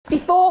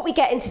before we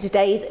get into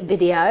today's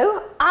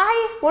video,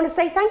 I want to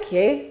say thank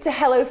you to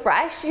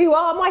HelloFresh, who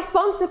are my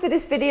sponsor for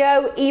this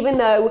video, even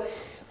though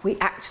we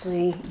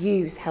actually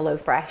use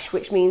HelloFresh,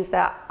 which means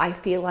that I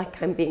feel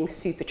like I'm being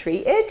super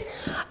treated.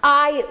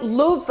 I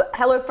love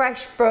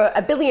HelloFresh for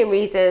a billion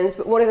reasons,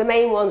 but one of the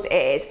main ones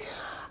is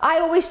I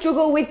always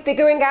struggle with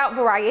figuring out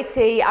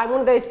variety. I'm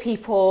one of those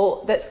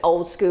people that's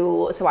old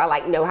school, so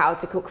I know how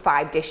to cook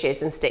 5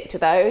 dishes and stick to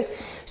those.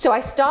 So I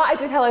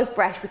started with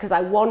HelloFresh because I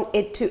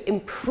wanted to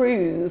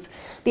improve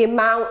the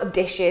amount of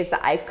dishes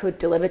that I could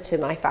deliver to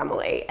my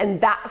family.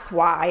 And that's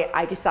why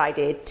I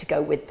decided to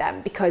go with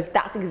them, because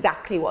that's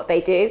exactly what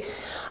they do.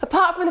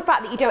 Apart from the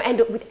fact that you don't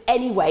end up with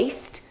any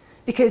waste,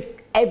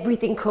 because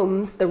everything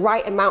comes, the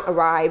right amount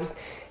arrives,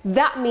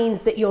 that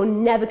means that you're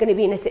never going to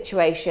be in a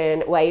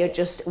situation where you're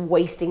just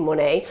wasting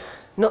money.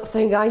 Not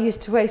saying I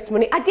used to waste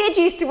money. I did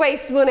used to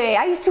waste money.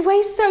 I used to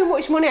waste so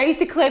much money. I used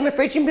to clear my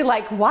fridge and be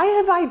like, why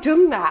have I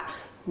done that?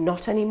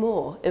 Not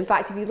anymore. In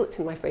fact, if you looked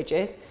in my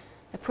fridges,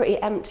 they're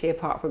pretty empty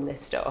apart from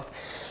this stuff.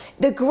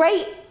 The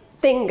great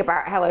thing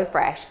about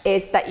HelloFresh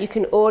is that you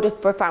can order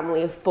for a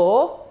family of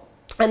 4.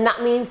 And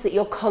that means that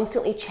you're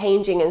constantly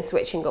changing and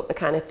switching up the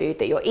kind of food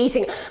that you're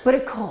eating. But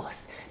of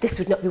course, this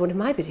would not be one of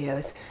my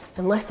videos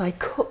unless I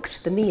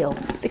cooked the meal.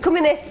 They come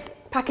in this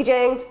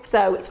packaging,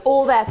 so it's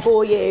all there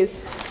for you.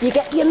 You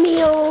get your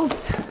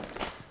meals,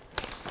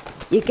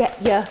 you get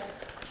your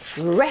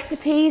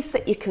recipes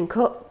that you can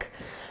cook,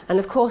 and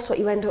of course what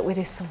you end up with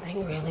is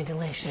something really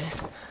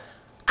delicious.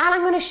 And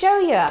I'm going to show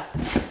you.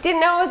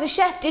 Didn't know I was a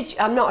chef, did you?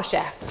 I'm not a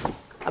chef.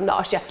 I'm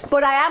not a chef,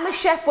 but I am a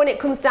chef when it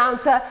comes down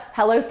to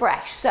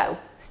HelloFresh. So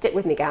stick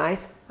with me,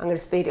 guys. I'm going to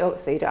speed it up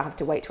so you don't have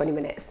to wait 20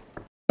 minutes.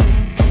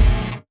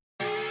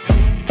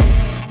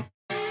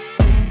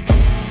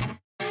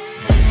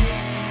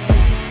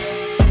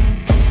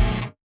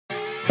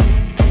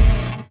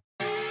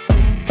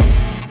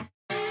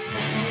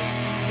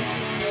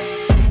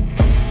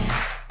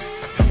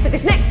 For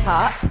this next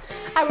part,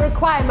 I will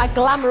require my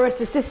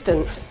glamorous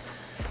assistant.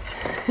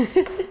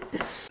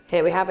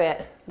 Here we have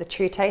it, the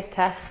true taste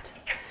test.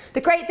 The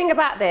great thing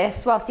about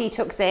this, whilst he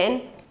tucks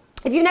in,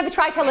 if you've never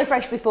tried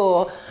HelloFresh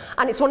before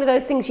and it's one of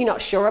those things you're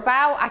not sure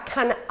about, I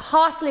can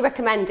heartily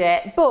recommend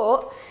it,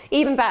 but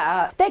even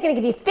better, they're going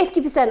to give you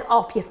 50%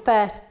 off your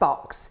first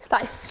box.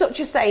 That is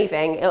such a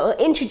saving. It'll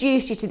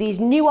introduce you to these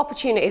new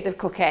opportunities of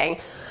cooking.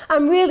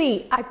 And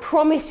really, I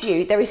promise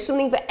you, there is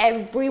something for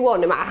everyone.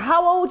 No matter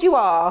how old you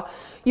are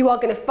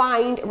going to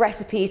find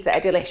recipes that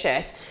are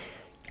delicious.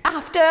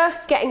 After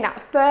getting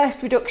that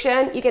first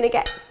reduction, you're going to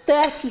get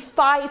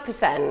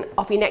 35%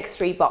 off your next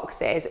 3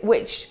 boxes,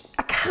 which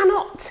I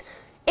cannot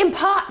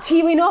impart to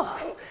you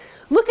enough.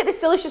 Look at this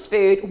delicious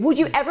food. Would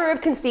you ever have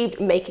conceived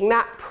making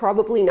that?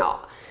 Probably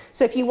not.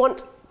 So if you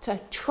want to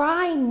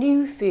try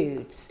new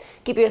foods,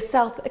 give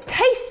yourself a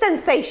taste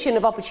sensation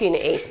of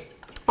opportunity,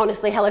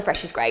 honestly,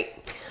 HelloFresh is great.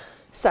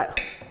 So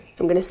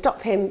I'm going to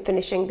stop him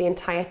finishing the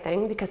entire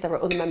thing because there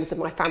are other members of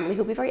my family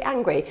who'll be very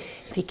angry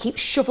if he keeps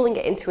shoveling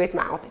it into his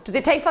mouth. Does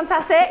it taste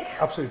fantastic?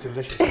 Absolutely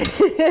delicious.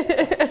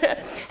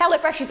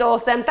 HelloFresh is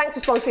awesome. Thanks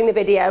for sponsoring the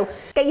video.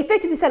 Get your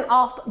 50%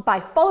 off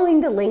by following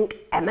the link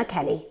Emma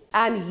Kenny,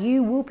 and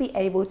you will be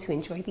able to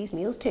enjoy these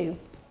meals too.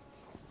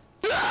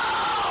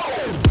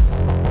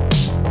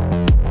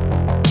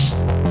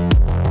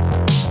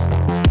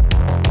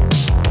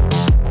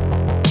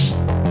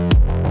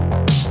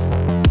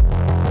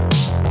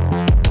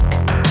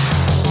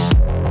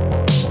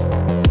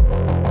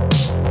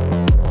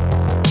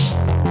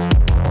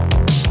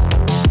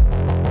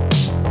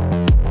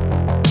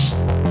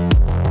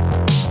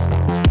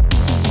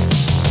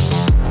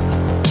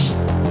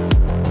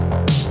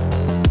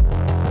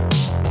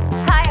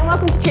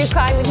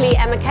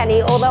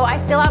 Although I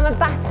still am a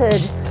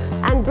battered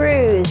and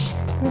bruised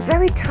and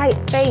very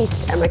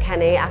tight-faced Emma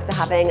Kenny after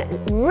having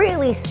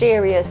really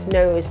serious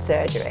nose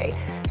surgery.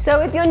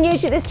 So if you're new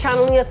to this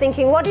channel and you're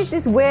thinking, what is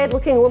this weird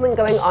looking woman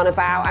going on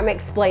about? I'm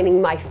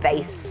explaining my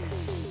face.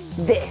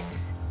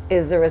 This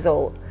is the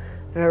result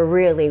of a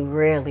really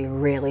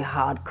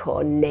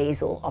hardcore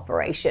nasal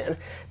operation.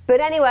 But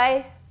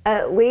anyway,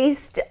 at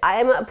least I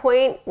am at a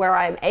point where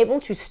I'm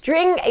able to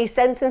string a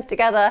sentence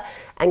together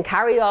and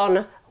carry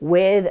on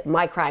with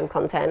my crime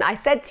content. I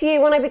said to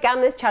you when I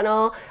began this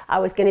channel, I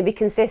was going to be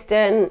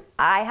consistent.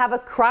 I have a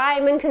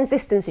crime and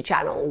consistency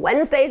channel.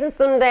 Wednesdays and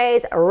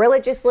Sundays,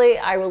 religiously,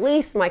 I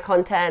release my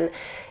content,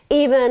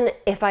 even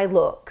if I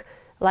look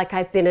like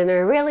I've been in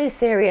a really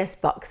serious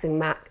boxing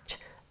match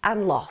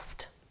and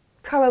lost,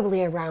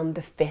 probably around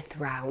the 5th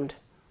round.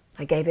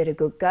 I gave it a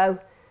good go,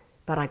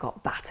 but I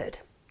got battered.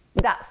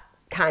 That's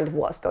kind of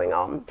what's going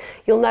on.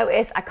 You'll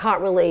notice I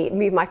can't really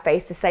move my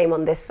face the same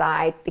on this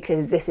side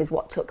because this is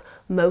what took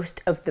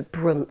most of the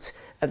brunt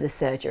of the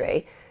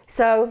surgery.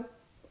 So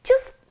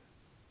just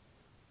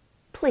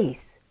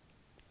please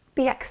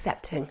be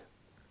accepting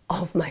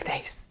of my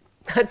face.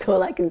 That's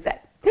all I can say.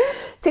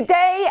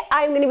 Today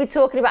I'm going to be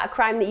talking about a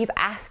crime that you've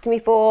asked me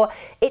for.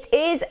 It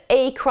is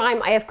a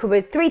crime I have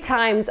covered 3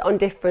 times on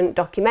different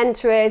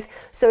documentaries,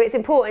 so it's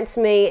important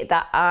to me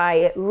that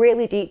I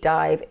really deep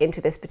dive into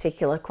this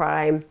particular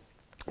crime,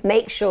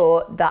 make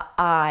sure that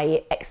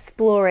I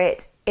explore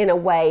it in a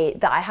way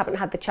that I haven't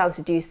had the chance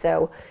to do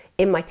so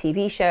in my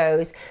TV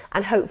shows,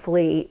 and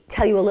hopefully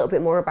tell you a little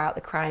bit more about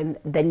the crime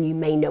than you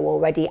may know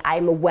already.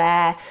 I'm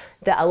aware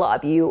that a lot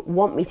of you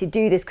want me to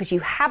do this because you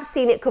have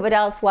seen it covered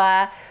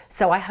elsewhere,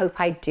 so I hope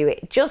I do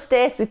it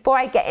justice. Before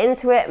I get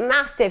into it,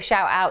 massive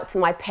shout out to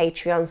my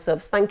Patreon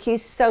subs. Thank you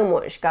so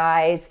much,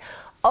 guys.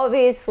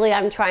 Obviously,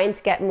 I'm trying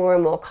to get more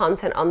and more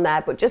content on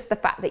there, but just the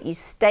fact that you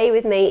stay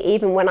with me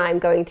even when I'm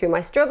going through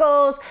my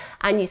struggles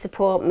and you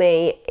support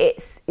me,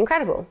 it's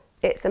incredible.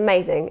 It's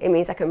amazing. It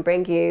means I can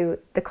bring you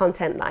the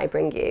content that I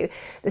bring you.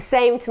 The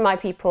same to my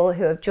people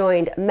who have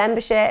joined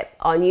membership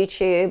on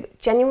YouTube.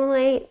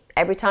 Genuinely,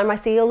 every time I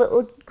see your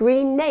little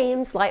green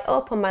names light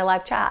up on my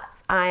live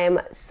chats, I am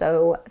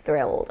so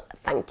thrilled.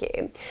 Thank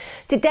you.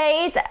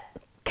 Today's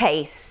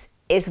case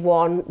is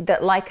one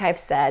that, like I've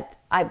said,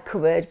 I've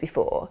covered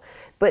before,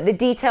 but the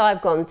detail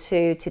I've gone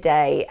to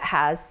today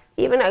has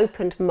even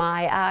opened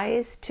my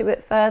eyes to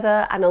it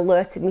further and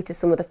alerted me to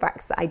some of the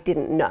facts that I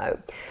didn't know.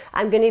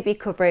 I'm going to be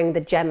covering the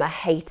Gemma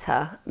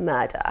Hayter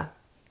murder.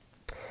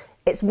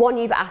 It's one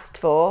you've asked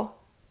for.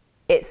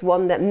 It's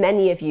one that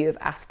many of you have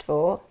asked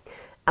for.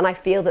 And I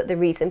feel that the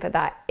reason for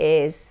that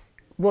is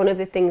one of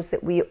the things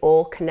that we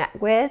all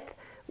connect with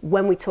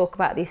when we talk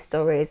about these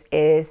stories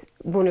is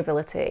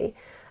vulnerability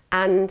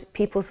and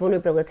people's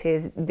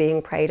vulnerabilities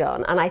being preyed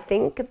on. And I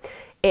think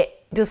it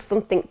does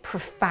something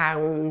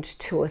profound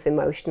to us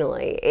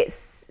emotionally.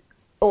 It's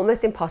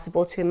almost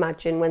impossible to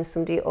imagine when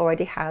somebody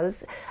already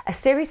has a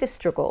series of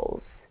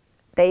struggles.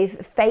 They've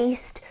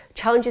faced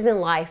challenges in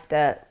life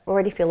that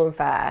already feel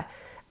unfair,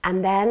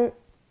 and then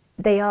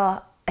they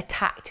are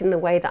attacked in the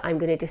way that I'm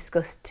going to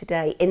discuss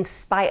today, in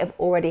spite of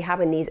already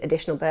having these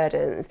additional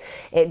burdens.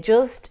 It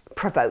just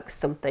provokes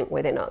something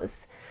within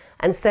us.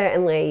 And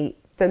certainly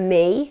for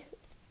me,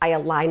 I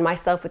align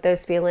myself with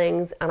those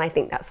feelings, and I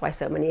think that's why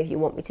so many of you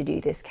want me to do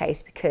this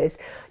case, because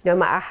no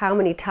matter how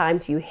many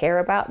times you hear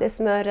about this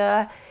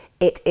murder,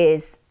 it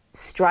is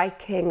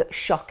striking,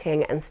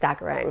 shocking, and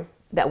staggering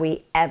that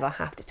we ever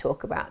have to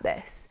talk about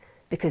this,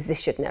 because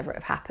this should never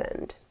have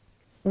happened.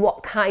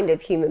 What kind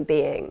of human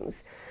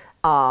beings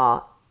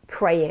are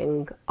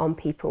preying on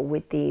people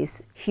with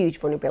these huge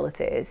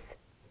vulnerabilities?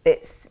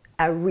 It's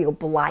a real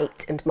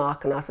blight and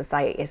mark on our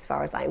society as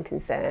far as I'm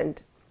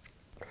concerned.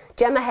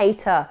 Gemma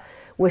Hayter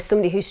was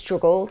somebody who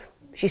struggled.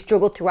 She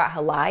struggled throughout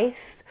her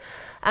life.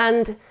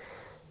 And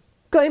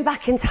going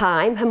back in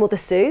time, her mother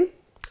Sue,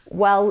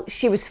 well,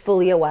 she was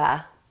fully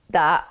aware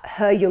that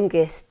her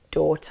youngest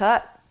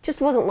daughter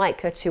just wasn't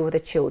like her 2 other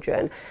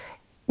children.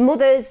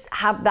 Mothers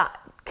have that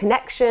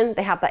connection,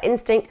 they have that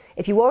instinct.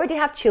 If you already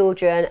have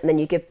children and then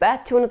you give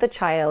birth to another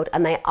child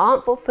and they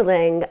aren't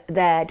fulfilling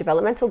their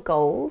developmental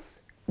goals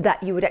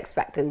that you would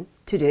expect them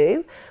to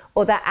do,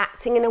 or they're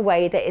acting in a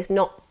way that is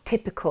not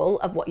typical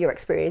of what your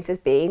experience has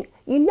been,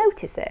 you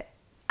notice it,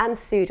 and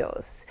Sue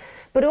does.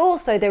 But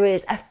also there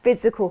is a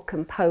physical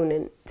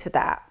component to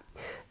that.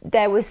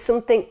 There was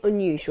something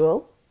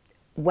unusual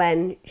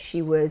when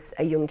she was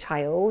a young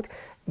child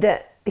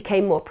that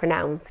became more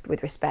pronounced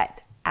with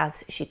respect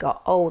as she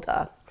got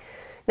older.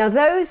 Now,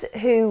 those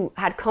who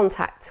had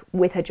contact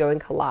with her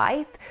during her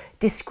life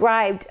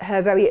described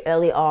her very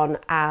early on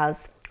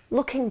as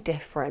looking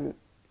different.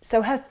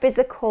 So her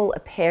physical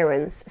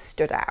appearance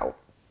stood out.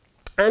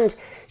 And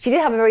she did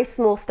have a very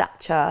small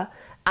stature,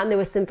 and there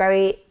were some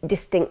very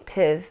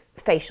distinctive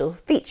facial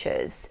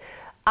features.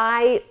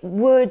 I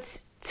would,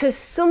 to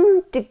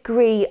some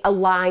degree,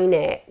 align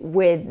it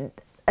with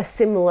a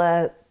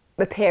similar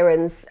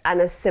appearance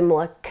and a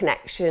similar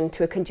connection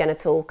to a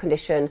congenital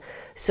condition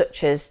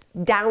such as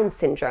Down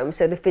syndrome,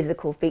 so the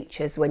physical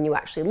features when you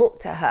actually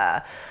looked at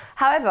her.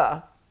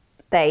 However,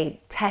 they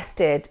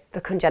tested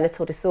for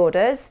congenital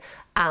disorders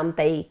and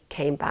they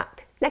came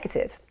back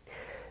negative.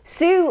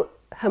 Sue,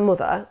 her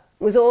mother,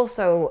 was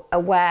also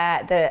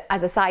aware that,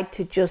 as a side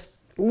to just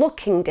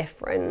looking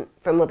different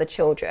from other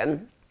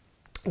children,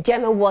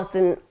 Gemma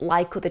wasn't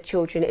like other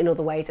children in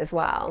other ways as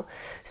well.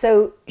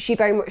 So she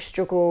very much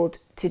struggled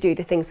to do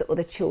the things that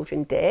other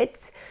children did.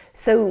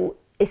 So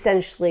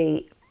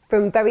essentially,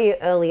 from very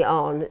early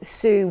on,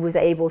 Sue was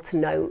able to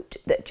note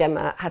that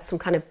Gemma had some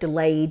kind of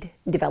delayed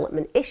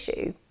development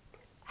issue.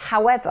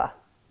 However,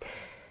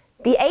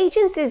 the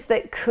agencies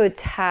that could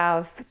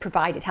have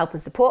provided help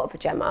and support for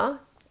Gemma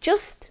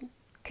just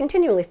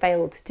continually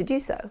failed to do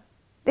so.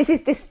 This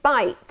is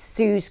despite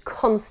Sue's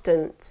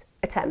constant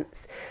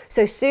attempts.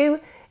 So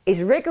Sue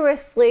is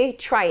rigorously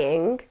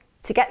trying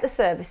to get the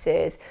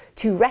services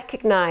to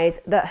recognise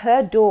that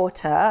her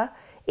daughter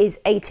is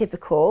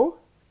atypical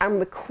and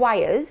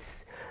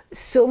requires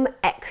some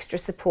extra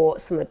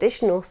support, some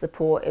additional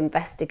support,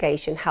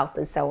 investigation, help,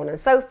 and so on and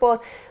so forth,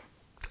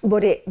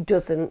 but it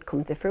doesn't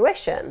come to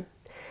fruition.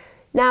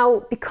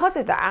 Now, because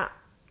of that,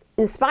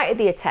 in spite of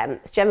the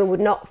attempts, Gemma would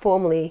not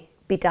formally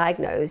be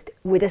diagnosed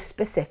with a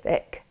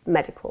specific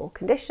medical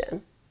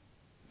condition.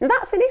 And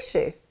that's an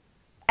issue.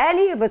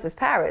 Any of us as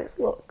parents,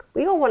 look,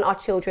 we all want our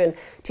children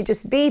to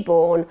just be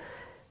born,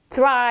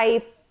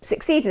 thrive,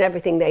 succeed in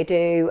everything they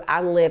do,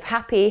 and live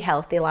happy,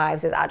 healthy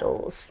lives as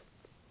adults.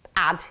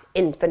 Ad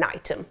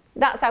infinitum.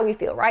 That's how we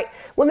feel, right?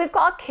 When we've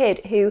got a kid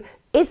who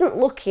isn't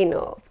lucky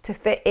enough to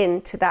fit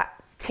into that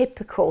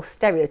typical,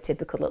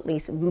 stereotypical at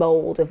least,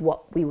 mould of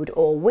what we would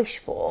all wish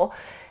for,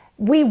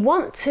 we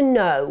want to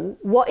know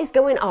what is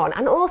going on,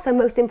 and also,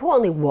 most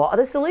importantly, what are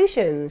the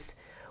solutions?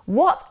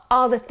 What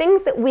are the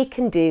things that we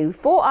can do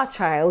for our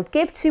child,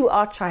 give to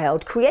our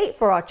child, create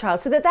for our child,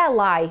 so that their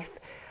life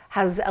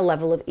has a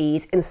level of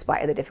ease in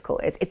spite of the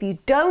difficulties? If you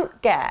don't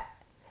get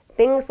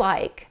things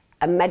like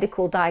a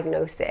medical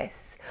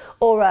diagnosis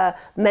or a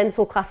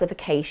mental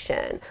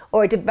classification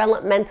or a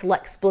developmental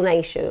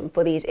explanation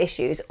for these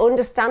issues,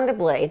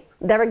 understandably,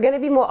 there are going to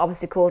be more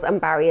obstacles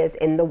and barriers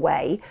in the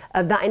way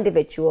of that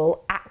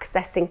individual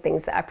accessing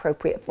things that are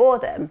appropriate for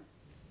them.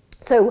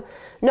 So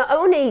not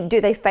only do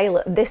they fail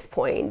at this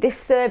point, this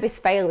service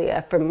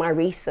failure from my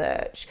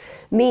research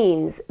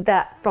means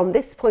that from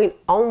this point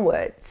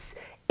onwards,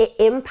 it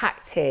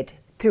impacted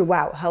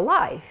throughout her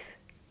life.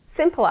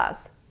 Simple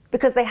as.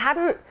 Because they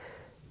hadn't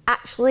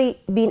actually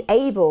been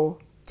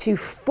able to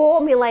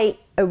formulate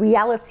a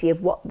reality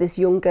of what this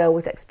young girl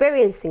was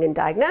experiencing and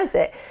diagnose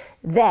it,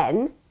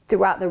 then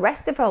throughout the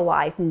rest of her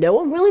life, no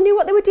one really knew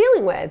what they were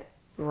dealing with,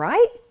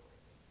 right?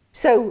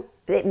 So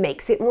it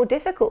makes it more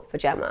difficult for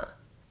Gemma.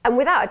 And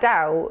without a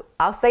doubt,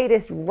 I'll say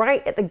this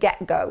right at the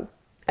get-go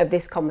of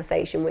this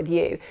conversation with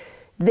you,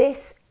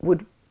 this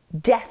would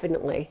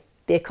definitely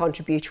be a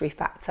contributory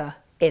factor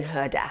in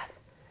her death.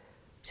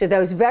 So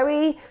those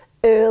very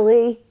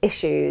early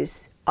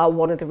issues are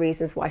one of the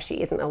reasons why she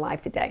isn't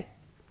alive today.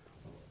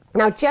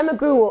 Now, Gemma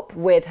grew up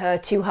with her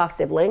two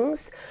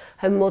half-siblings,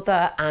 her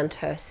mother and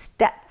her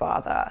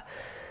stepfather.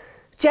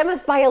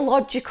 Gemma's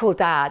biological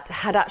dad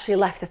had actually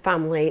left the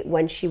family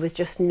when she was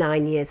just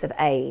 9 years of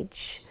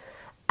age.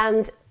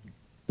 And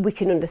we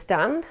can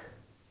understand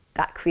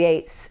that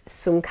creates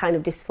some kind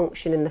of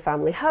dysfunction in the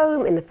family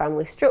home, in the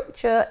family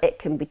structure. It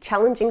can be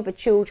challenging for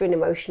children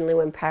emotionally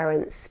when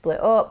parents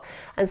split up.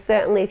 And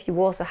certainly if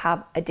you also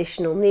have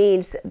additional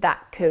needs,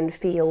 that can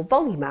feel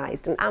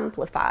volumized and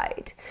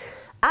amplified.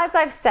 As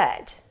I've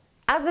said,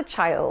 as a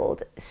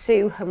child,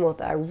 Sue, her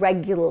mother,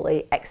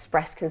 regularly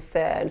expressed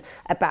concern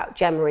about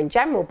Gemma in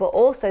general, but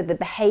also the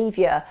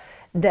behaviour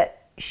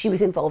that she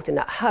was involved in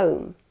at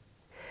home.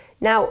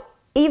 Now,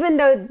 even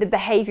though the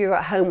behaviour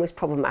at home was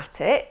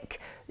problematic,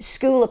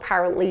 school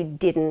apparently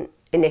didn't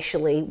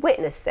initially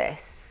witness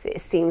this. It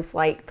seems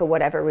like, for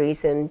whatever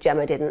reason,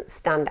 Gemma didn't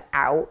stand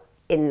out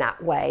in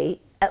that way,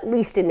 at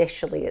least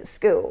initially at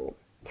school.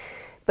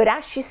 But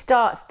as she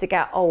starts to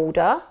get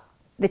older,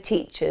 the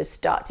teachers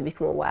start to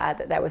become aware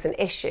that there was an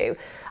issue.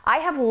 I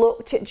have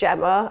looked at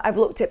Gemma, I've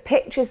looked at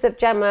pictures of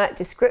Gemma,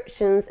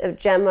 descriptions of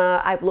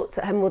Gemma, I've looked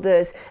at her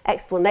mother's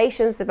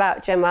explanations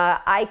about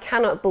Gemma. I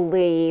cannot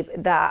believe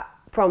that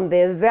from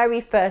the very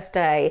first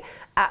day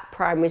at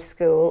primary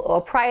school, or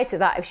prior to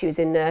that if she was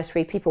in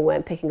nursery, people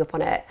weren't picking up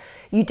on it.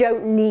 You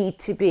don't need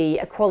to be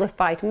a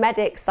qualified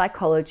medic,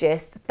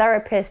 psychologist,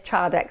 therapist,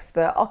 child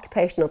expert,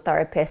 occupational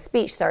therapist,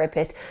 speech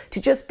therapist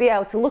to just be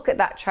able to look at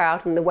that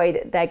child and the way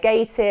that their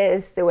gait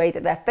is, the way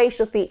that their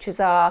facial features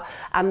are,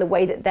 and the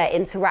way that they're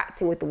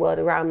interacting with the world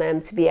around them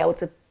to be able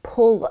to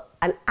pull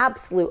an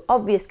absolute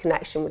obvious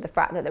connection with the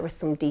fact that there are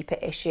some deeper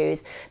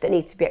issues that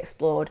need to be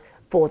explored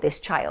for this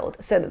child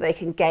so that they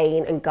can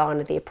gain and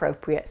garner the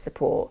appropriate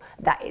support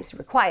that is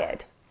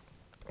required.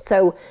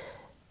 So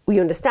we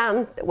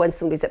understand that when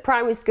somebody's at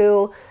primary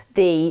school,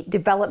 the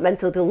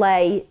developmental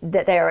delay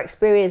that they are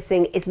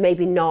experiencing is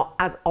maybe not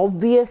as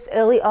obvious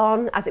early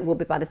on as it will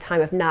be by the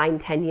time of 9,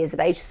 10 years of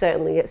age,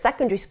 certainly at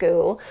secondary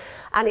school.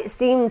 And it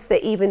seems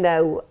that even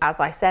though, as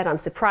I said, I'm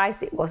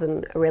surprised it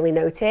wasn't really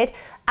noted,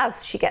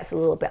 as she gets a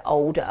little bit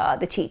older,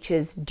 the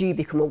teachers do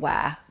become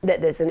aware that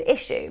there's an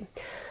issue.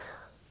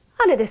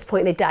 And at this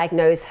point, they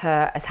diagnose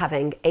her as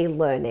having a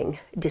learning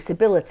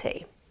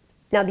disability.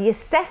 Now, the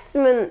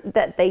assessment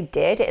that they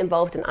did, it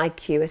involved an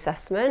IQ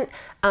assessment,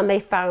 and they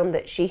found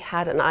that she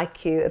had an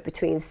IQ of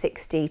between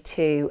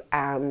 62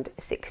 and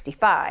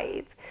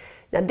 65.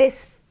 Now,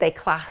 this they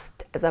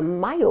classed as a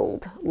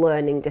mild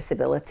learning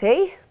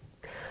disability,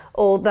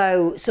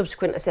 although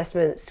subsequent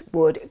assessments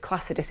would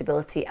class her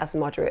disability as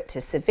moderate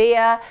to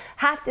severe.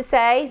 Have to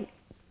say,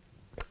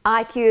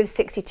 IQ of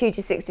 62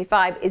 to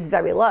 65 is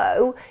very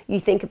low. You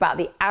think about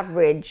the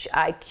average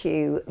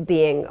IQ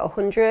being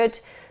 100.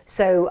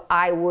 So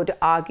I would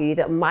argue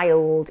that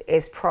mild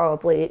is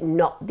probably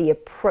not the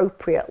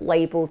appropriate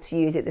label to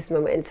use at this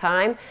moment in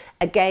time.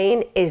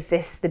 Again, is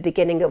this the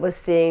beginning of us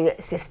seeing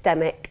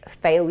systemic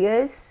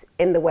failures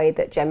in the way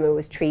that Gemma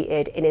was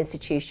treated in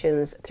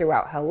institutions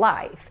throughout her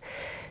life?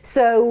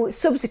 So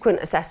subsequent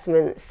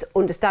assessments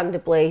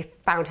understandably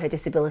found her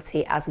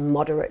disability as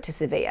moderate to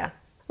severe.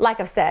 like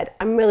I've said,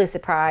 I'm really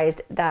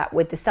surprised that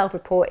with the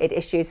self-reported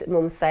issues that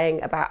Mum's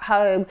saying about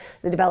home,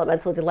 the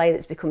developmental delay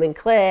that's becoming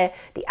clear,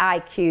 the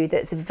IQ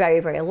that's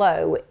very, very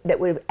low, that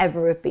would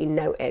ever have been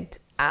noted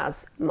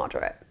as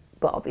moderate.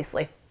 But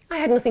obviously, I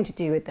had nothing to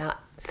do with that,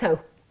 so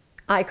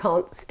I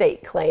can't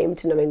stake claim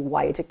to knowing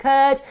why it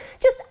occurred,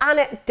 just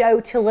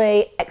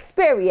anecdotally,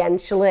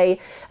 experientially,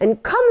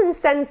 and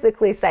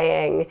commonsensically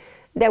saying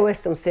there were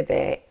some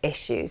severe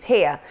issues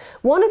here.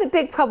 One of the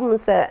big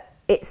problems that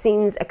it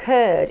seems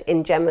occurred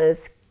in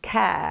Gemma's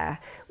care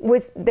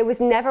was there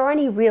was never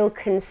any real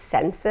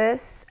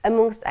consensus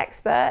amongst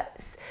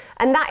experts,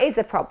 and that is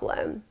a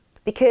problem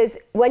because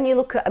when you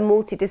look at a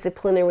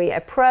multidisciplinary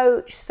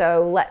approach,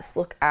 so let's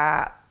look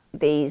at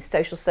these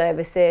social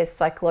services,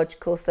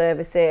 psychological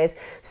services,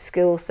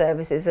 school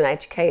services and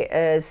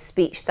educators,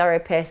 speech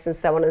therapists and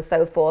so on and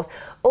so forth,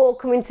 all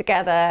coming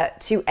together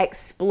to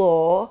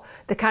explore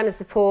the kind of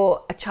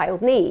support a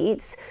child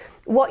needs.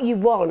 What you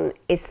want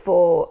is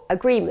for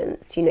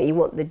agreements. You know, you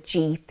want the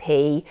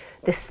GP,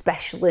 the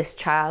specialist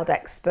child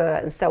expert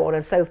and so on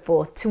and so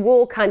forth to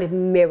all kind of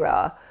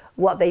mirror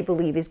what they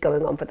believe is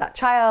going on for that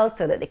child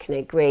so that they can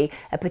agree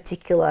a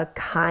particular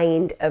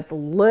kind of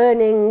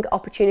learning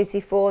opportunity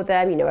for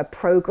them, you know, a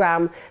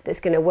program that's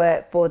going to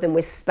work for them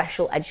with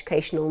special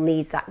educational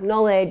needs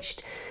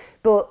acknowledged.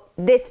 But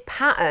this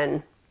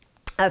pattern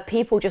of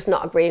people just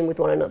not agreeing with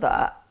one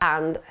another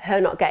and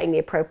her not getting the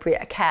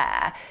appropriate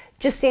care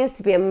just seems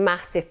to be a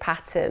massive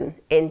pattern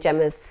in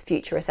Gemma's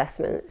future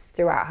assessments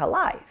throughout her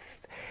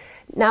life.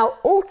 Now,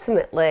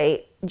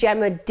 ultimately,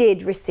 Gemma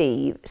did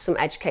receive some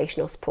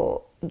educational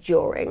support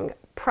during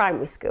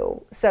primary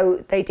school.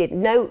 So they did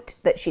note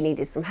that she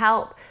needed some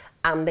help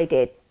and they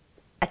did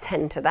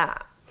attend to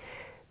that.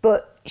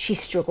 But she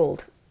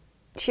struggled.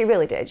 She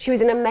really did. She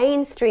was in a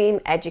mainstream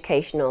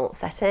educational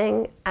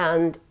setting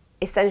and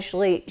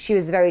essentially she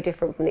was very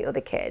different from the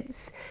other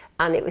kids,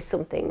 and it was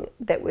something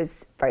that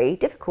was very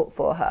difficult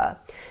for her.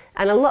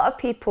 And a lot of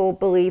people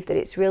believe that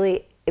it's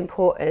really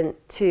important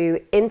to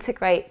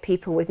integrate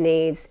people with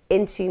needs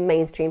into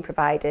mainstream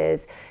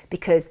providers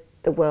because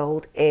the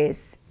world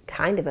is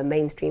kind of a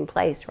mainstream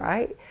place,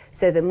 right?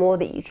 So the more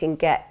that you can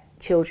get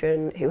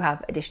children who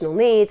have additional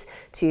needs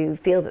to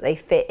feel that they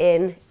fit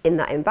in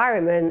that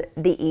environment,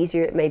 the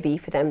easier it may be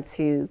for them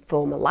to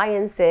form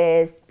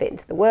alliances, fit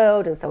into the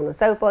world and so on and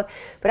so forth.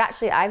 But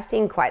actually I've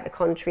seen quite the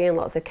contrary in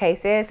lots of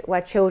cases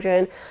where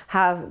children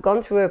have gone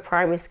to a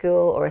primary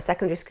school or a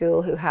secondary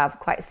school who have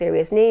quite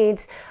serious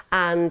needs,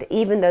 and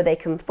even though they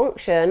can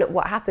function,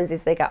 what happens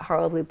is they get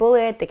horribly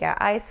bullied, they get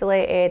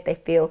isolated, they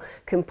feel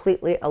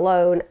completely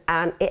alone,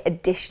 and it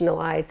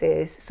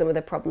additionalizes some of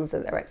the problems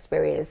that they're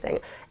experiencing.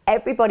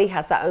 Everybody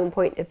has their own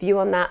point of view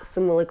on that.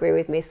 Some will agree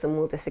with me, some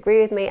will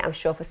disagree with me. I'm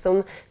sure for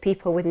some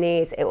people with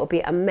needs, it will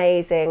be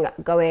amazing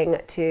going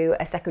to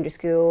a secondary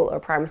school or a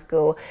primary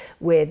school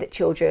with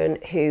children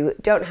who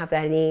don't have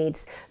their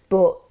needs,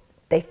 but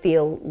they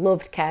feel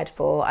loved, cared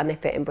for, and they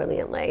fit in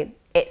brilliantly.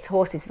 It's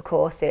horses for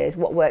courses.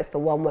 What works for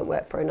one won't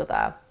work for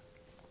another.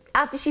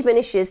 After she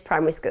finishes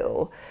primary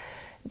school,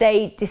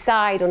 they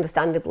decide,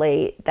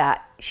 understandably,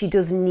 that she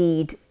does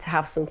need to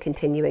have some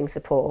continuing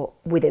support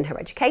within her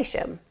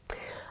education.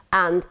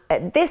 And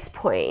at this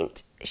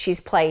point, she's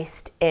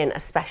placed in a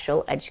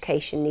special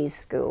education needs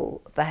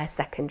school for her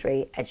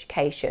secondary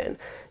education.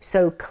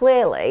 So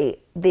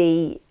clearly,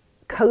 the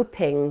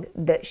coping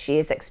that she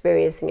is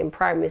experiencing in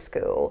primary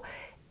school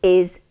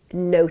is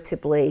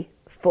notably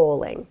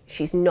falling.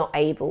 She's not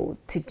able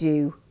to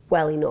do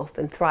well enough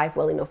and thrive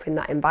well enough in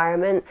that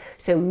environment.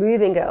 So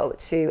moving her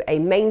to a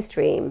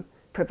mainstream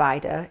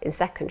provider in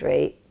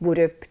secondary would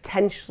have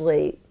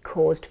potentially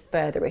caused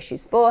further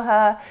issues for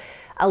her.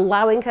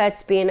 Allowing her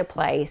to be in a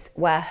place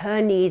where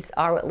her needs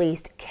are at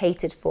least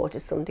catered for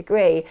to some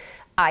degree,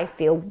 I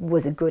feel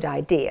was a good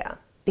idea,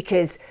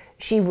 because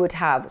she would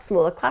have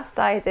smaller class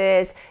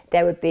sizes,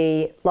 there would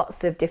be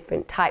lots of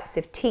different types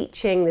of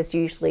teaching, there's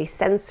usually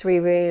sensory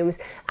rooms,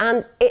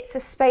 and it's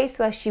a space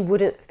where she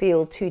wouldn't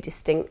feel too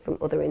distinct from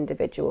other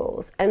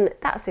individuals, and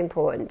that's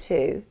important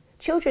too.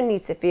 Children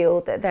need to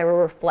feel that there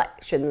are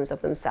reflections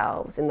of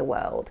themselves in the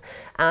world,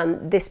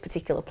 and this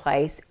particular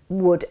place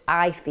would,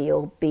 I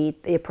feel, be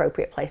the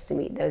appropriate place to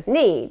meet those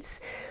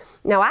needs.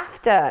 Now,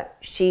 after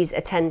she's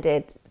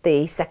attended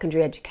the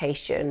secondary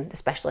education, the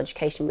special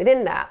education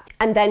within that,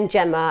 and then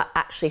Gemma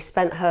actually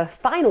spent her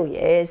final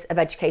years of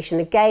education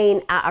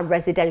again at a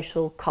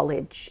residential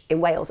college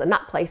in Wales, and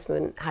that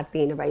placement had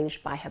been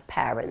arranged by her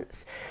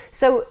parents.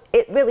 So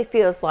it really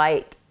feels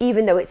like,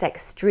 even though it's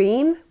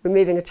extreme,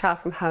 removing a child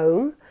from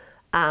home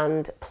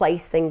and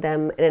placing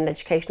them in an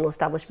educational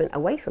establishment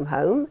away from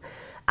home,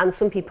 and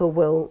some people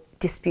will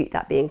dispute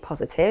that being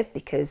positive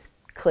because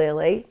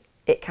clearly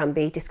it can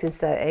be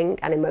disconcerting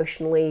and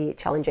emotionally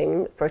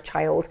challenging for a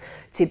child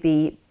to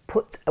be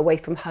put away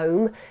from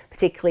home,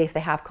 particularly if they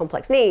have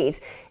complex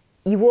needs.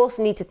 You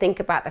also need to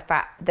think about the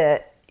fact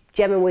that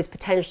Gemma was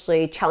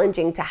potentially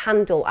challenging to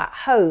handle at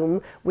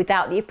home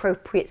without the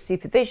appropriate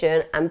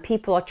supervision, and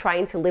people are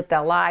trying to live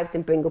their lives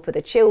and bring up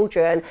other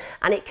children,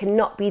 and it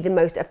cannot be the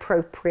most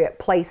appropriate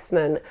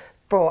placement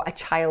for a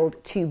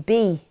child to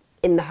be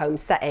in the home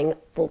setting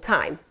full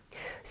time.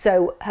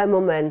 So her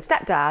mum and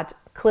stepdad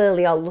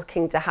clearly are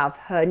looking to have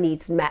her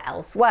needs met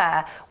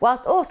elsewhere,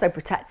 whilst also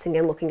protecting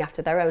and looking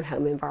after their own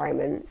home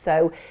environment.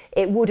 So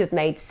it would have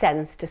made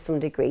sense to some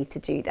degree to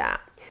do that.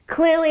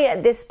 Clearly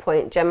at this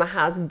point, Gemma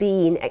has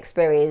been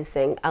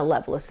experiencing a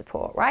level of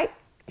support, right?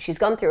 She's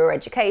gone through her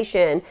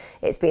education.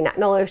 It's been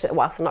acknowledged that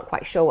whilst I'm not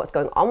quite sure what's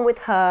going on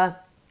with her,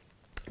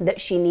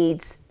 that she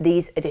needs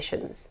these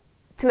additions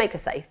to make her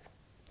safe,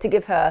 to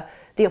give her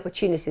the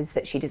opportunities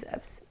that she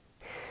deserves.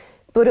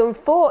 But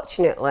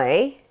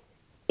unfortunately,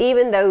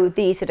 even though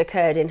these had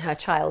occurred in her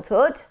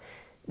childhood,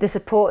 the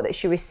support that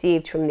she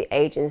received from the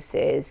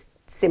agencies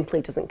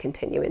simply doesn't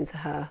continue into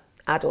her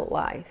adult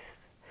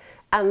life.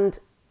 And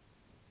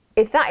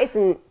if that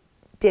isn't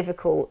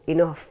difficult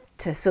enough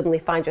to suddenly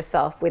find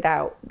yourself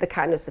without the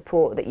kind of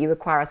support that you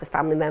require as a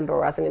family member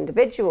or as an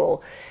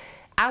individual,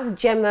 as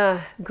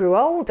Gemma grew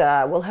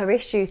older, well, her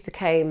issues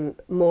became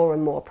more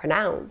and more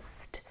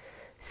pronounced.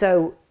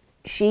 So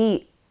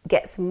she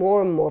gets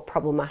more and more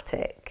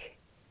problematic,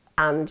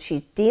 and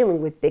she's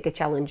dealing with bigger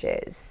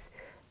challenges.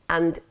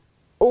 And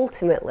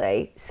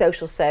ultimately,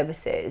 social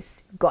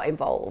services got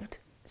involved.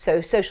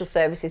 So social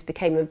services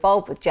became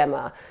involved with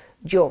Gemma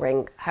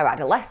during her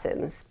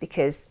adolescence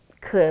because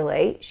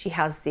clearly she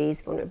has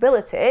these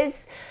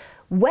vulnerabilities.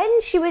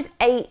 When she was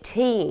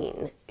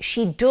 18,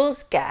 she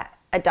does get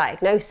a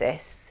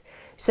diagnosis.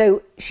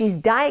 So she's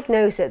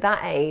diagnosed at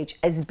that age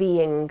as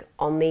being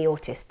on the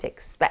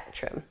autistic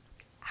spectrum.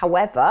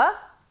 However,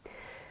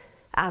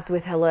 as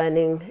with her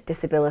learning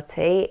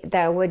disability,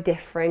 there were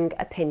differing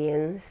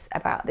opinions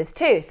about this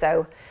too.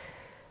 So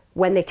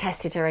when they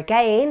tested her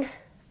again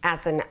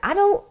as an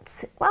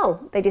adult,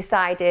 well, they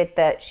decided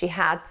that she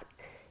had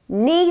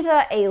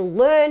neither a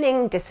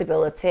learning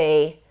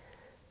disability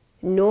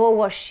nor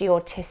was she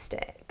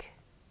autistic.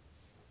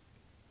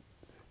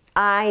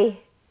 I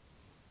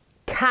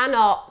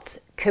cannot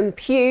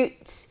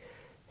compute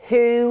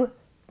who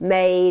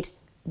made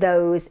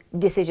those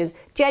decisions.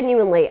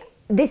 Genuinely,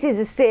 this is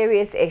a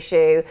serious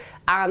issue,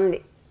 and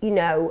you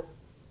know,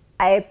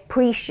 I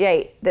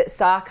appreciate that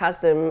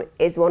sarcasm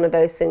is one of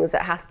those things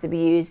that has to be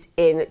used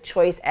in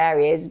choice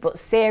areas, but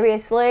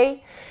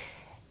seriously,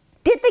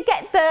 did they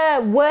get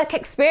the work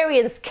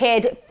experience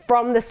kid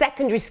from the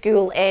secondary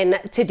school in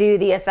to do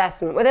the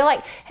assessment? Were they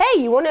like,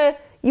 hey, you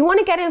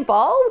wanna get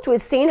involved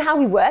with seeing how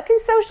we work in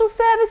social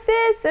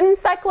services and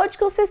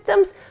psychological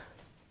systems?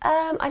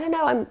 I don't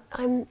know,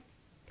 I'm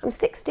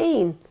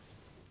 16.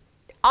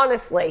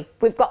 Honestly,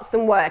 we've got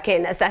some work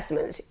in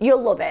assessments.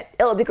 You'll love it.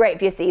 It'll be great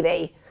for your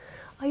CV.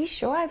 Are you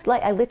sure?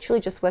 I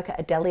literally just work at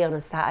a deli on a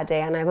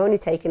Saturday and I've only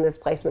taken this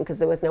placement because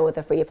there was no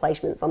other free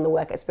placements on the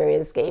work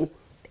experience scheme.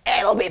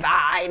 It'll be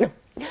fine.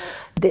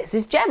 This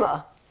is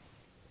Gemma.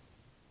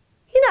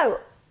 You know,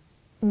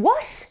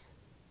 what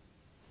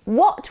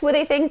were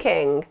they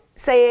thinking?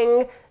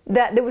 Saying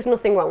that there was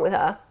nothing wrong with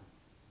her.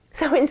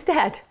 So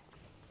instead,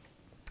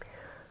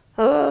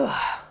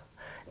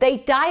 they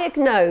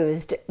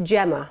diagnosed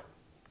Gemma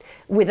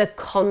with a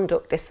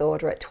conduct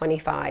disorder at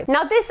 25.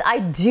 Now this I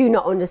do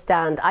not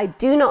understand. I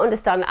do not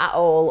understand at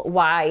all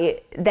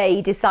why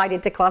they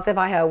decided to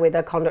classify her with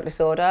a conduct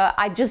disorder.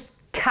 I just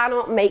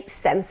cannot make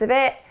sense of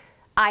it.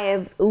 I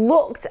have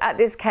looked at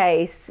this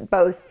case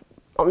both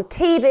on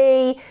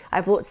TV,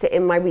 I've looked at it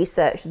in my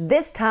research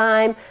this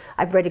time,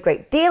 I've read a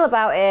great deal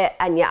about it,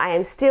 and yet I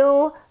am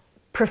still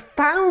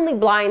profoundly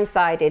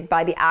blindsided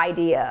by the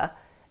idea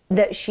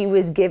that she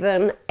was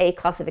given a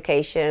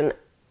classification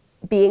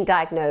being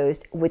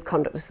diagnosed with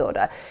conduct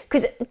disorder.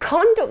 Because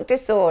conduct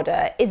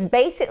disorder is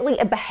basically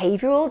a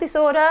behavioural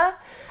disorder,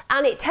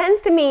 and it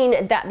tends to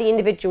mean that the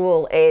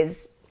individual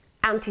is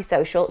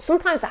antisocial,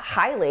 sometimes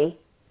highly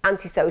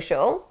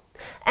antisocial,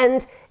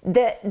 and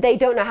that they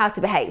don't know how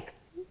to behave.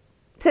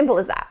 Simple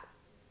as that.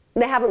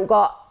 They haven't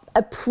got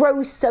a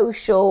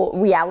pro-social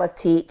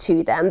reality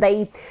to them.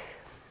 They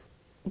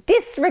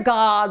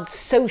disregard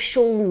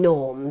social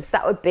norms.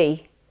 That would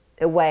be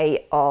a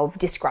way of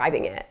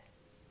describing it.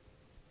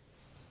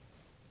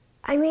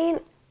 I mean,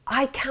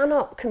 I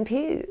cannot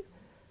compute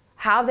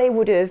how they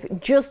would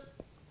have just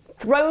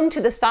thrown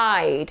to the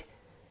side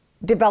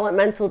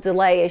developmental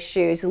delay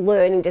issues,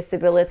 learning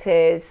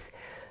disabilities,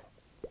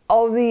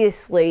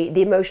 obviously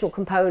the emotional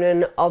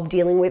component of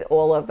dealing with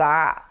all of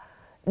that,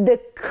 the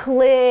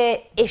clear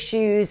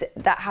issues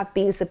that have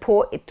been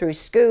supported through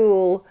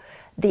school,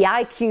 the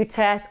IQ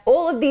test,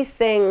 all of these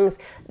things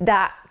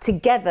that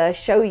together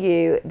show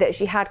you that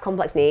she had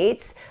complex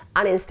needs,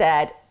 and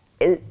instead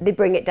they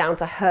bring it down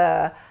to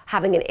her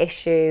having an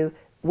issue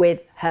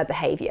with her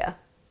behaviour.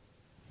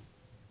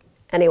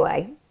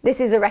 Anyway, this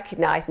is a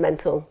recognised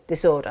mental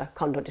disorder,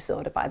 conduct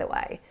disorder, by the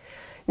way.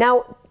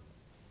 Now,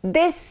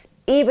 this,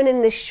 even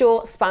in this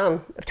short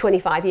span of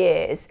 25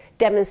 years,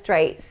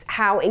 demonstrates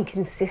how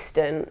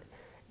inconsistent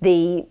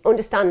the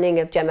understanding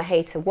of Gemma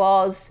Hayter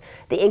was,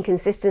 the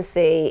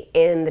inconsistency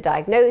in the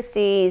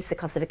diagnoses, the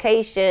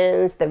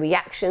classifications, the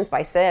reactions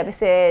by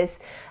services,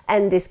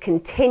 and this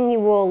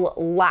continual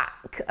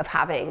lack of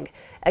having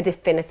a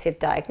definitive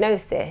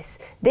diagnosis.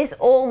 This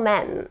all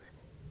meant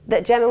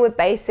that Gemma would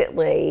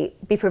basically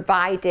be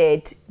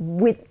provided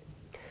with,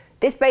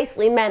 this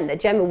basically meant that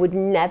Gemma would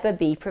never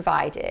be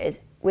provided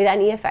with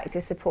any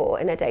effective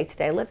support in her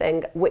day-to-day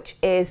living, which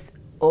is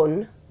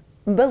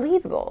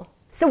unbelievable.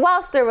 So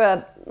whilst there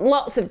are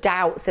lots of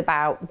doubts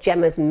about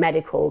Gemma's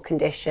medical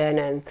condition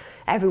and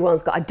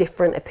everyone's got a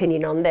different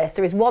opinion on this,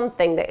 there is one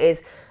thing that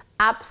is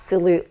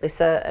absolutely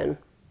certain.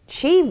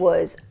 She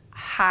was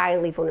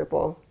highly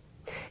vulnerable.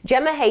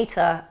 Gemma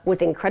Hayter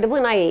was incredibly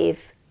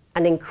naive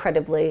and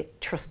incredibly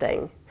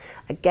trusting.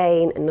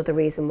 Again, another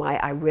reason why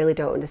I really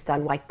don't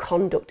understand why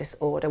conduct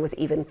disorder was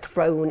even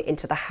thrown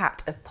into the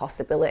hat of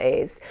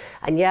possibilities.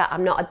 And yeah,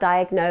 I'm not a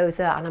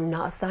diagnoser and I'm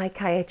not a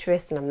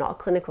psychiatrist and I'm not a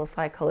clinical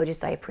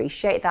psychologist. I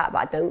appreciate that, but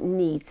I don't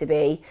need to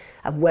be.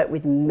 I've worked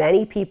with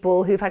many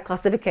people who've had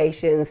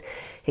classifications,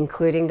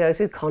 including those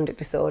with conduct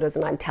disorders,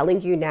 and I'm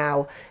telling you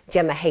now,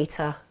 Gemma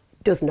Hayter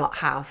does not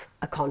have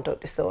a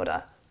conduct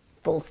disorder.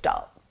 Full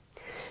stop.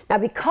 Now,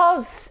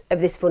 because of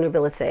this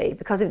vulnerability,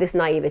 because of this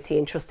naivety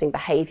and trusting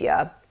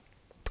behaviour,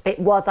 it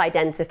was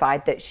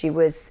identified that she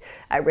was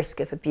at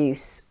risk of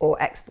abuse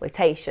or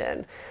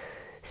exploitation.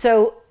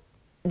 So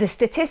the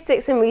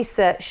statistics and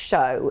research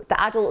show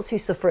that adults who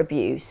suffer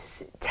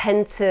abuse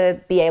tend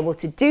to be able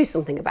to do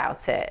something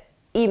about it,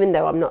 even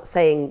though I'm not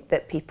saying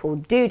that people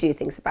do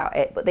things about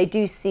it, but they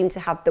do seem to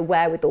have the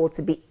wherewithal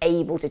to be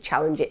able to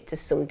challenge it to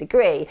some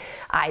degree,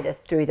 either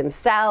through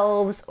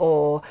themselves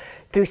or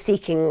through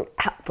seeking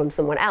help from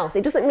someone else.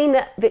 It doesn't mean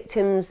that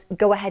victims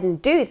go ahead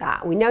and do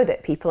that. We know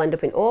that people end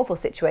up in awful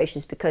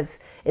situations because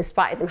in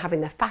spite of them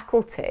having the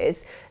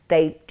faculties,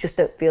 they just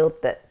don't feel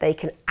that they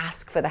can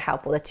ask for the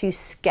help, or they're too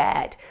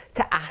scared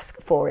to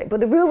ask for it.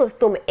 But the rule of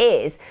thumb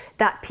is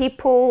that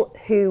people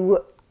who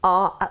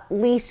are at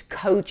least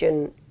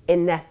cogent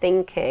in their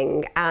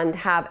thinking and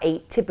have a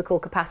typical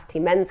capacity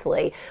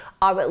mentally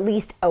are at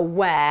least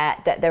aware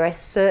that there are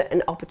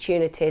certain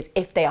opportunities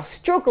if they are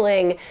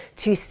struggling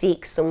to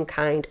seek some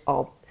kind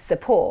of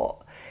support.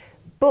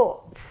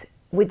 But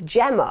with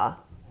Gemma,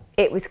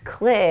 it was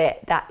clear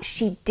that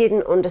she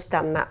didn't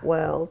understand that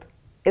world.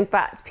 In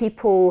fact,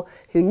 people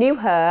who knew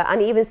her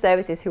and even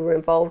services who were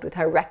involved with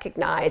her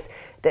recognised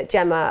that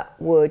Gemma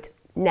would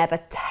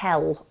never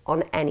tell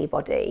on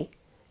anybody,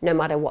 no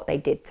matter what they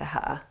did to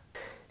her.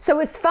 So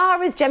as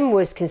far as Gemma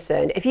was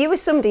concerned, if you were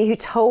somebody who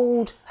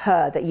told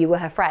her that you were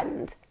her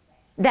friend,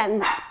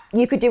 then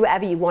you could do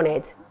whatever you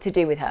wanted to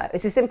do with her.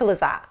 It's as simple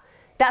as that.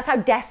 That's how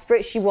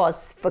desperate she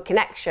was for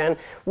connection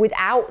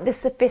without the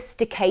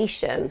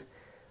sophistication,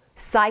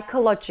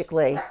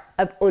 psychologically,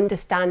 of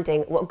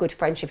understanding what good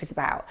friendship is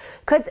about.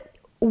 Because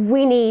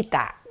we need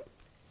that.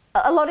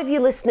 A lot of you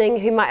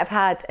listening who might have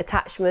had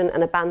attachment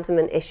and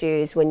abandonment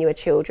issues when you were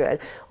children,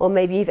 or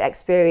maybe you've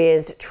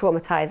experienced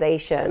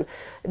traumatization,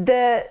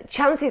 the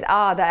chances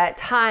are that at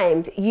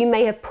times you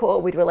may have put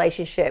up with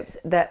relationships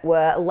that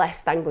were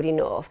less than good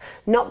enough,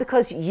 not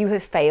because you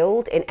have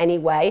failed in any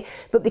way,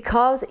 but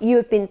because you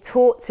have been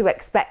taught to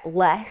expect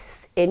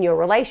less in your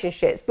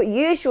relationships. But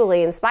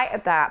usually, in spite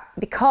of that,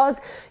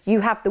 because you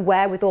have the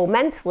wherewithal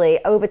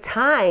mentally, over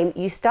time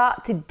you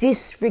start to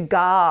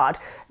disregard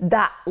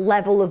that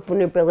level of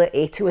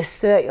vulnerability to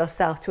assert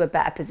yourself to a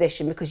better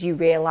position, because you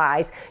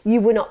realise you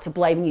were not to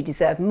blame and you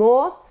deserve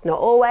more. It's not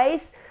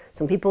always.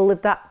 Some people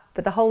live that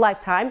for the whole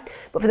lifetime,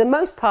 but for the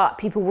most part,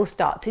 people will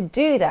start to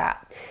do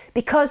that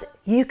because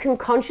you can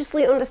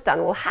consciously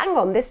understand, well, hang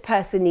on, this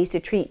person needs to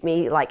treat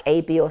me like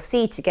A, B, or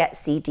C to get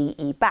C, D,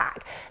 E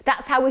back.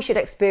 That's how we should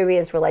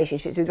experience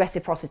relationships, with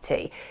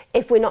reciprocity.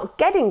 If we're not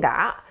getting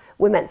that,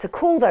 we're meant to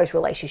call those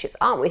relationships,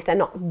 aren't we, if they're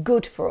not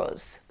good for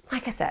us?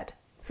 Like I said,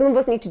 some of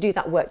us need to do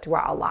that work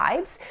throughout our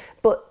lives,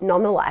 but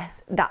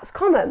nonetheless, that's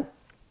common.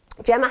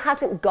 Gemma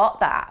hasn't got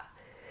that.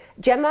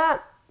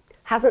 Gemma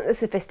hasn't the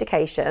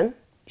sophistication.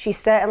 She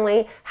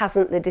certainly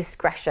hasn't the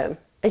discretion,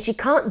 and she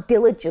can't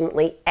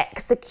diligently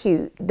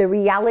execute the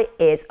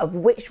realities of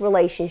which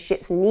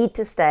relationships need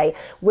to stay,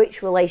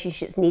 which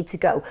relationships need to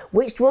go,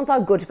 which ones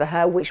are good for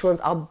her, which ones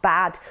are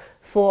bad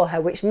for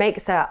her, which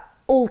makes her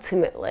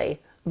ultimately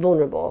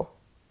vulnerable.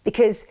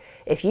 Because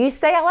if you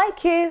say I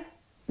like you,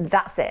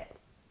 that's it.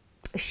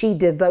 She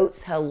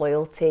devotes her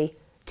loyalty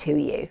to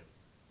you.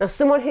 Now,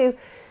 someone who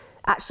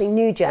actually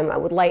knew Gemma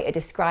would later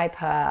describe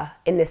her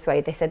in this way.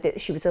 They said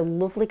that she was a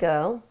lovely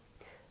girl,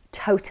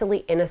 totally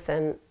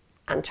innocent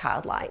and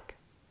childlike.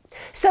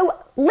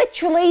 So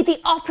literally the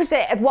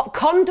opposite of what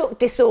conduct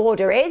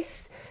disorder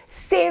is.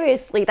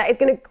 Seriously, that is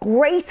going to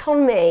grate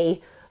on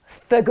me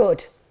for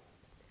good.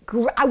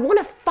 I want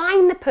to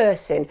find the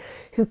person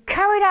who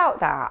carried out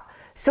that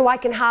so I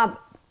can have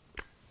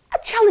a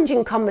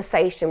challenging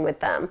conversation with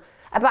them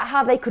about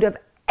how they could have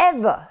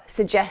ever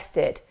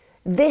suggested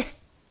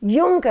this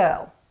young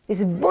girl,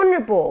 this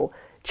vulnerable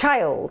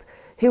child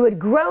who had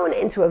grown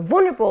into a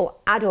vulnerable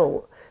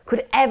adult,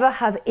 could ever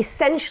have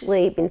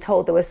essentially been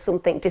told there was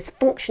something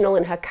dysfunctional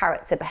in her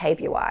character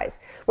behaviour-wise,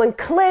 when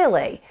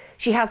clearly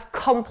she has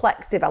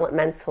complex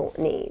developmental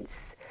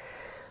needs.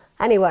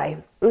 Anyway,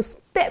 I was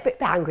a bit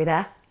angry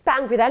there.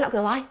 Not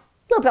gonna lie.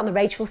 little bit on the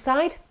rageful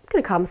side. I'm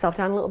going to calm myself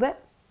down a little bit.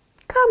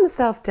 Calm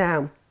myself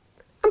down.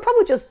 I'm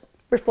probably just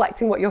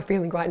reflecting what you're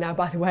feeling right now,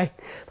 by the way.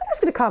 But I'm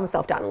just going to calm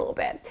myself down a little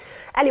bit.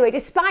 Anyway,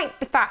 despite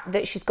the fact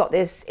that she's got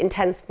this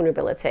intense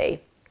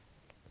vulnerability,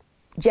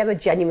 Gemma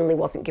genuinely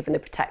wasn't given the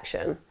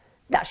protection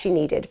that she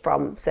needed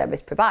from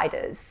service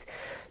providers.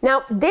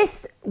 Now,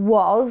 this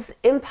was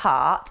in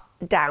part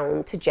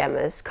down to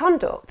Gemma's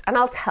conduct, and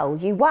I'll tell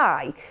you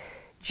why.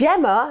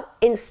 Gemma,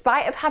 in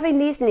spite of having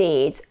these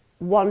needs,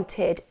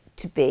 wanted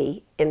to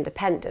be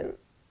independent.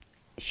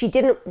 She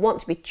didn't want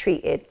to be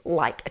treated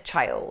like a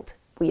child.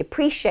 We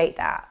appreciate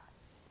that.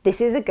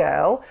 This is a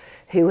girl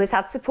who has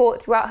had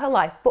support throughout her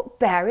life, but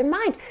bear in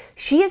mind,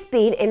 she has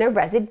been in a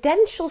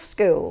residential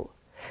school.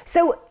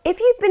 So if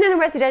you've been in a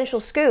residential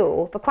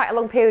school for quite a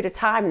long period of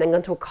time and then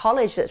gone to a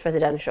college that's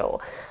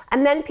residential,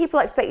 and then people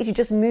expect you to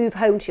just move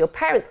home to your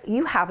parents,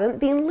 you haven't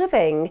been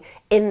living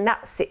in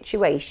that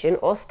situation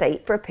or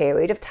state for a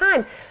period of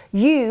time.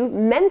 You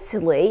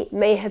mentally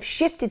may have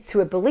shifted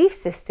to a belief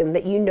system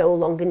that you no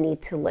longer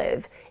need to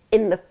live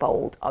in the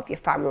fold of your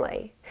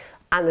family.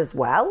 And as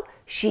well,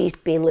 she's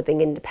been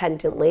living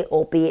independently,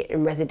 albeit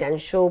in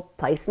residential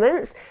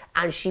placements,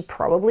 and she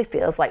probably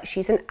feels like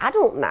she's an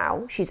adult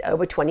now. She's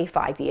over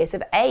 25 years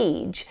of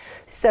age.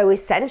 So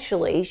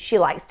essentially, she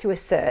likes to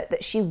assert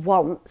that she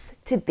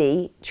wants to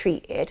be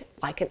treated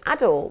like an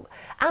adult.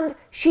 And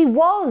she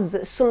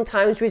was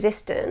sometimes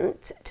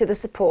resistant to the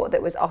support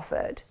that was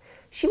offered.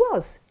 She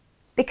was.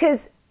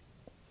 Because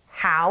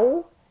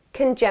how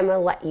can Gemma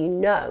let you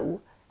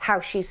know how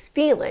she's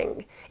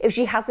feeling if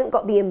she hasn't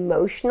got the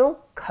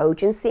emotional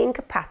cogency and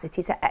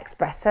capacity to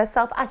express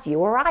herself as you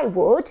or I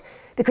would,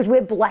 because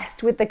we're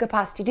blessed with the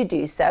capacity to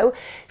do so?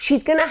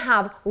 She's going to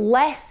have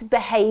less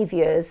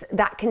behaviours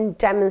that can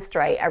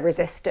demonstrate a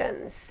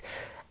resistance.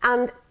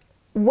 And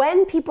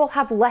when people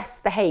have less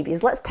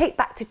behaviours, let's take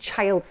back to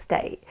child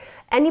state.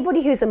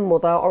 Anybody who's a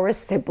mother or a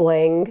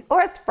sibling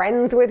or has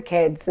friends with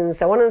kids and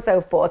so on and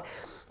so forth,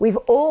 we've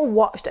all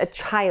watched a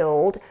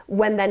child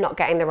when they're not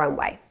getting their own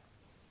way.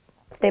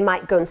 They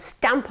might go and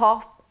stamp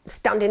off,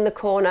 stand in the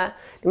corner,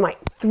 they might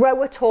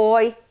throw a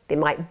toy, they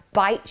might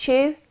bite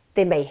you,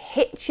 they may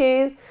hit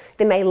you,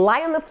 they may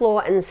lie on the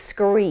floor and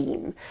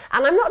scream.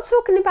 And I'm not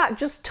talking about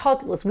just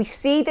toddlers. We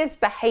see this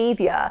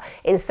behaviour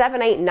in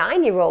 7, 8,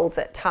 9-year-olds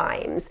at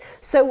times.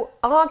 So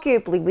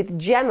arguably with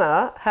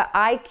Gemma, her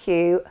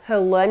IQ, her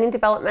learning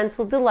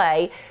developmental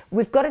delay,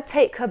 we've got to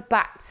take her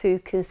back to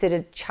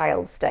considered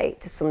child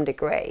state to some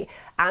degree.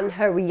 And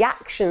her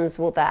reactions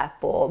will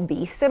therefore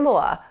be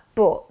similar.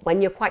 But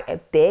when you're quite a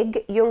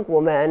big young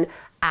woman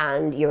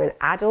and you're an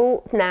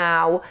adult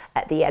now,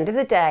 at the end of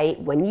the day,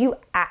 when you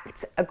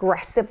act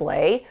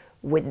aggressively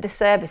with the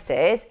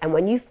services and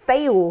when you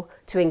fail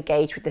to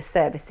engage with the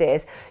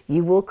services,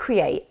 you will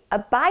create a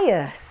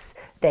bias.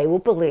 They will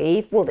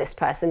believe, well, this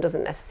person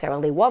doesn't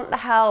necessarily want the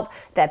help,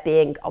 they're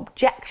being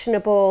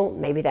objectionable,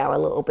 maybe they're a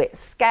little bit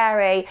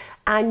scary,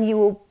 and you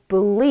will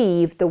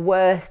believe the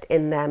worst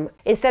in them,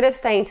 instead of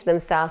saying to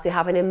themselves, we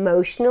have an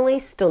emotionally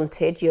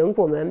stunted young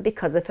woman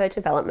because of her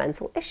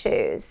developmental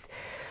issues.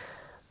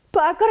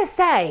 But I've got to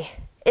say,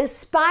 in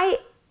spite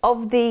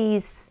of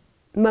these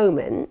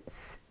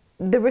moments,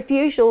 the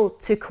refusal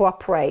to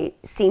cooperate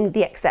seemed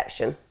the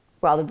exception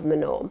rather than the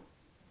norm.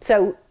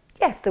 So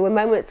yes, there were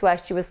moments where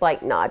she was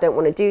like, no, I don't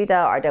want to do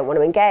that, or I don't want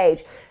to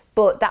engage,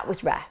 but that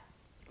was rare.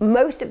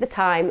 Most of the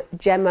time,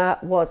 Gemma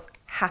was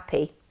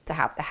happy to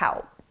have the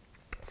help.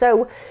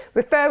 So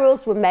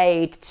referrals were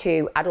made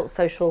to adult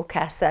social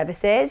care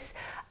services,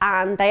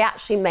 and they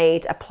actually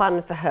made a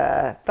plan for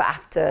her for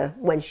after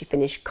when she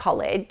finished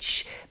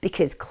college,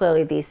 because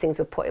clearly these things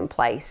were put in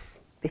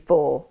place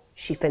before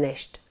she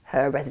finished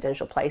her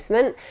residential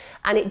placement.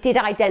 And it did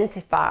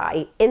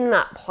identify in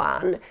that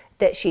plan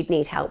that she'd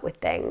need help with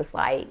things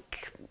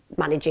like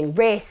managing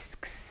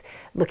risks,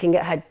 looking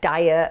at her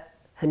diet,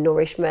 her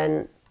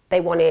nourishment. They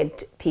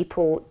wanted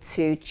people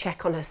to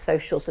check on her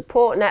social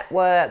support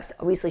networks.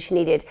 Obviously, she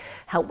needed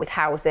help with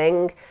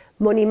housing,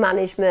 money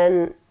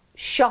management,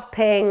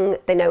 shopping.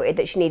 They noted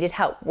that she needed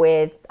help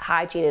with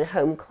hygiene and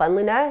home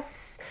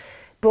cleanliness.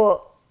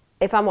 But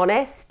if I'm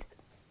honest,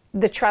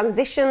 the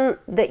transition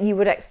that you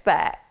would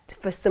expect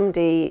for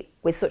somebody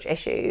with such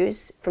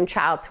issues from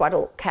child to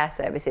adult care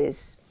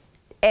services,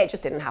 it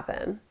just didn't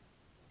happen.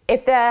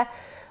 If there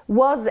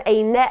was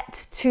a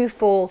net to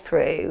fall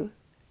through,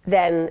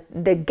 then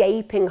the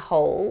gaping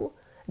hole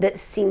that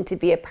seemed to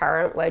be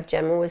apparent where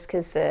Gemma was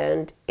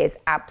concerned is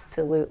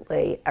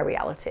absolutely a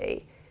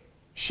reality.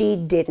 She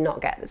did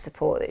not get the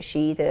support that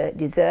she either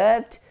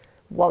deserved,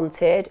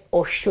 wanted,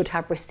 or should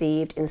have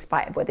received, in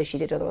spite of whether she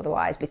did or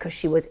otherwise, because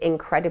she was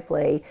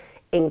incredibly,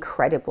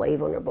 incredibly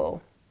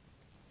vulnerable.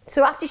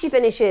 So after she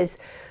finishes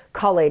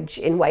college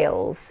in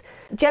Wales,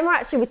 Gemma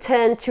actually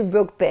returned to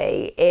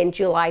rugby in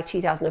July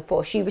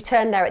 2004. She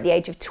returned there at the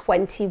age of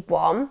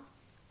 21.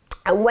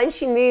 And when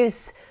she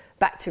moves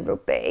back to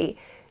rugby,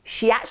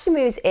 she actually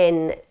moves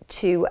in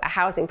to a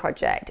housing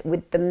project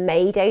with the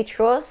Mayday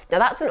Trust. Now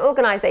that's an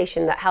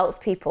organisation that helps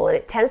people, and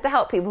it tends to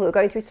help people who are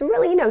going through some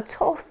really,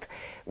 tough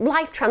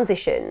life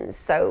transitions.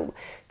 So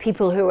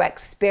people who are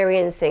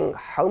experiencing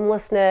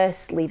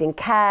homelessness, leaving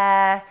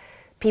care,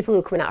 people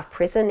who are coming out of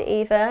prison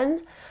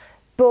even.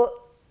 But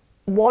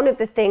one of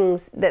the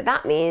things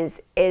that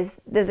means is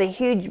there's a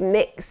huge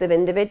mix of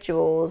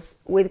individuals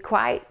with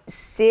quite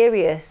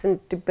serious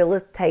and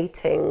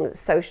debilitating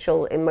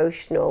social,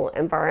 emotional,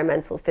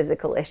 environmental,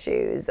 physical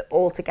issues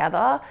all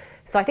together.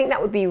 So I think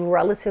that would be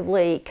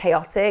relatively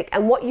chaotic.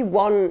 And what you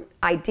want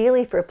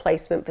ideally for a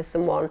placement for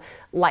someone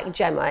like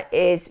Gemma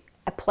is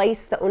a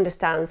place that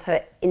understands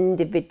her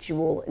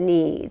individual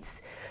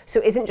needs. So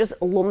it isn't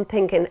just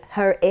lumping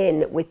her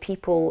in with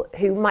people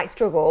who might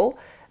struggle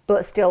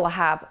but still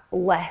have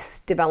less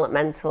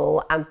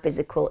developmental and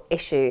physical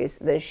issues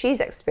than she's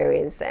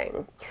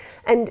experiencing.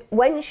 And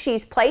when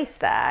she's placed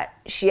there,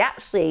 she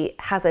actually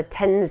has a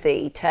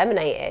tenancy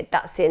terminated.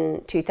 That's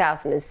in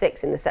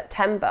 2006 in the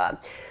September.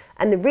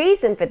 And the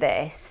reason for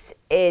this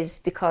is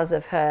because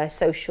of her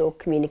social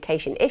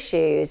communication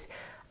issues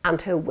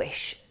and her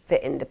wish for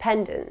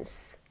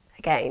independence.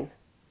 Again,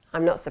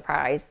 I'm not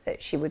surprised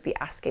that she would be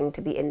asking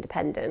to be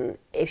independent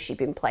if she'd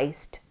been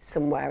placed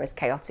somewhere as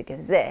chaotic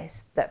as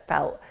this that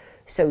felt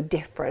so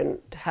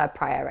different to her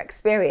prior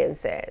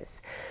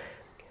experiences.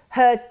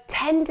 Her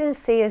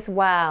tendency as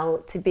well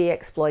to be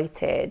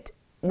exploited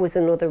was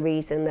another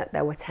reason that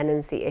there were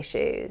tenancy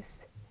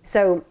issues.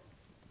 So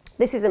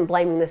this isn't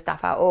blaming the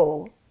staff at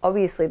all.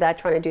 Obviously, they're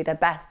trying to do their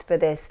best for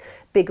this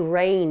big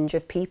range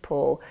of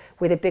people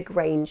with a big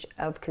range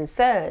of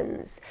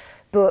concerns.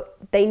 But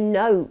they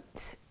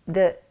note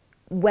that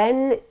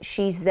when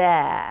she's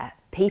there,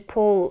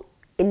 people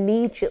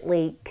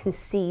immediately can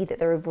see that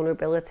there are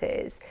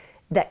vulnerabilities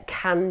that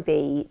can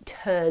be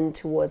turned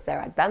towards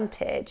their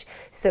advantage.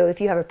 So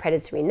if you have a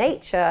predatory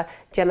nature,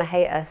 Gemma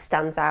Hayter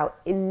stands out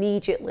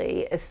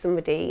immediately as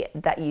somebody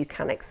that you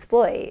can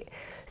exploit.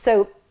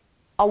 So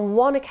on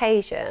one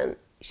occasion,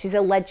 she's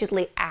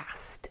allegedly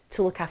asked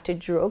to look after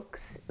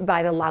drugs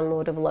by the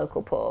landlord of a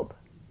local pub.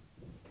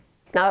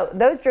 Now,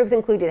 those drugs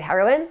included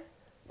heroin,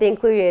 they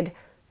included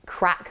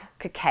crack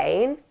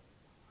cocaine,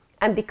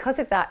 and because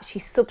of that, she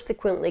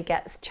subsequently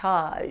gets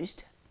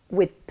charged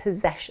with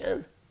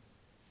possession.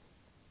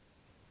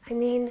 I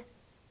mean,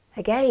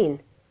 again,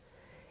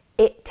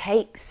 it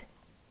takes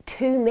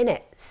 2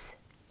 minutes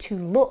to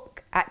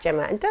look at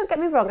Gemma. And don't get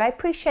me wrong, I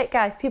appreciate,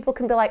 guys, people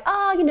can be like,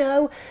 oh, you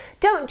know,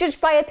 don't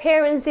judge by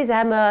appearances,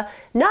 Emma.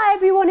 Not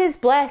everyone is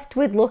blessed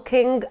with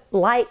looking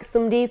like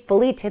somebody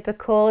fully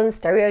typical and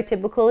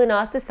stereotypical in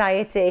our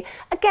society.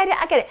 I get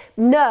it.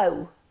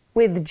 No.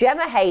 With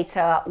Gemma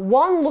Hayter,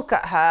 one look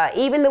at her,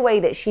 even the way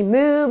that she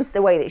moves,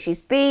 the way that she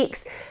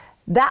speaks,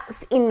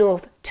 that's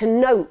enough to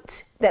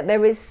note that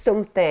there is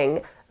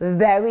something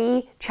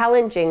very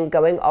challenging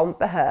going on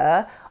for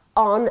her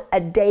on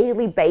a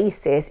daily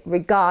basis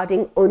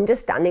regarding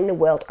understanding the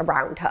world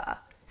around her.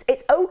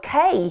 It's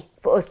okay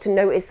for us to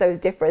notice those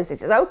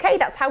differences. It's okay,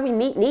 that's how we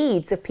meet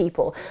needs of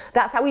people.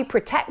 That's how we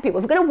protect people.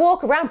 If we're going to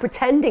walk around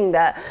pretending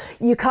that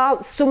you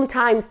can't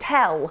sometimes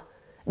tell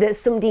that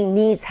somebody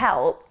needs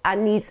help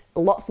and needs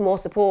lots more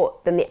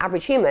support than the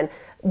average human,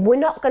 we're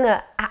not going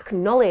to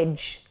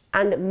acknowledge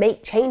and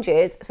make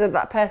changes so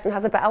that person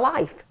has a better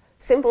life.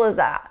 Simple as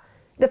that.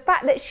 The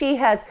fact that she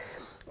has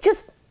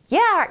just,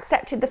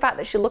 accepted the fact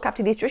that she'll look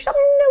after these drugs. She has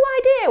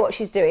no idea what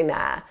she's doing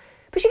there.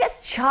 But she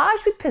gets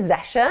charged with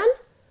possession?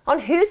 On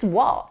whose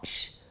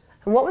watch?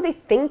 And what were they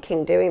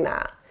thinking doing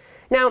that?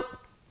 Now,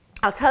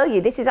 I'll tell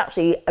you, this is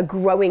actually a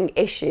growing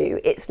issue.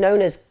 It's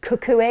known as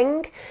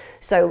cuckooing.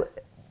 So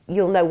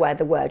you'll know where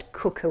the word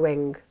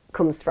cuckooing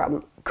comes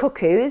from.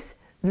 Cuckoos,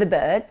 the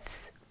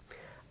birds.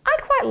 I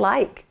quite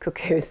like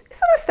cuckoos.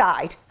 It's on a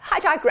side. I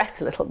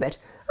digress a little bit.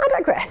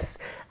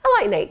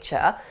 I like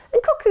nature,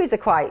 and cuckoos are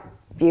quite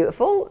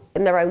beautiful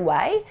in their own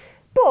way,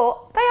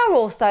 but they are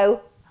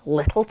also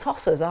little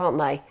tossers, aren't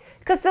they?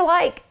 Because they're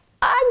like,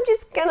 I'm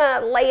just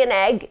gonna lay an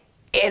egg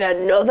in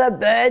another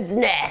bird's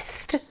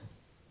nest,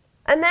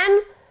 and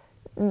then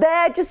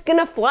they're just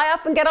gonna fly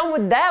off and get on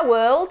with their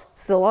world.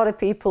 So a lot of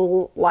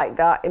people like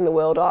that in the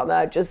world, aren't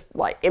there? Just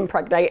like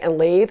impregnate and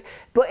leave.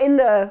 But in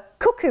the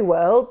cuckoo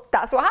world,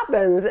 that's what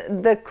happens.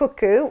 The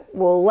cuckoo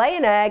will lay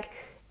an egg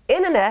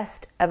in a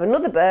nest of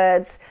another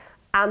bird's,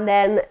 and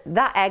then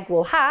that egg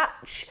will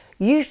hatch,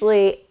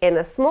 usually in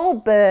a small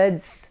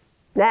bird's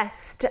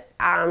nest,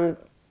 and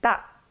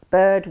that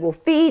bird will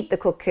feed the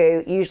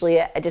cuckoo, usually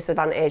at a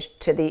disadvantage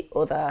to the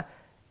other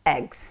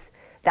eggs.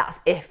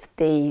 That's if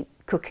the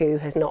cuckoo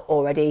has not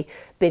already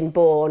been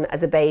born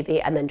as a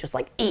baby and then just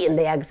like eaten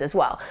the eggs as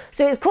well.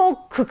 So it's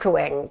called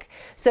cuckooing.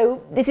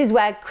 So this is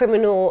where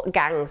criminal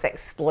gangs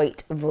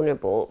exploit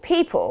vulnerable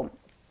people.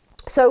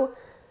 So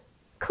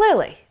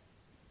clearly,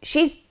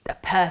 she's a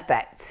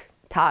perfect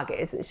target,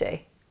 isn't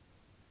she?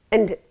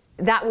 And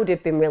that would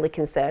have been really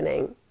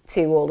concerning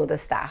to all of the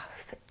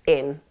staff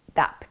in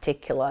that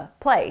particular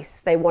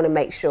place. They want to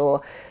make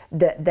sure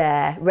that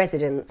their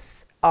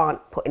residents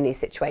aren't put in these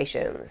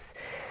situations.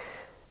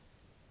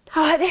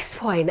 Oh, at this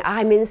point,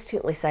 I'm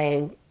instantly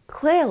saying,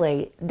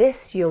 clearly,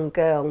 this young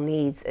girl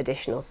needs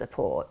additional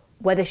support.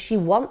 whether she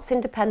wants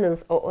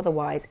independence or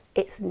otherwise,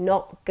 it's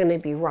not going to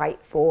be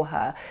right for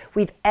her.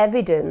 We've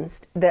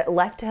evidenced that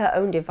left to her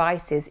own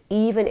devices,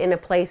 even in a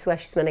place where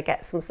she's going to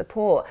get some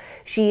support,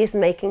 she is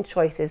making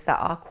choices that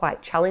are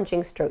quite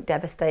challenging, stroke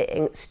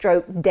devastating,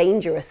 stroke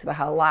dangerous for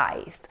her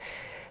life.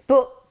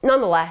 But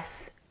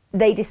nonetheless,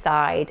 they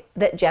decide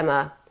that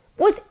Gemma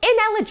was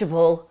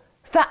ineligible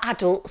for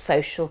adult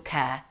social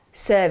care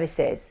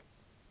services.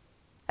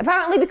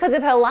 Apparently because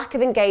of her lack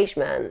of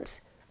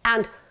engagement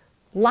and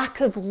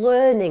lack of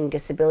learning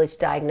disability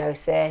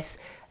diagnosis,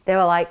 they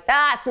were like,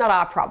 that's not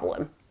our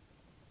problem.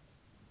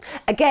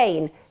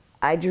 Again,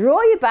 I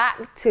draw you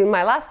back to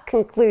my last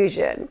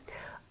conclusion.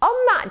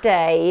 On that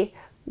day,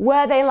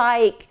 were they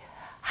like,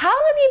 how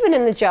long have you been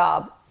in the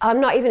job? I'm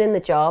not even in the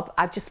job.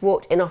 I've just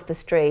walked in off the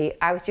street.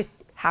 I was just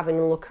having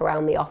a look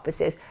around the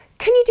offices.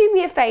 Can you do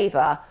me a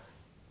favour?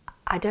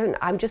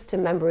 I'm just a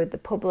member of the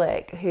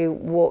public who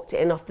walked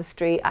in off the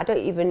street. I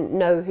don't even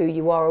know who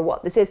you are or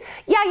what this is.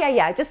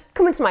 Yeah, just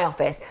come into my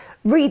office.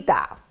 Read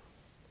that.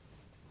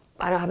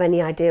 I don't have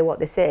any idea what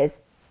this is.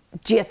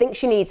 Do you think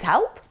she needs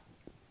help?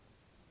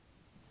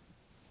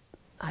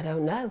 I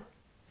don't know.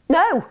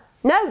 No,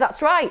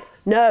 that's right.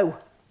 No,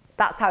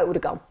 that's how it would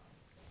have gone.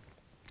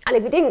 And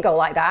if it didn't go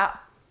like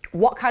that,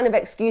 what kind of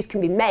excuse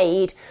can be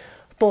made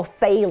for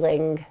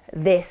failing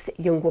this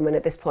young woman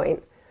at this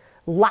point?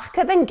 Lack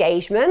of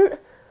engagement,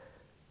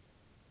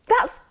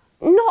 that's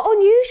not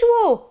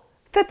unusual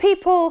for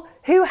people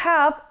who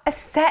have a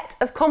set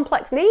of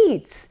complex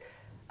needs.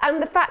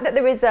 And the fact that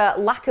there is a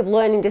lack of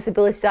learning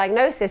disability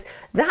diagnosis,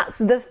 that's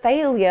the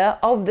failure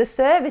of the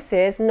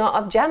services, not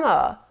of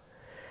Gemma.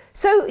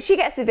 So she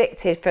gets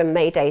evicted from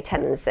Mayday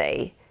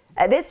tenancy.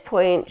 At this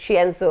point, she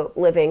ends up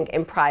living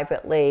in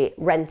privately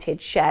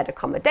rented shared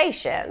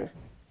accommodation.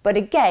 But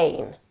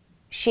again,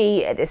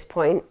 she at this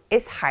point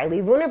is highly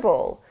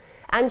vulnerable,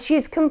 and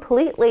she's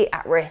completely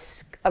at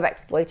risk of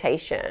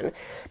exploitation.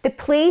 The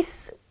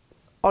police,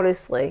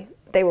 honestly,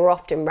 they were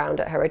often round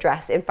at her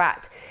address. In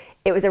fact,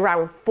 it was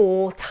around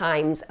 4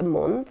 times a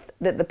month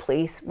that the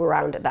police were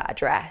round at that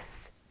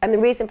address. And the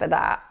reason for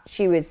that,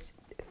 she was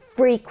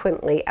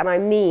frequently, and I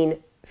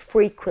mean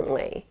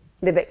frequently,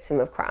 the victim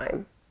of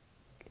crime.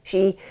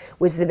 She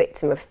was the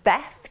victim of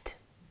theft,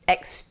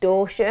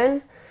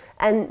 extortion,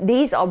 and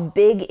these are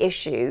big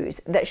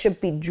issues that should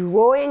be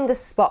drawing the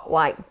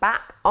spotlight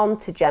back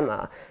onto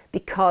Gemma,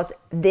 because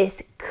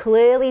this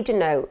clearly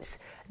denotes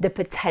the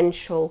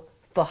potential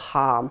for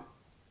harm.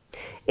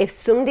 If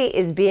somebody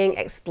is being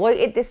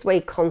exploited this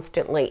way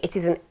constantly, it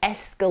is an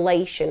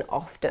escalation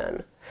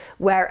often,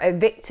 where a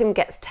victim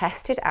gets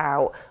tested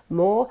out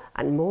more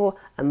and more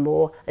and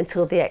more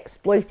until they're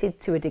exploited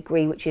to a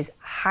degree which is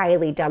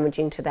highly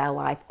damaging to their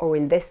life, or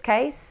in this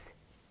case,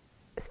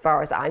 as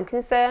far as I'm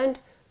concerned,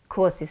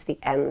 causes the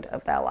end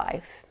of their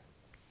life.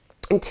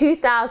 In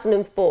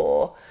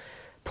 2004,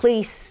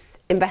 police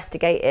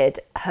investigated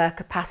her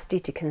capacity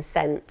to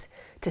consent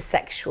to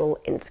sexual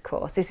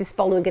intercourse. This is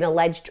following an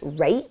alleged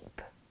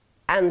rape.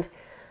 And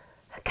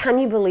can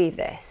you believe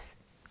this?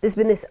 There's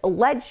been this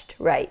alleged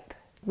rape.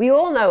 We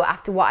all know,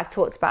 after what I've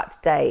talked about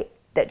today,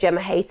 that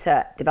Gemma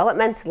Hayter,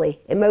 developmentally,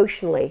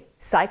 emotionally,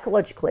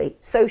 psychologically,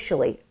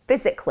 socially,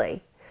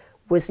 physically,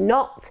 was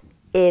not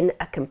in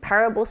a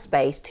comparable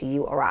space to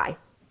you or I.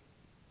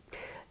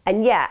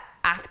 And yet,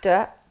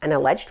 after an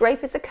alleged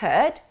rape has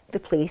occurred, the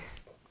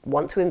police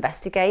want to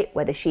investigate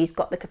whether she's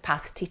got the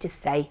capacity to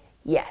say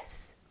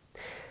yes.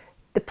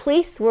 The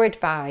police were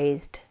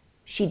advised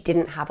she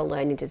didn't have a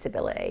learning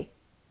disability.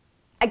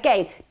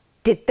 Again,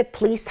 did the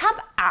police have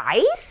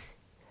eyes?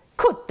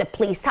 Could the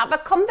police have a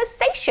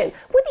conversation?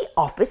 Were the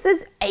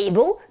officers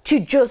able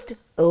to just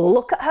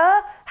look at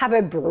her, have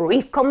a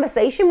brief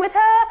conversation with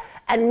her,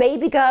 and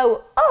maybe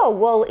go, oh,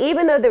 well,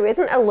 even though there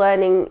isn't a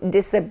learning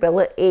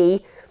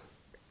disability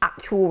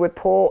actual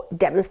report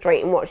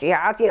demonstrating what she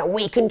has, you know,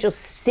 we can just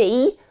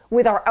see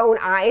with our own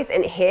eyes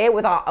and hear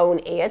with our own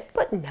ears?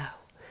 But no.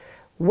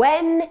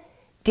 When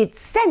did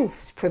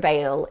sense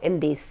prevail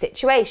in these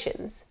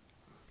situations?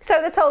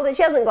 So they're told that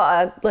she hasn't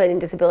got a learning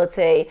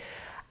disability,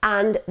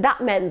 and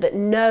that meant that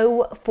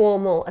no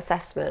formal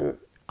assessment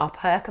of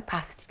her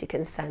capacity to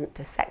consent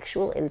to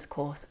sexual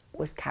intercourse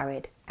was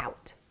carried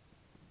out.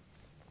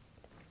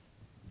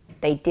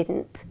 They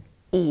didn't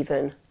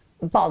even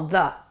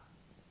bother.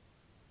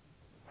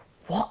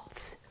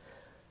 What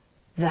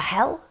the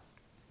hell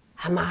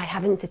am I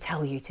having to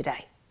tell you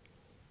today?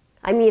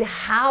 I mean,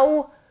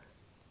 how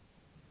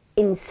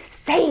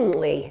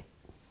insanely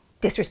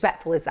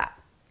disrespectful is that?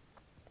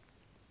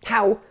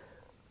 How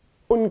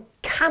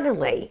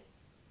uncannily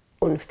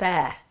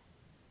unfair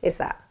is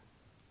that?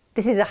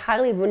 This is a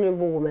highly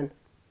vulnerable woman.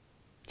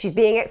 She's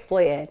being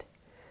exploited,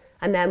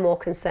 and they're more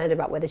concerned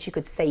about whether she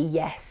could say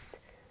yes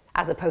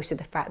as opposed to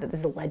the fact that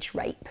there's alleged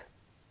rape.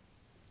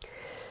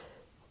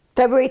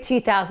 February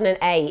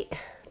 2008,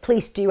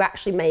 police do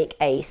actually make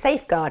a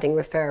safeguarding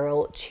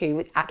referral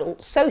to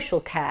adult social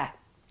care.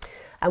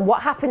 And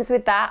what happens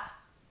with that?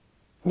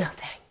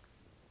 Nothing.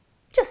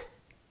 Just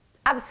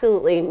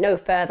absolutely no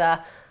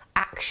further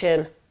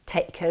action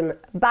taken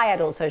by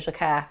adult social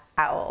care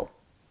at all.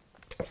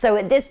 So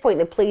at this point,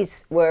 the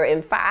police were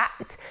in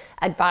fact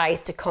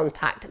advised to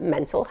contact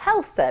mental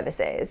health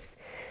services.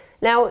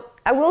 Now,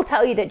 I will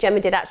tell you that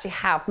Gemma did actually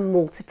have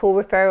multiple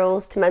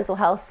referrals to mental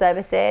health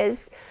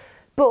services,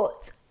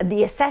 but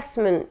the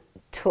assessment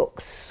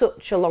took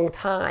such a long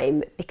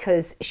time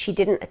because she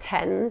didn't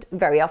attend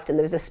very often.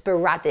 There was a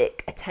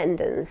sporadic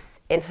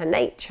attendance in her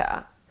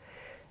nature.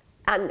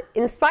 And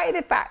in spite of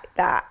the fact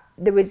that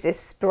there was this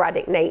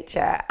sporadic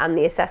nature and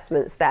the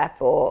assessments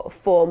therefore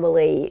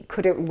formally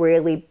couldn't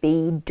really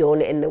be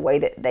done in the way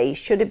that they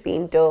should have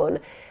been done,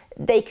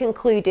 they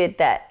concluded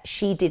that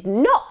she did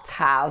not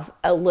have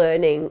a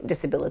learning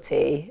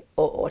disability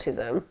or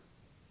autism.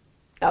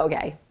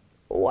 Okay,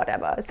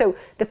 whatever. So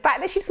the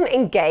fact that she doesn't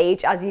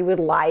engage as you would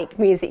like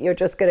means that you're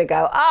just going to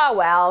go, oh,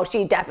 well,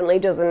 she definitely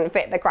doesn't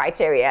fit the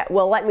criteria.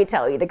 Well, let me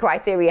tell you, the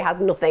criteria has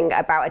nothing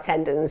about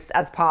attendance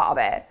as part of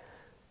it,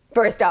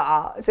 for a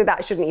start, so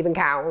that shouldn't even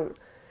count.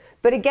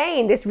 But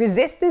again, this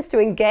resistance to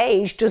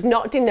engage does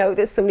not denote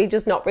that somebody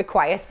does not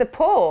require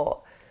support.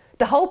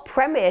 The whole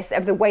premise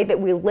of the way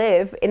that we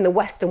live in the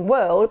Western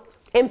world,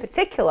 in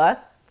particular,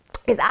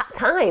 is at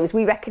times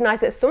we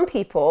recognise that some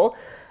people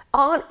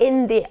aren't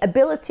in the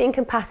ability and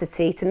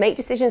capacity to make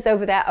decisions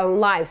over their own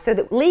lives, so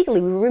that legally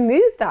we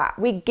remove that.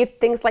 We give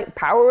things like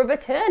power of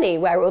attorney,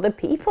 where other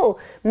people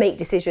make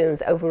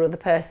decisions over another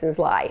person's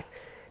life.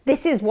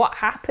 This is what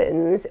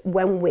happens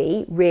when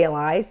we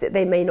realise that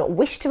they may not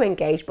wish to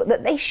engage, but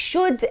that they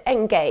should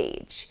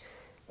engage,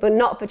 but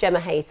not for Gemma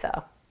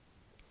Hayter.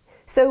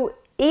 So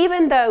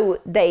even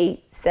though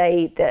they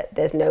say that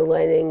there's no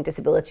learning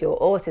disability or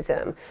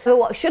autism, but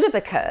what should have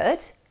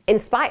occurred, in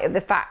spite of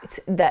the fact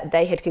that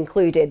they had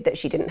concluded that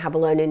she didn't have a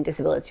learning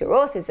disability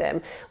or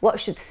autism, what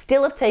should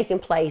still have taken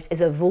place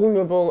is a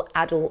vulnerable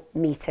adult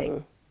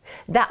meeting.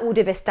 That would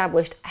have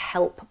established a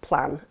help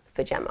plan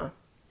for Gemma.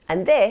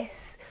 And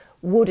this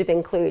would have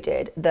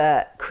included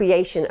the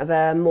creation of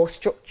a more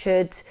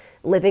structured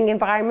living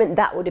environment.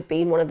 That would have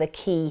been one of the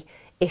key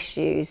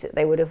issues that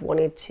they would have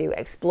wanted to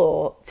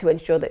explore to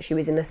ensure that she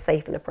was in a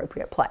safe and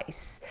appropriate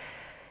place.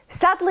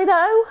 Sadly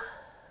though,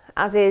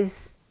 as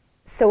is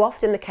so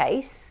often the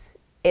case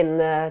in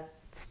the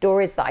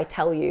stories that I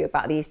tell you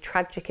about these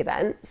tragic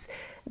events,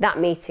 that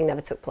meeting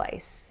never took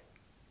place.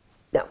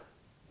 No,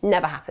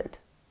 never happened.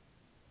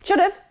 Should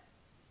have,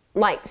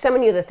 like so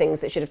many other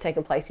things that should have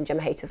taken place in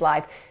Gemma Hayter's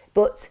life,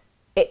 but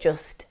it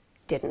just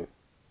didn't.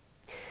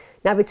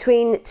 Now,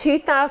 between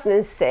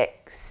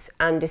 2006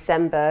 and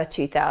December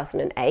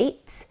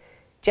 2008,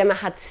 Gemma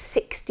had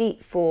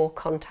 64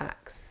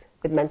 contacts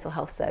with mental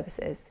health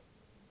services.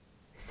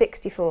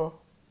 64.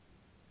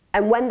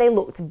 And when they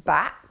looked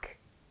back,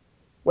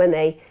 when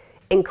they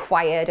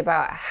inquired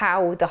about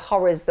how the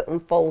horrors that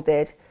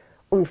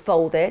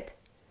unfolded,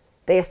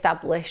 they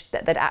established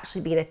that there'd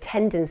actually been a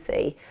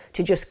tendency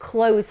to just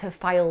close her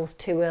files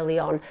too early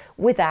on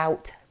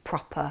without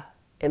proper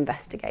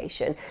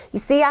investigation. You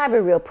see, I have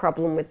a real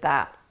problem with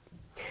that,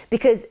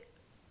 because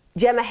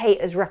Gemma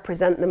Hayters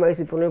represent the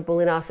most vulnerable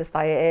in our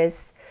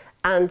societies,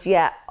 and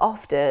yet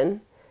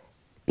often,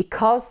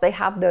 because they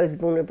have those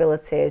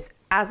vulnerabilities,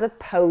 as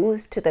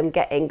opposed to them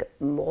getting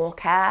more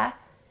care,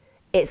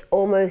 it's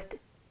almost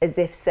as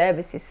if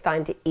services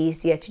find it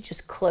easier to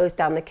just close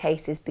down the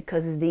cases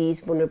because these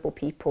vulnerable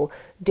people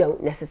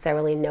don't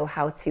necessarily know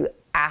how to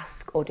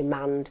ask or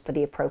demand for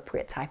the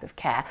appropriate type of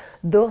care,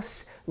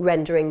 thus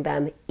rendering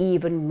them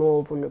even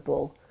more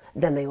vulnerable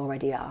than they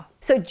already are.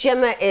 So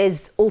Gemma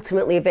is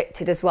ultimately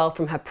evicted as well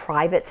from her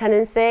private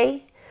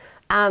tenancy,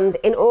 and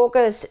in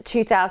August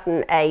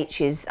 2008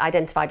 she's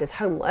identified as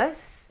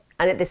homeless,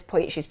 and at this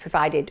point she's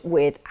provided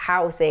with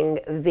housing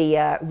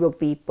via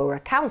Rugby Borough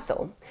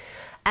Council,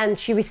 and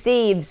she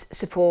receives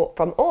support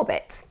from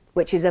Orbit,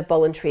 which is a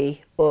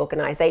voluntary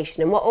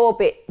organisation. And what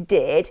Orbit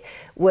did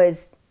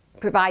was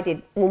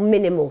provided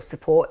minimal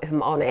support, if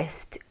I'm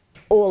honest,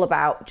 all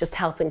about just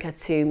helping her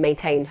to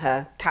maintain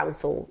her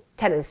council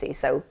tenancy.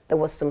 So there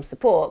was some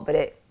support, but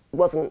it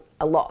wasn't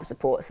a lot of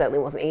support, certainly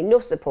wasn't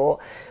enough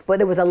support, but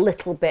there was a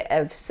little bit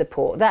of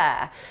support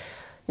there.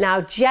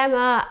 Now,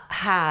 Gemma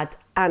had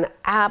an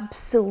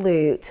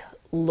absolute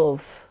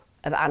love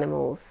of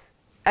animals.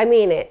 I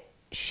mean it.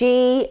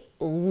 She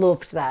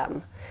loved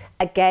them.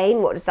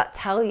 Again, what does that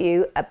tell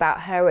you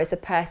about her as a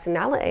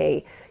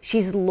personality?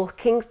 She's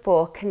looking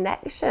for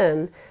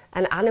connection,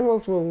 and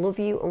animals will love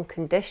you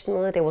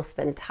unconditionally. They will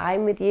spend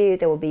time with you.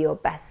 They will be your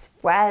best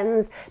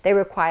friends. They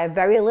require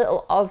very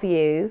little of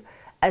you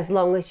as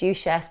long as you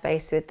share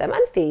space with them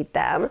and feed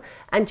them.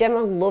 And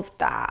Gemma loved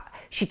that.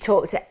 She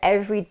talked to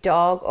every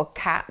dog or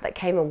cat that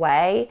came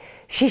away.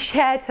 She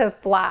shared her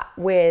flat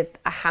with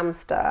a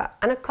hamster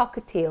and a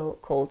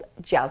cockatiel called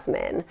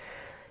Jasmine.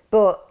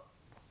 But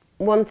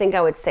one thing I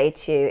would say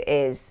to you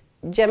is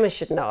Gemma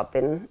should not have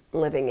been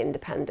living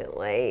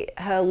independently.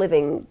 Her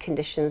living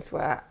conditions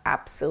were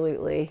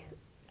absolutely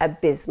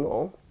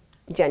abysmal.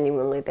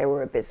 Genuinely, they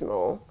were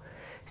abysmal.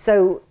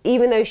 So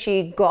even though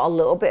she got a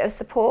little bit of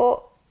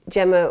support,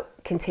 Gemma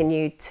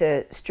continued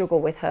to struggle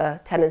with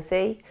her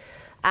tenancy.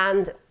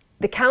 And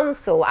the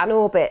council and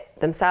Orbit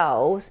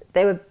themselves,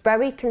 they were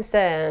very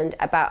concerned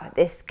about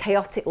this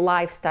chaotic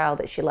lifestyle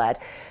that she led,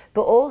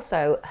 but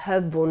also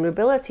her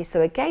vulnerability.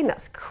 So again,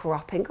 that's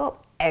cropping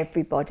up.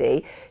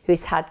 Everybody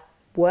who's had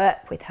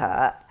work with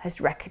her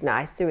has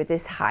recognised there was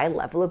this high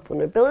level of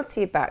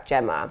vulnerability about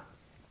Gemma.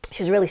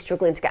 She was really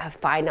struggling to get her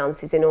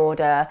finances in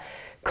order,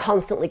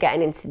 constantly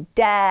getting into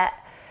debt,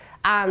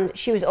 and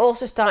she was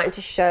also starting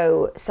to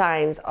show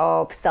signs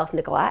of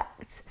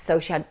self-neglect. So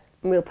she had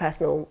real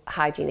personal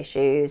hygiene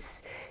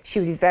issues. She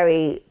would be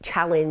very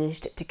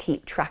challenged to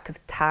keep track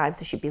of time,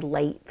 so she'd be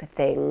late for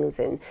things,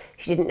 and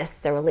she didn't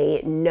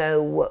necessarily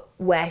know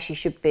where she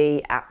should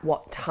be at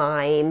what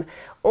time.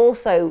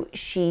 Also,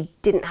 she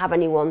didn't have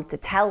anyone to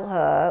tell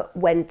her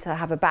when to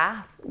have a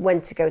bath, when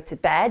to go to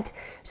bed,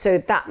 so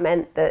that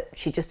meant that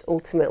she just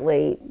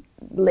ultimately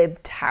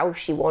lived how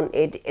she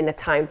wanted in a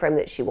time frame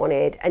that she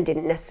wanted and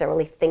didn't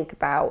necessarily think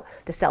about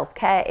the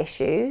self-care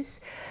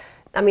issues.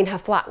 I mean, her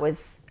flat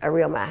was a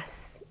real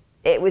mess.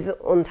 It was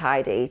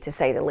untidy, to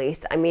say the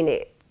least. I mean,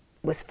 it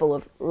was full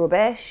of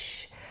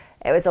rubbish.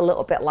 It was a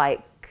little bit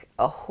like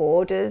a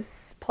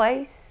hoarder's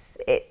place.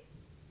 It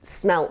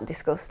smelt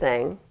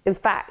disgusting. In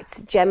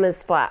fact,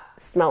 Gemma's flat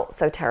smelt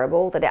so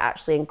terrible that it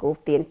actually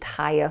engulfed the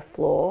entire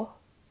floor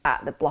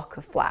at the block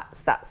of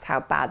flats. That's how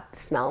bad the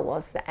smell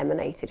was that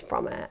emanated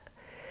from it.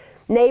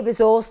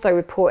 Neighbours also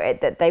reported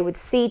that they would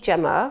see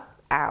Gemma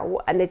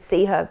out and they'd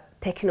see her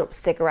picking up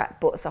cigarette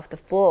butts off the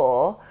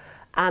floor,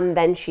 and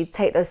then she'd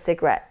take those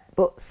cigarette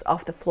butts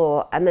off the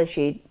floor and then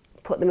she'd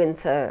put them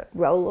into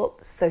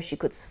roll-ups so she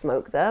could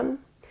smoke them.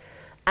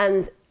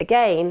 And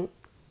again,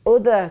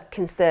 other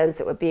concerns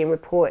that were being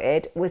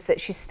reported was that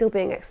she's still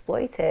being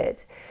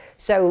exploited.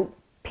 So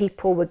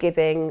people were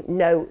giving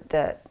note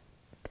that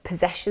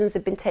possessions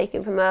had been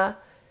taken from her,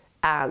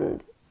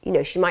 and you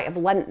know, she might have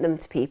lent them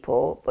to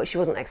people, but she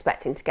wasn't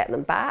expecting to get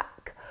them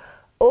back.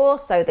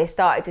 Also, they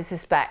started to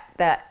suspect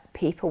that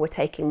people were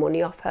taking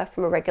money off her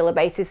from a regular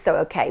basis. So,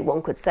 okay,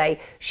 one could say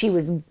she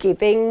was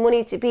giving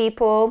money to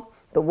people,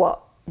 but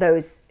what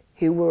those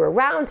who were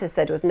around her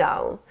said was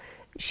no.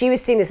 She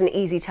was seen as an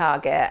easy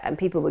target and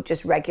people would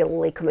just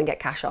regularly come and get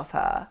cash off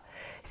her.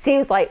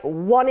 Seems like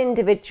one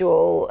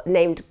individual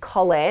named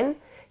Colin,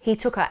 he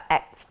took her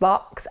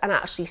Xbox and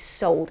actually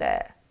sold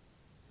it.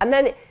 And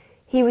then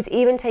he was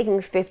even taking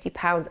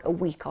 £50 a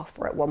week off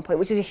her at one point,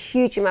 which is a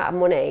huge amount of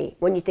money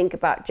when you think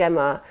about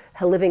Gemma,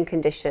 her living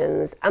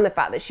conditions, and the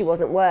fact that she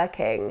wasn't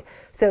working.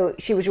 So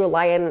she was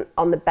relying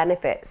on the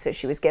benefits that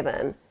she was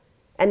given.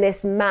 And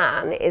this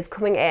man is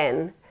coming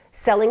in,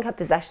 selling her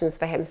possessions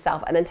for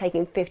himself, and then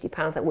taking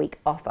 £50 a week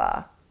off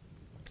her.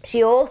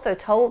 She also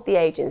told the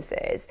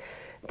agencies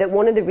that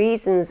one of the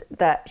reasons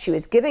that she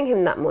was giving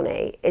him that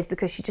money is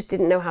because she just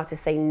didn't know how to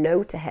say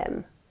no to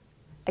him.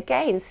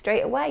 Again,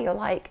 straight away, you're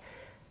like,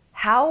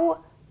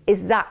 how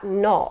is that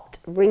not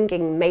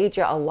ringing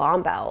major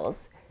alarm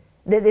bells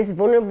that this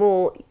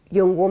vulnerable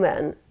young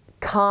woman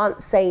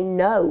can't say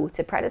no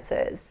to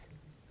predators?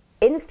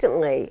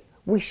 Instantly,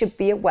 we should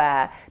be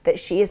aware that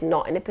she is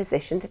not in a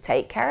position to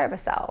take care of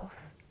herself.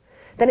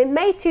 Then in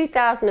May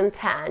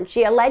 2010,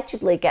 she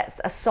allegedly gets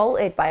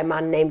assaulted by a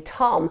man named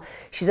Tom.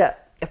 She's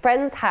at a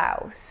friend's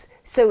house.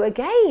 So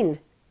again,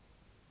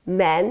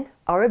 men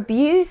are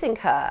abusing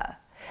her.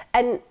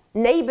 And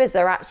neighbours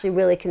are actually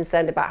really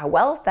concerned about her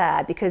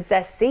welfare because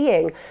they're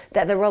seeing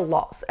that there are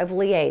lots of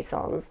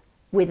liaisons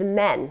with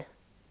men.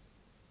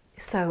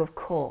 So of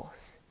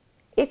course,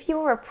 if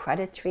you're a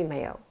predatory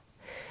male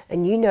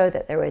and you know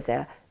that there is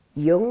a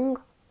young,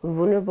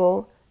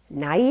 vulnerable,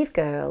 naive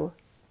girl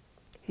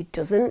who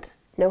doesn't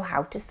know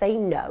how to say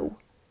no,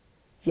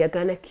 you're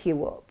gonna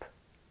queue up.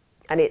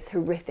 And it's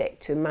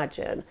horrific to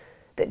imagine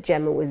that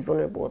Gemma was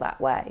vulnerable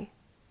that way.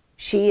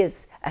 She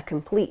is a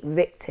complete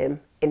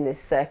victim in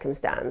this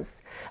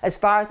circumstance. As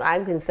far as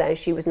I'm concerned,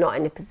 she was not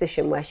in a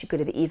position where she could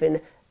have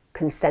even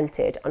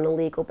consented on a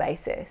legal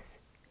basis.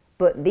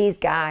 But these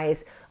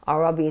guys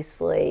are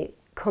obviously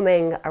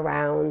coming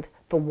around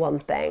for one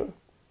thing.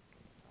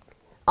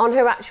 On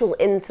her actual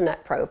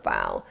internet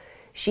profile,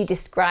 she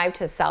described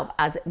herself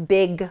as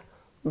big,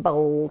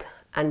 bold,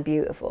 and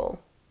beautiful.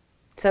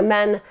 So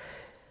men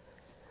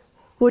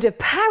would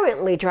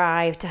apparently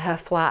drive to her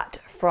flat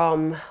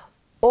from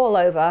all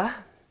over,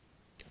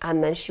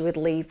 and then she would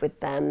leave with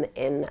them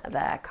in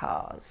their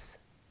cars.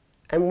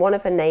 And one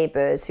of her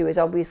neighbours, who was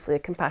obviously a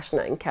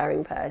compassionate and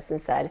caring person,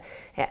 said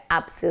it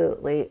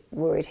absolutely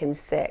worried him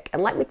sick.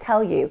 And let me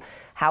tell you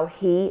how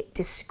he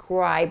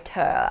described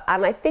her.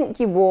 And I think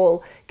you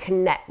all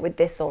connect with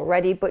this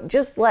already, but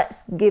just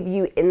let's give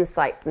you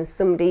insight from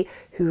somebody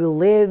who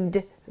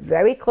lived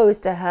very close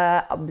to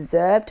her,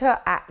 observed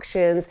her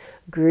actions,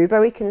 grew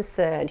very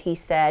concerned. He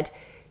said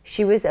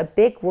she was a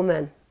big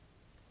woman,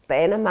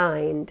 but in her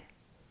mind,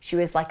 she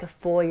was like a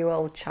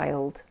 4-year-old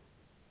child.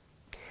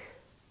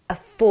 A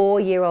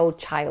 4-year-old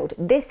child.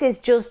 This is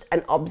just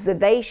an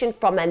observation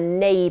from a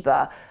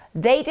neighbour.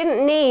 They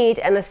didn't need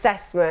an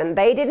assessment.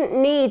 They didn't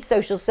need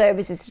social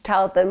services to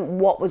tell them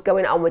what was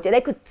going on with her.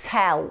 They could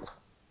tell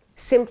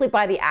simply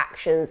by the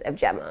actions of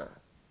Gemma.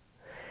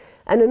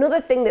 And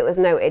another thing that was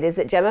noted is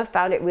that Gemma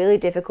found it really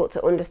difficult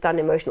to understand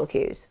emotional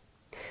cues.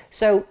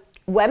 So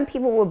when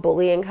people were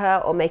bullying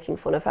her or making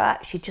fun of her,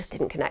 she just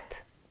didn't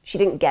connect. She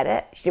didn't get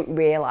it. She didn't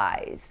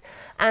realise.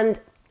 And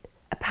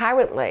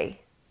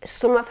apparently,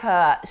 some of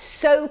her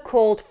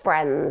so-called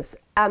friends,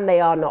 and they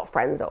are not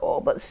friends at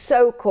all, but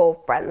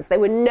so-called friends, they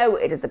were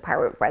noted as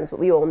apparent friends, but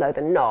we all know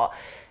they're not.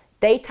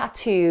 They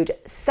tattooed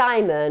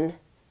Simon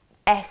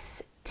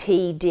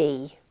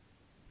STD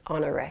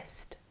on her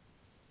wrist.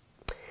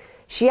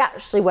 She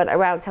actually went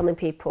around telling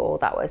people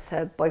that was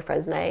her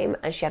boyfriend's name,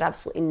 and she had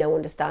absolutely no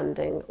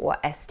understanding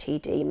what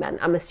STD meant.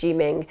 I'm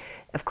assuming,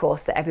 of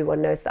course, that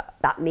everyone knows that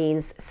that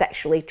means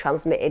sexually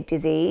transmitted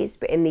disease,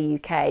 but in the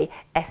UK,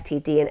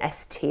 STD and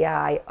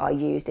STI are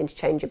used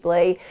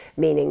interchangeably,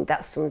 meaning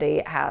that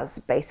somebody has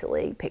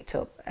basically picked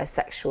up a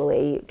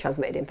sexually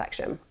transmitted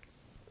infection.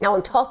 Now,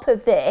 on top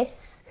of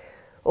this,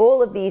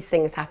 all of these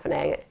things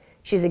happening,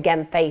 she's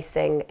again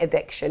facing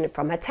eviction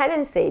from her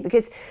tenancy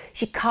because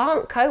she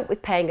can't cope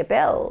with paying her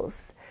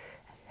bills.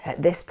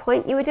 At this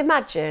point, you would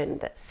imagine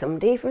that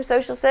somebody from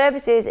social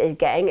services is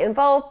getting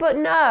involved, but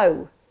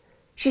no.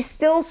 She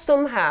still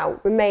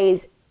somehow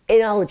remains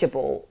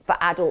ineligible for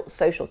adult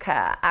social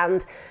care,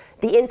 and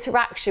the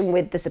interaction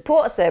with the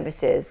support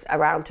services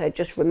around her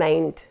just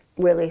remained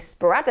really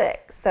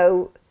sporadic.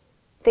 So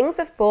things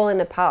are falling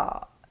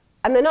apart.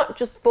 And they're not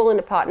just falling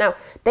apart now,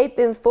 they've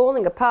been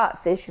falling apart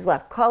since she's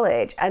left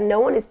college, and no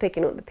one is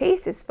picking up the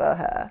pieces for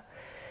her.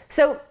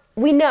 So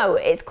we know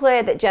it's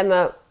clear that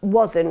Gemma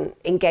wasn't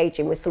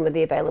engaging with some of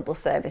the available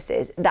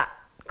services that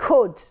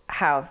could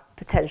have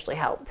potentially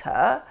helped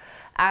her.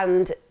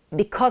 And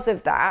because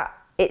of that,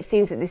 it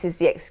seems that this is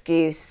the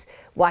excuse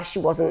why she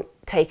wasn't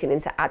taken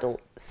into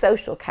adult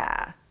social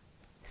care.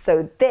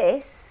 So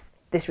this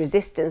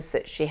resistance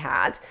that she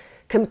had,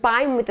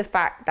 combined with the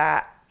fact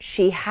that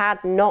she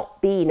had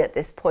not been at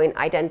this point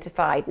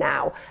identified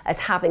now as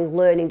having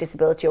learning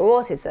disability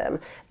or autism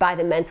by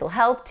the mental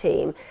health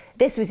team,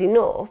 this was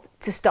enough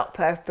to stop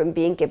her from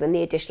being given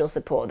the additional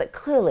support that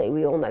clearly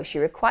we all know she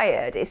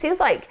required. It seems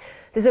like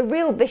there's a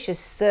real vicious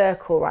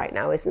circle right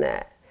now, isn't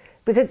it?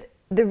 Because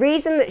the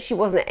reason that she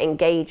wasn't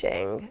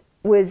engaging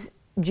was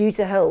due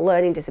to her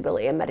learning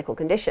disability and medical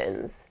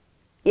conditions.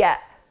 Yet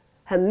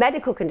her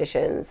medical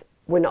conditions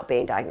were not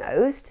being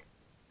diagnosed.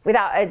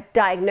 Without a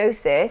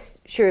diagnosis,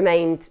 she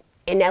remained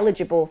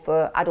ineligible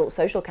for adult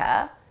social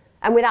care.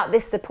 And without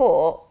this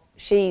support,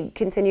 she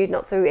continued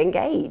not to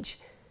engage.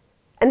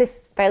 And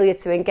this failure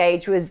to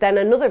engage was then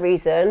another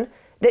reason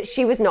that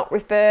she was not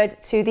referred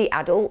to the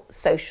adult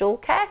social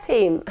care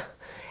team.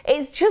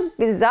 It's just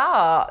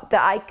bizarre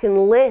that I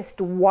can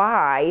list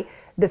why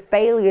the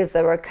failures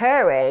are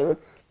occurring.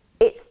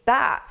 It's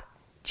that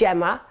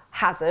Gemma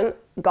hasn't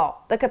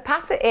got the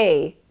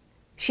capacity.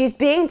 She's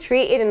being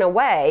treated in a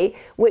way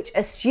which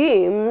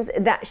assumes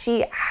that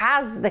she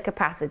has the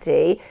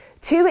capacity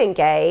to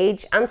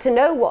engage and to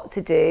know what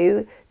to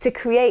do to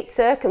create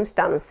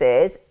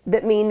circumstances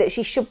that mean that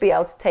she should be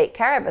able to take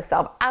care of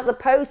herself, as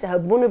opposed to her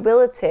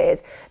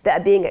vulnerabilities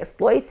that are being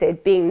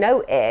exploited, being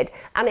noted,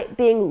 and it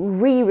being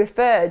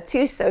re-referred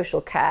to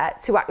social care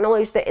to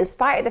acknowledge that in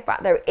spite of the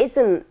fact there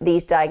isn't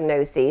these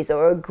diagnoses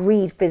or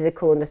agreed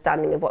physical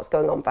understanding of what's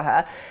going on for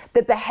her,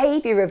 the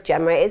behaviour of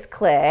Gemma is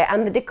clear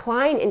and the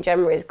decline in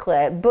Gemma is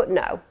clear, but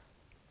no.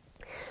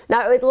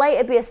 Now, it would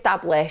later be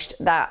established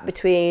that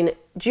between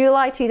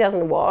July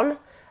 2001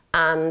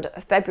 and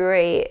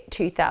February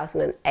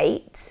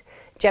 2008,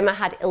 Gemma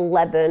had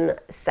 11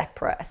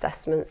 separate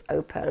assessments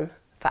open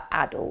for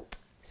adult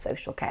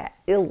social care.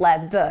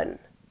 11.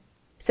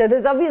 So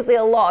there's obviously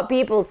a lot of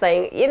people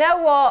saying, you know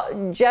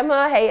what,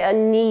 Gemma Hayter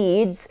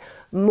needs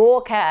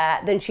more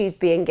care than she's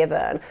being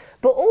given.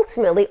 But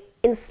ultimately,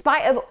 in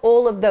spite of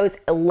all of those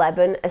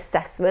 11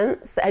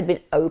 assessments that had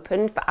been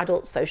opened for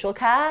adult social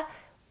care,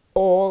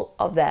 all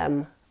of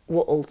them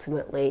were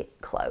ultimately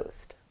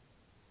closed.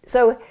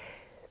 So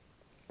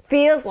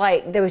feels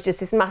like there was just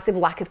this massive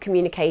lack of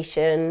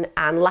communication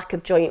and lack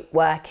of joint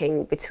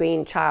working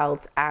between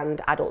child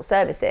and adult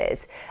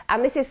services.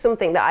 And this is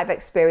something that I've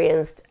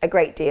experienced a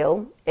great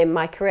deal in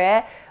my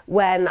career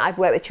when I've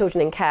worked with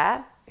children in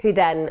care who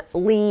then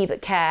leave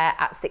care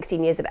at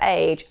 16 years of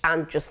age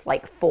and just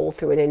like fall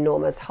through an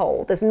enormous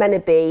hole. There's meant to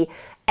be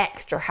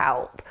extra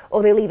help,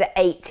 or they leave at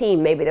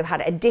 18, maybe they've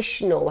had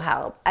additional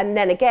help, and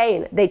then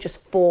again they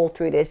just fall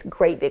through this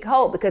great big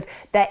hole because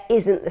there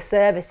isn't the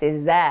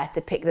services there to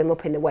pick them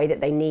up in the way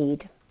that they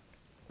need.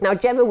 Now,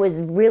 Gemma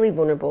was really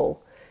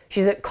vulnerable.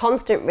 She's at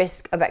constant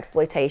risk of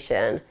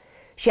exploitation.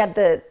 She had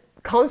the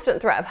constant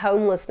threat of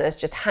homelessness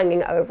just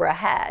hanging over her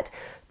head.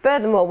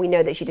 Furthermore, we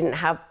know that she didn't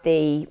have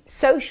the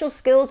social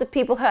skills of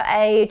people her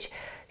age.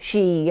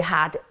 She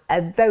had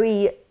a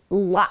very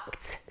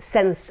lacked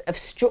sense of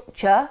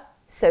structure.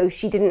 So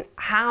she didn't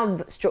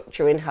have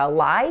structure in her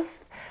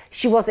life.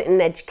 She wasn't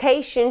in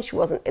education, she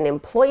wasn't in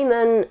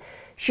employment.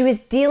 She was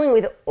dealing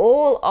with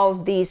all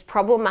of these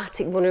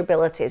problematic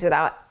vulnerabilities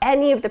without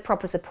any of the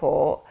proper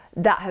support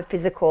that her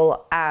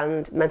physical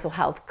and mental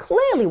health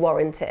clearly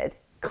warranted.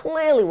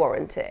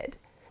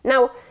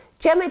 Now,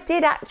 Gemma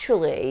did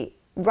actually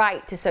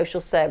write to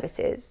social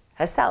services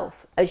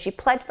herself, and she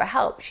pled for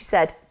help. She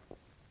said,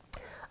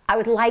 I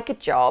would like a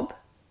job.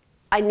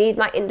 I need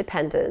my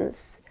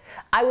independence.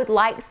 I would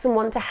like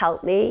someone to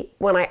help me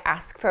when I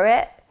ask for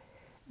it.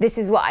 This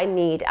is what I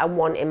need and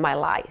want in my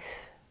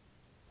life.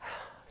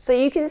 So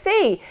you can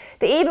see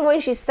that even when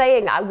she's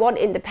saying, I want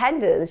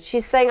independence,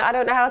 she's saying, I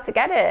don't know how to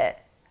get it.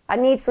 I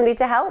need somebody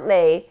to help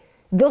me,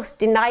 thus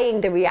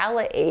denying the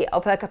reality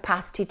of her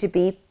capacity to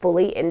be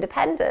fully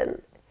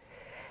independent.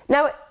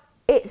 Now,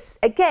 it's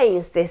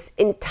against this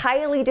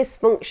entirely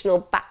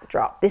dysfunctional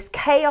backdrop, this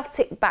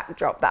chaotic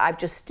backdrop that I've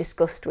just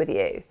discussed with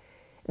you,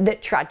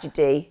 that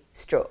tragedy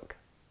struck.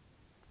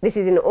 This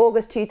is in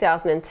August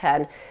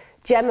 2010.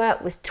 Gemma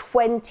was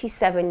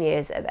 27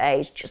 years of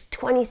age, just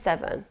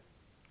 27.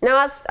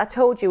 Now, as I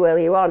told you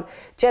earlier on,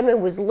 Gemma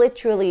was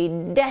literally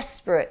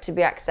desperate to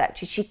be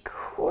accepted. She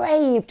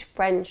craved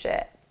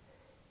friendship.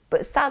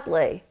 But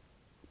sadly,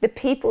 the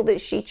people that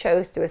she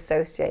chose to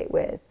associate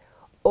with,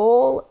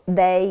 all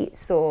they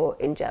saw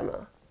in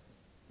Gemma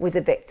was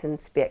a victim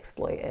to be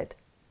exploited.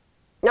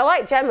 Now,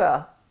 like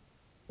Gemma,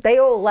 they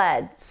all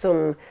led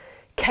some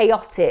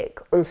chaotic,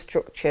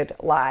 unstructured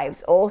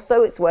lives.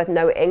 Also, it's worth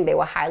noting they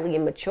were highly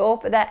immature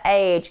for their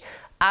age,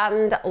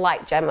 and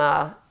like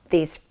Gemma,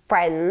 these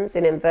friends,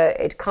 in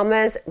inverted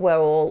commas, were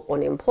all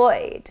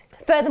unemployed.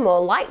 Furthermore,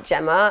 like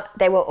Gemma,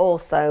 they were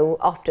also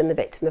often the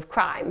victim of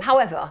crime.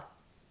 However,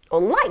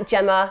 unlike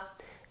Gemma,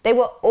 they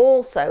were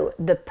also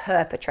the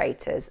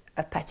perpetrators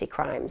of petty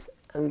crimes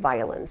and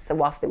violence. So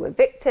whilst they were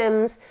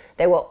victims,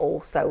 they were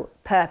also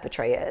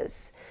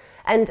perpetrators.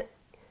 And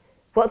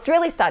what's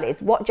really sad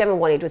is what Gemma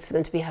wanted was for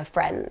them to be her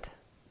friend.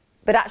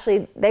 But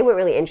actually, they weren't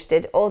really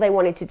interested. All they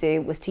wanted to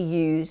do was to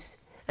use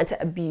and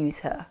to abuse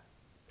her.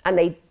 And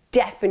they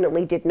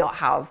definitely did not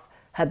have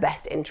her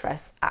best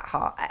interests at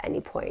heart at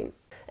any point.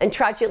 And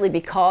tragically,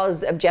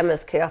 because of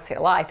Gemma's chaotic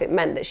life, it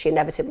meant that she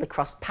inevitably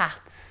crossed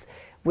paths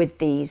with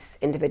these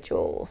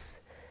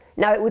individuals.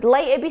 Now, it would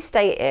later be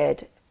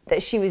stated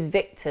that she was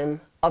victim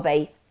of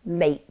a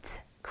mate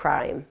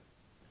crime,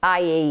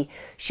 i.e.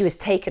 she was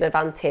taken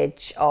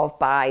advantage of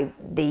by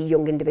the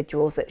young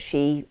individuals that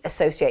she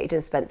associated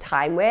and spent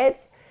time with.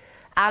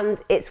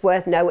 And it's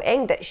worth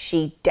noting that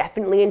she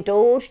definitely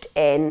indulged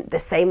in the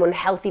same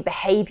unhealthy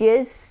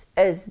behaviours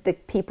as the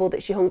people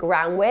that she hung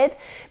around with.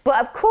 But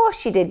of course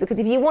she did, because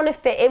if you want to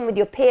fit in with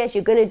your peers,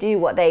 you're going to do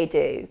what they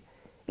do.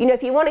 You know,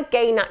 if you want to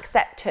gain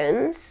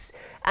acceptance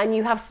and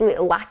you have something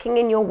lacking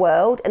in your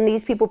world and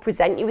these people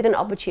present you with an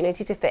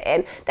opportunity to fit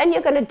in, then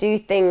you're going to do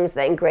things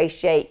that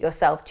ingratiate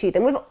yourself to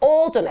them. We've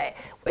all done it.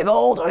 We've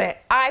all done it.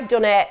 I've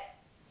done it.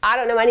 I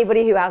don't know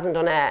anybody who hasn't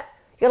done it.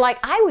 You're like,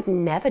 I would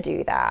never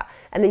do that.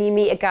 And then you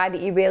meet a guy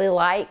that you really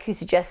like who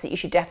suggests that you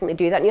should definitely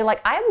do that. And you're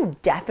like, I will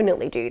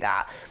definitely do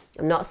that.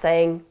 I'm not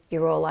saying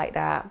you're all like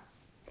that.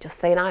 Just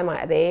saying I might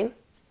have been.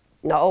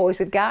 Not always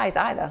with guys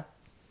either.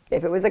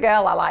 If it was a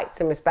girl I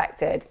liked and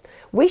respected,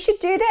 we should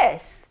do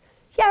this.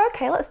 Yeah,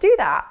 okay, let's do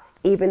that.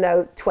 Even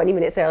though 20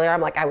 minutes earlier,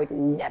 I'm like, I would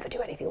never do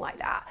anything like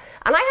that.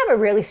 And I have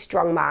a really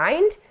strong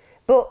mind,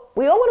 but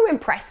we all want to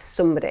impress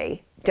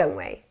somebody, don't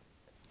we?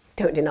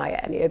 Don't deny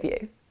it, any of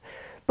you.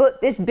 But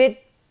this bid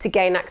to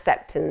gain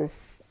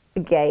acceptance,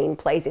 again,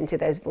 plays into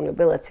those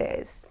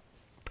vulnerabilities.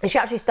 And she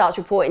actually starts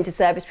reporting to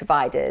service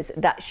providers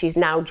that she's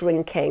now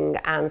drinking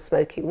and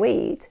smoking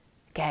weed.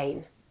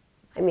 Again,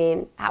 I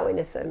mean, how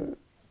innocent.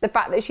 The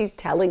fact that she's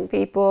telling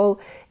people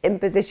in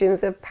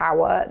positions of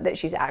power that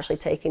she's actually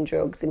taking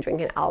drugs and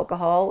drinking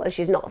alcohol and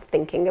she's not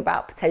thinking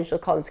about potential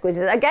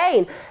consequences.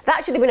 Again,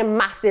 that should have been a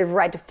massive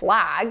red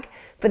flag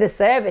for the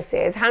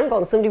services. Hang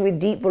on, somebody with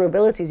deep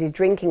vulnerabilities is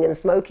drinking and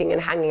smoking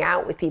and hanging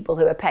out with people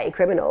who are petty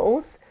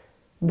criminals.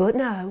 But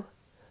no,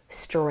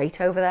 straight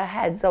over their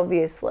heads,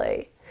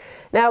 obviously.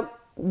 Now,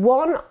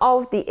 one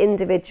of the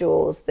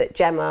individuals that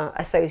Gemma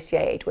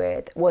associated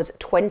with was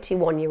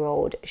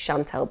 21-year-old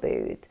Chantelle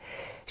Booth.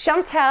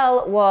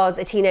 Chantelle was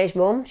a teenage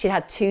mum. She'd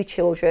had 2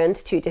 children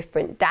to 2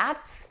 different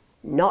dads.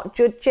 Not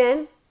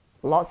judging.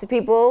 Lots of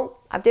people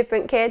have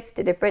different kids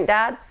to different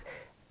dads.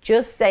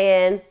 Just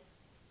saying,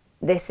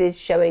 this is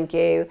showing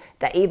you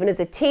that even as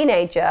a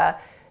teenager,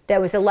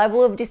 there was a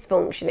level of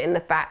dysfunction in the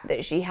fact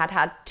that she had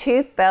had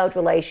 2 failed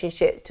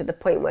relationships to the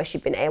point where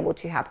she'd been able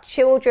to have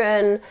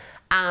children.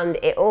 And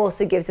it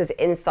also gives us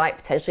insight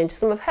potentially into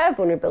some of her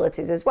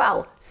vulnerabilities as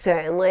well.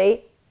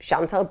 Certainly,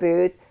 Chantelle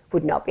Booth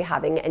would not be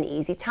having an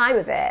easy time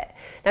of it.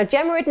 Now,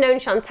 Gemma had known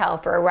Chantelle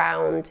for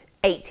around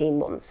 18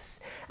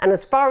 months. And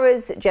as far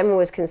as Gemma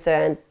was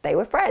concerned, they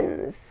were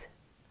friends.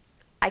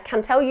 I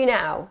can tell you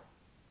now,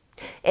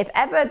 if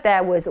ever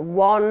there was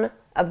one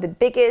of the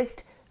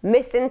biggest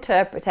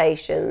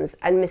misinterpretations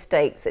and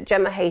mistakes that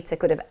Gemma Hayter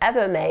could have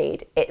ever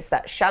made, it's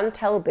that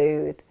Chantelle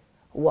Booth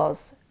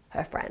was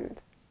her friend.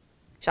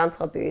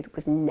 Chantelle Booth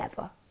was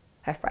never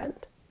her friend.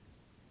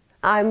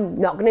 I'm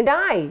not going to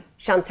die.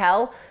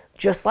 Chantelle,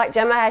 just like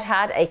Gemma, had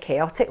had a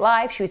chaotic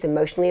life. She was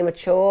emotionally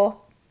immature.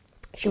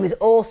 She was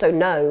also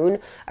known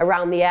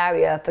around the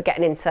area for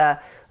getting into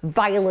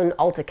violent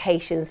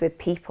altercations with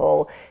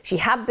people. She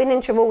had been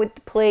in trouble with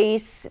the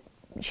police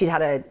she'd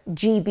had a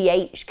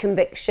GBH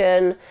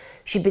conviction,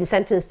 she'd been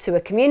sentenced to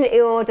a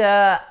community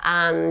order,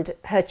 and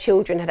her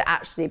children had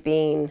actually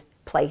been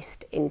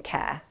placed in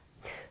care.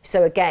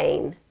 So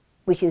again,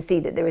 we can see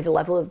that there is a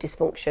level of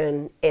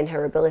dysfunction in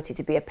her ability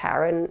to be a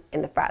parent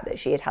in the fact that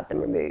she had had them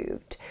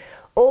removed.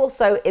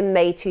 Also, in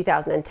May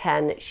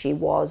 2010, she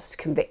was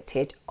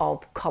convicted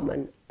of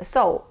common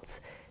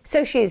assault.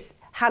 So she's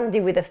handy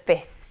with her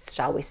fists,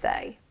 shall we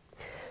say.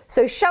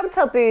 So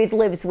Chantelle Booth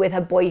lives with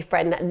her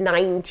boyfriend,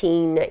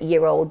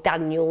 19-year-old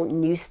Daniel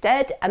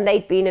Newstead, and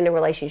they'd been in a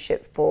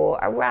relationship for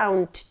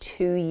around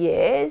 2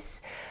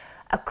 years.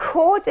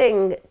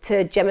 According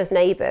to Gemma's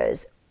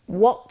neighbours,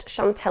 what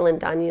Chantelle and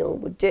Daniel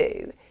would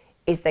do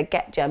is they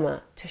get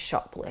Gemma to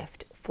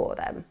shoplift for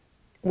them,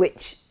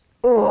 which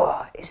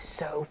is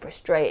so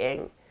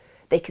frustrating.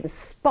 They can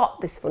spot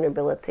this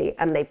vulnerability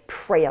and they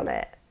prey on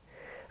it.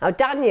 Now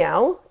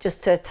Daniel,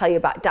 just to tell you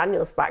about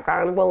Daniel's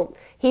background, well,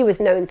 he was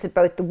known to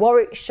both the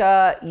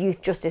Warwickshire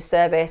Youth Justice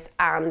Service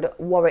and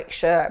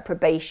Warwickshire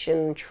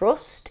Probation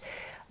Trust.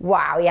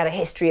 Wow, he had a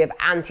history of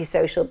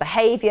antisocial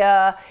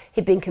behaviour.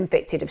 He'd been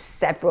convicted of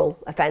several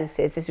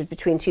offences. This was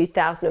between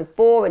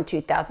 2004 and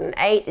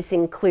 2008. This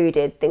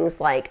included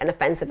things like an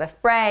offence of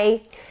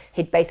affray.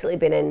 He'd basically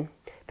been in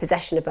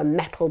possession of a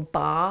metal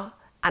bar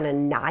and a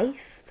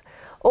knife.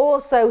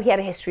 Also, he had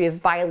a history of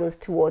violence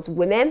towards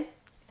women. And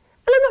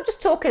I'm not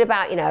just talking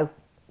about,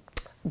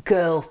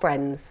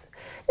 girlfriends.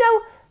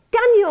 No,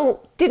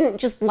 Daniel didn't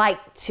just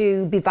like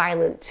to be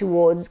violent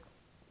towards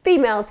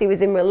females he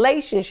was in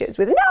relationships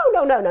with. No.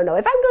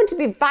 If I'm going to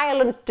be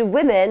violent to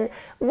women,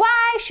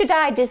 why should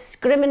I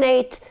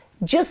discriminate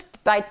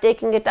just by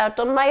taking it out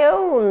on my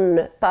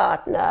own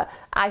partner?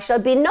 I shall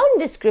be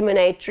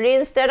non-discriminatory.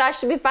 Instead, I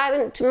shall be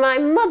violent to my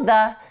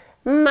mother,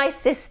 my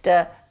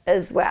sister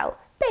as well.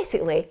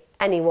 Basically,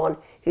 anyone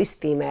who's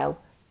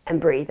female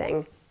and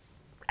breathing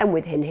and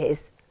within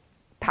his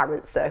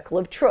parent circle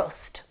of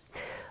trust.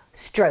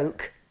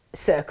 Stroke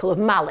circle of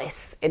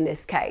malice in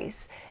this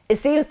case. It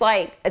seems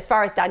like, as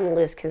far as Daniel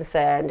is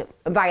concerned,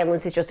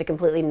 violence is just a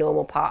completely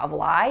normal part of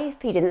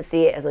life. He didn't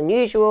see it as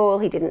unusual,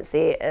 he didn't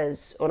see it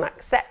as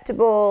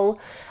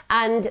unacceptable,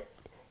 and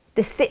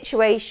the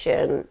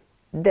situation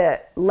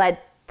that led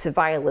to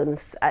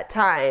violence at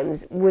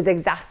times was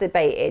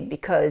exacerbated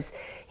because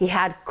he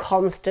had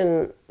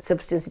constant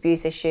substance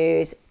abuse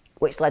issues,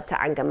 which led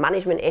to anger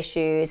management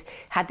issues,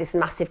 had this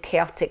massive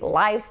chaotic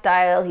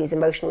lifestyle, he's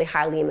emotionally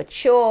highly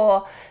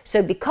immature.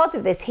 So because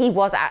of this, he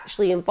was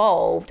actually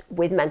involved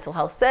with mental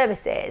health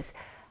services.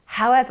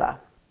 However,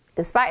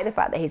 in spite of the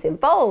fact that he's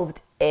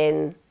involved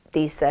in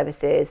these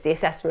services, the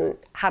assessment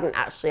hadn't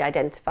actually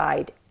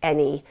identified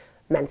any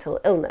mental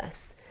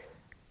illness.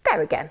 There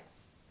again,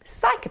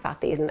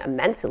 psychopathy isn't a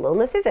mental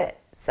illness, is it?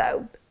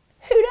 So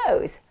who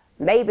knows?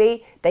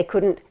 Maybe they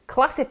couldn't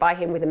classify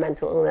him with a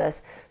mental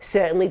illness.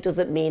 Certainly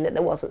doesn't mean that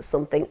there wasn't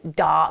something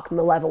dark,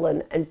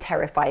 malevolent and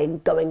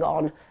terrifying going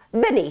on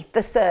beneath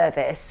the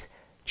surface.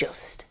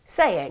 Just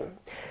saying.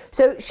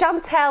 So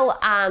Chantelle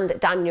and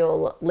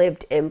Daniel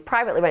lived in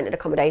privately rented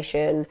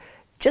accommodation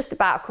just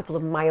about a couple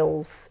of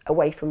miles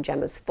away from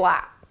Gemma's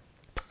flat.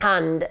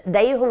 And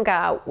they hung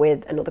out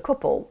with another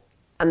couple.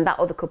 And that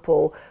other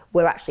couple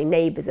were actually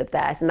neighbours of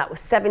theirs, and that was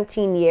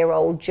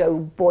 17-year-old Joe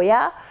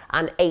Boye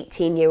and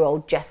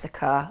 18-year-old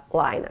Jessica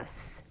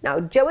Lynas.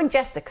 Now, Joe and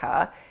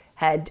Jessica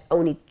had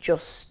only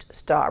just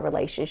started a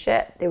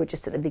relationship. They were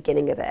just at the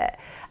beginning of it.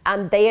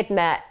 And they had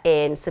met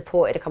in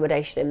supported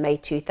accommodation in May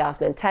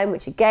 2010,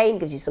 which again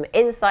gives you some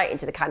insight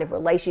into the kind of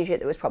relationship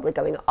that was probably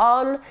going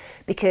on,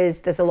 because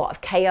there's a lot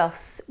of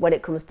chaos when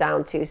it comes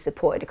down to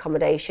supported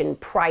accommodation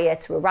prior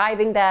to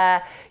arriving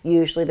there.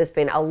 Usually there's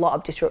been a lot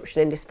of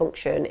disruption and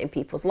dysfunction in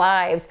people's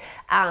lives,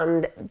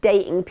 and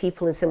dating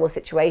people in similar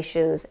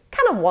situations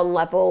can on one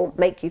level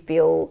make you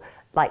feel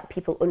like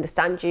people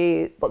understand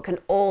you, but can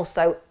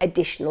also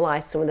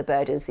additionalize some of the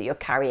burdens that you're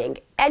carrying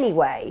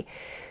anyway.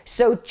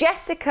 So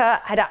Jessica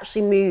had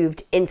actually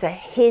moved into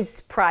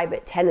his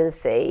private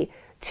tenancy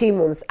 2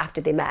 months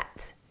after they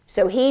met.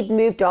 So he'd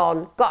moved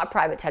on, got a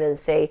private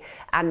tenancy,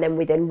 and then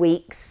within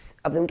weeks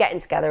of them getting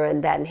together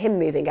and then him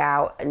moving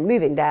out and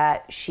moving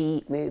there,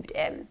 she moved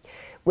in,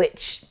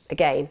 which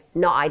again,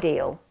 not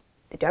ideal.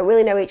 They don't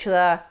really know each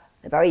other,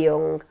 they're very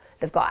young,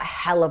 they've got a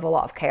hell of a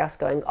lot of chaos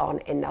going on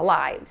in their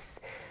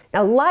lives.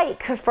 Now,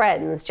 like her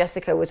friends,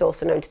 Jessica was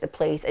also known to the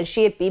police, and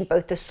she had been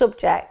both the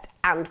subject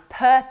and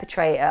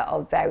perpetrator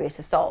of various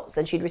assaults,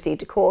 and she'd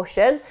received a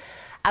caution.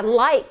 And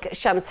like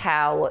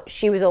Chantelle,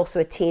 she was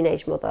also a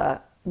teenage mother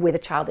with a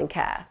child in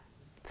care.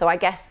 So I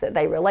guess that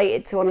they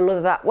related to one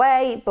another that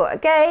way, but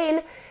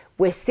again,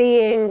 we're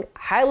seeing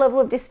high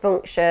level of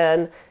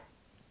dysfunction,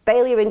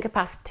 failure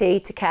incapacity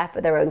to care for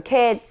their own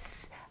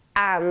kids,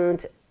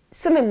 and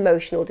some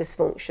emotional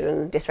dysfunction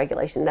and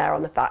dysregulation there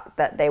on the fact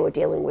that they were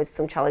dealing with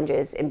some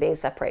challenges in being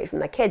separated from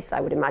their kids, I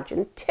would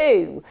imagine,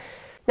 too.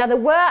 Now, there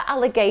were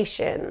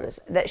allegations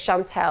that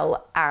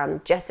Chantelle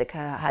and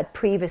Jessica had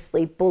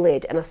previously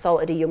bullied and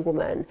assaulted a young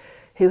woman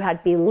who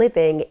had been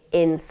living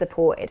in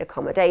supported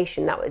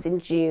accommodation. That was in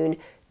June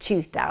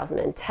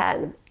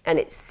 2010. And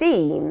it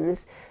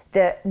seems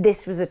that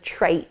this was a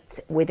trait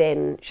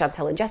within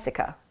Chantelle and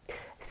Jessica.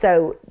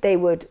 So they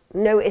would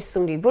notice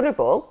somebody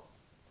vulnerable,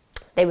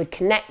 they would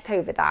connect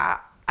over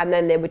that, and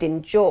then they would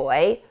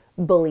enjoy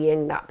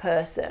bullying that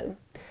person.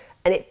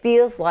 And it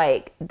feels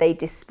like they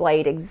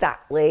displayed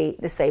exactly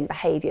the same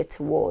behaviour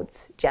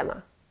towards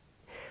Gemma.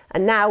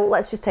 And now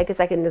let's just take a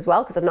second as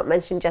well, because I've not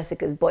mentioned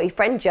Jessica's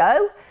boyfriend,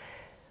 Joe.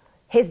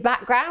 His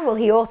background, well,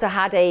 he also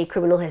had a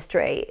criminal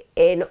history.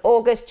 In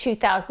August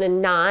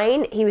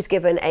 2009, he was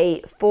given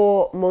a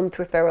 4-month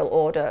referral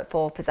order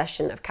for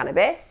possession of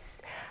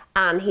cannabis,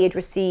 and he had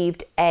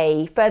received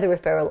a further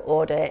referral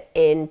order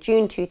in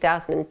June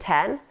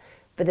 2010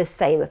 for the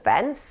same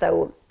offence.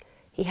 So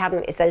he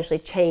hadn't essentially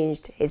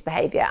changed his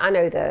behaviour. I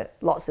know that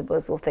lots of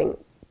us will think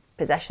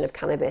possession of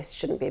cannabis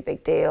shouldn't be a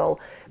big deal,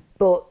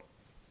 but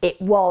it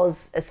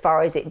was, as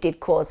far as it did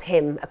cause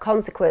him a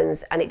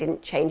consequence, and it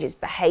didn't change his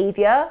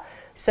behaviour.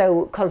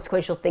 So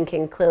consequential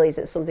thinking clearly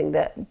isn't something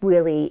that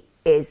really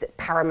is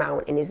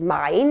paramount in his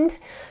mind.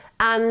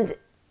 And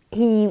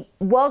he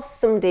was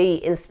somebody,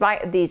 in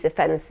spite of these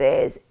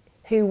offences,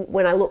 who,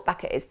 when I look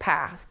back at his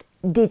past,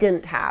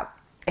 didn't have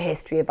a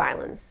history of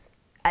violence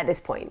at this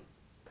point.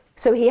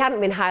 So he hadn't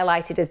been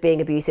highlighted as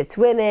being abusive to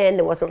women.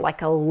 There wasn't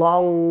like a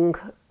long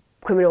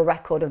criminal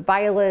record of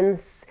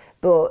violence.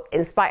 But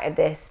in spite of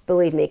this,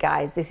 believe me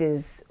guys, this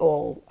is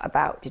all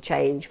about to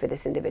change for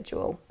this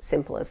individual.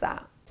 Simple as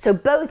that. So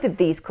both of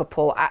these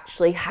couple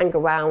actually hang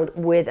around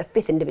with a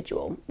 5th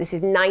individual. This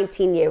is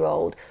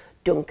 19-year-old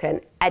Duncan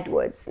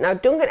Edwards. Now,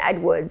 Duncan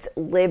Edwards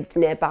lived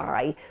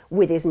nearby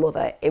with his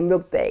mother in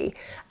Rugby,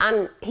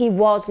 and he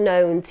was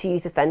known to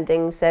youth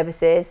offending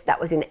services. That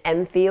was in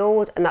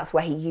Enfield, and that's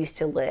where he used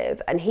to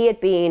live. And he had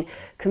been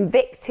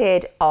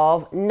convicted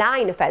of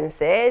 9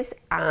 offences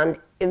and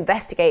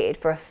investigated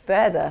for a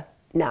further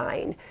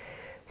 9.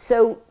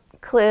 So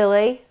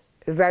clearly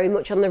very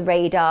much on the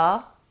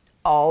radar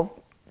of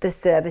the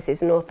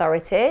services and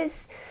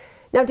authorities.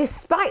 Now,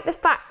 despite the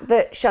fact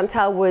that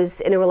Chantelle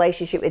was in a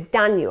relationship with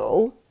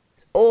Daniel,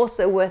 it's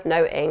also worth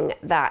noting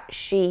that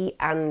she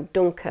and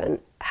Duncan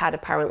had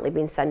apparently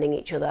been sending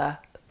each other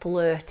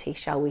flirty,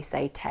 shall we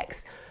say,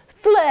 texts.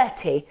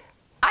 Flirty.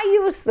 I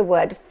use the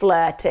word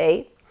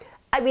flirty.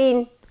 I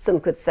mean, some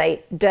could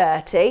say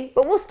dirty,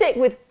 but we'll stick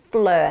with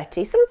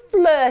flirty, some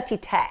flirty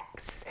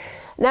texts.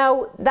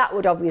 Now, that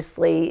would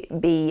obviously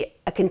be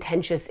a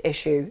contentious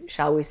issue,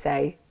 shall we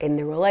say, in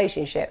the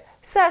relationship.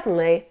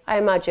 Certainly, I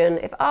imagine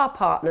if our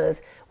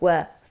partners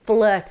were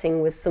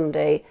flirting with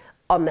somebody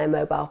on their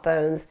mobile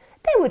phones,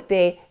 there would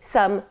be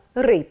some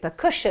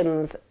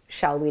repercussions,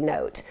 shall we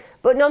note.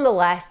 But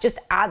nonetheless, just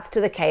adds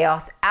to the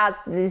chaos, adds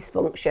to the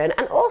dysfunction,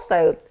 and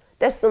also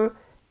there's some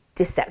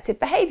deceptive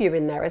behaviour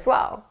in there as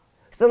well.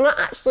 So they're not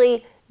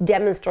actually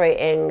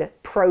demonstrating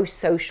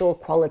pro-social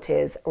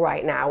qualities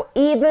right now,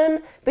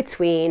 even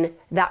between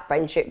that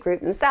friendship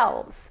group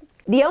themselves.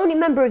 The only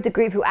member of the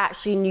group who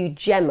actually knew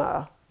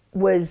Gemma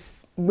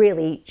was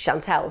really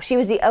Chantelle. She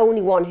was the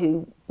only one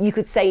who you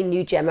could say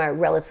knew Gemma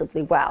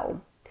relatively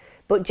well.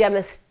 But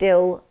Gemma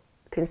still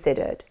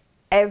considered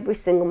every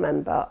single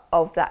member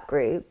of that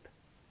group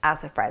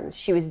as her friends.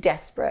 She was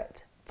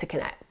desperate to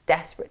connect,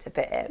 desperate to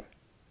fit in.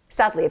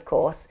 Sadly, of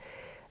course,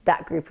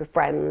 that group of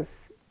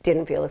friends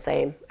didn't feel the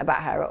same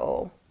about her at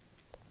all.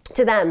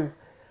 To them,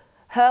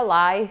 her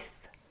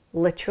life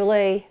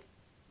literally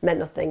meant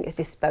nothing. It's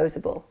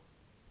disposable.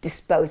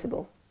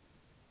 Disposable.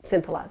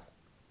 Simple as.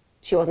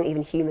 She wasn't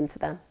even human to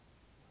them.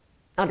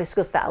 I'll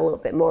discuss that a little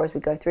bit more as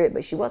we go through it,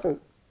 but she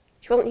wasn't.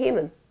 She wasn't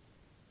human.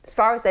 As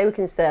far as they were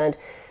concerned,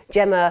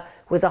 Gemma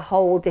was a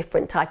whole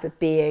different type of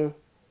being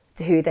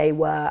to who they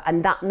were,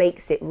 and that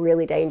makes it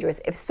really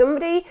dangerous. If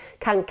somebody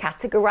can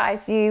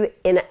categorise you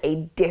in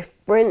a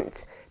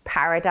different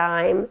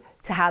paradigm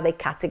to how they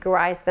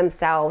categorize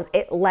themselves,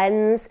 it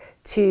lends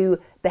to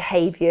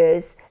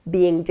behaviors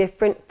being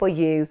different for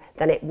you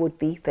than it would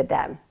be for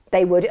them.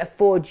 They would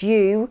afford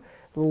you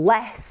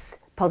less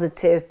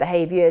positive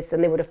behaviors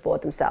than they would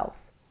afford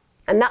themselves.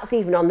 And that's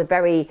even on the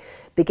very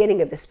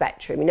beginning of the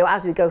spectrum. You know,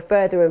 as we go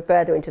further and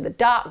further into the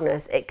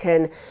darkness, it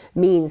can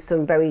mean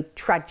some very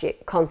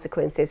tragic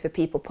consequences for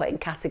people put in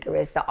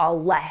categories that are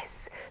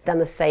less than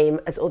the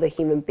same as other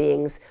human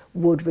beings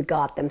would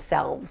regard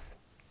themselves.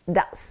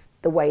 That's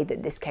the way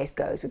that this case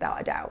goes, without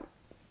a doubt.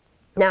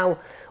 Now,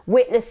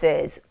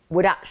 witnesses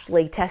would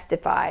actually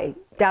testify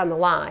down the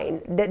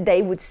line that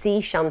they would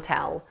see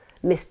Chantelle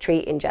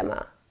mistreating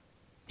Gemma.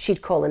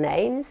 She'd call her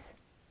names.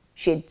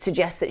 She'd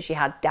suggest that she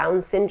had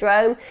Down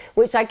syndrome,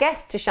 which I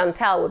guess to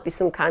Chantelle would be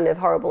some kind of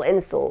horrible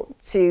insult.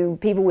 To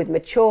people with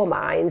mature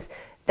minds,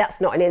 that's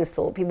not an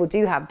insult. People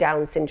do have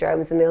Down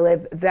syndromes and they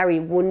live very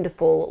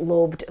wonderful,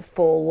 loved,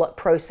 full,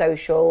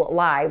 pro-social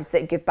lives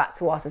that give back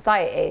to our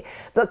society.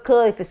 But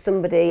clearly for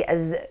somebody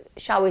as,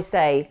 shall we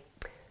say,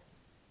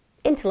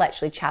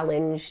 intellectually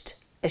challenged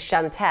as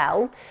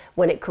Chantelle,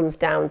 when it comes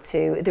down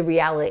to the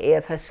reality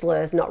of her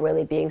slurs not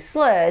really being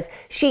slurs,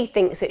 she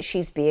thinks that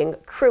she's being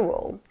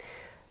cruel.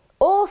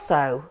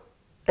 Also,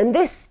 and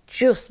this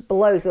just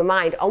blows my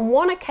mind, on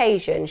one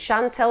occasion,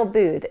 Chantelle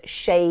Booth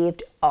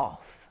shaved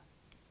off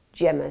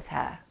Gemma's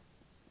hair.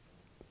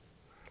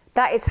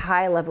 That is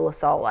high level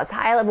assault. That's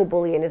high level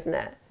bullying, isn't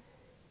it?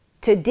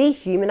 To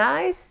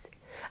dehumanize.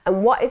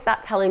 And what is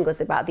that telling us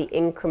about the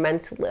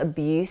incremental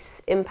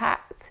abuse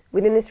impact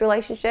within this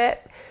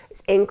relationship?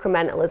 It's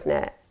incremental, isn't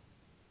it?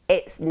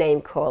 It's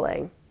name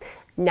calling.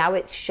 Now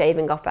it's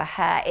shaving off her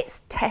hair.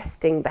 It's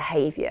testing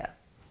behavior.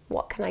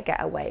 What can I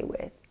get away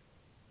with?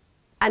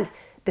 And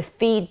the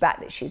feedback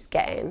that she's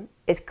getting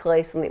is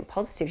clearly something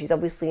positive. She's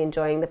obviously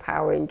enjoying the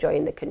power,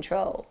 enjoying the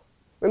control.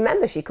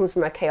 Remember, she comes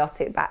from a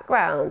chaotic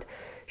background.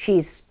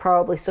 She's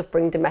probably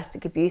suffering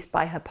domestic abuse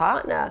by her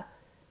partner.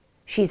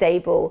 She's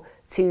able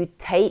to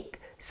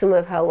take some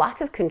of her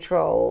lack of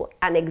control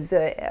and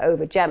exert it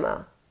over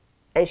Gemma.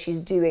 And she's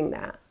doing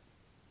that.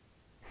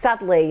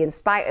 Sadly, in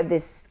spite of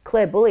this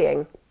clear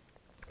bullying,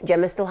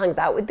 Gemma still hangs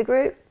out with the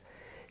group.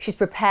 She's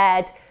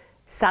prepared,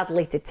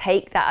 sadly, to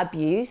take that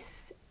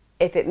abuse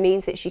if it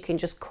means that she can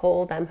just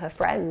call them her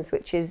friends,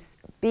 which is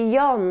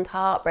beyond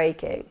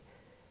heartbreaking.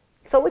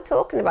 So we're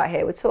talking about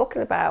here, we're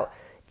talking about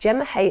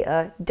Gemma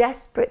Hayter,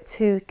 desperate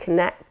to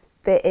connect,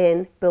 fit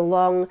in,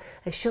 belong,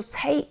 and she'll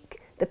take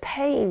the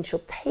pain,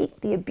 she'll take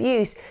the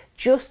abuse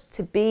just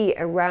to be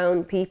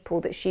around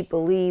people that she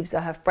believes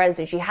are her friends.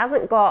 And she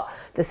hasn't got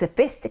the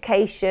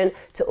sophistication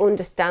to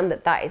understand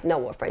that that is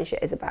not what friendship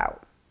is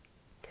about.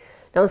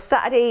 Now on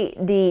Saturday,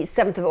 the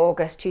 7th of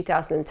August,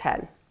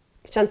 2010,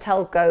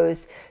 Chantelle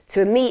goes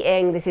to a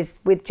meeting. This is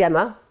with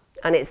Gemma,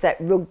 and it's at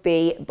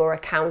Rugby Borough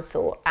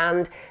Council,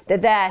 and they're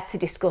there to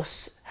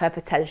discuss her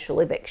potential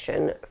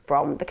eviction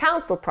from the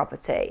council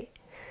property.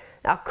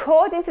 Now,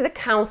 according to the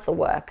council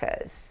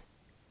workers,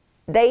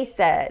 they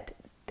said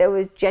there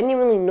was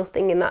genuinely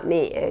nothing in that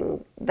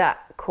meeting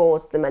that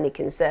caused them any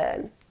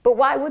concern. But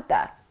why would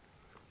there?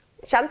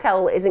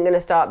 Chantelle isn't going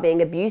to start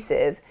being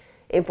abusive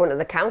in front of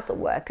the council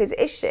workers,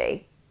 is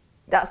she?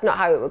 That's not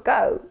how it would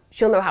go.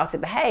 She'll know how to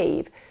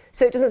behave.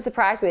 So it doesn't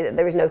surprise me that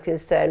there is no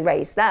concern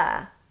raised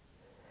there.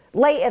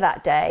 Later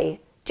that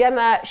day,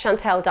 Gemma,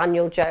 Chantelle,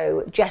 Daniel,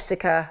 Joe,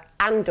 Jessica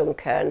and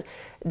Duncan,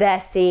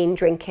 they're seen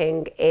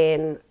drinking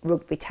in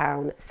Rugby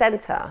Town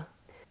Centre.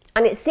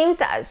 And it seems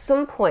that at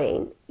some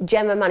point,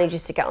 Gemma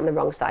manages to get on the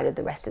wrong side of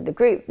the rest of the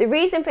group. The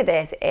reason for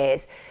this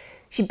is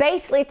she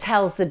basically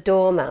tells the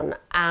doorman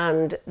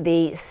and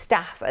the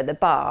staff at the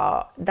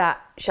bar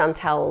that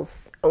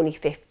Chantelle's only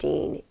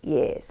 15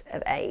 years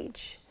of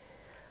age.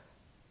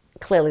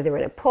 Clearly they're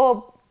in a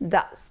pub.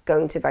 That's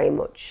going to very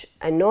much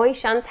annoy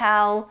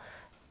Chantelle.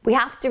 We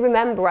have to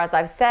remember, as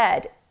I've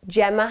said,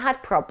 Gemma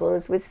had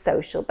problems with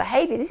social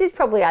behaviour. This is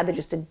probably either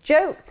just a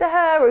joke to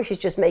her or she's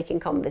just making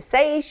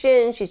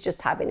conversation, she's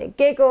just having a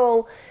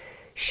giggle.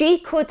 She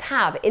could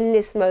have, in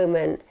this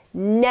moment,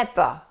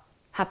 never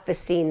have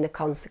foreseen the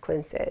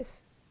consequences.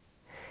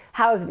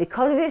 However,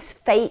 because of this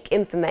fake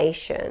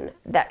information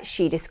that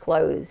she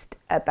disclosed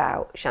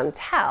about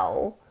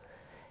Chantelle,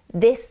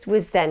 this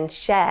was then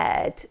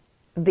shared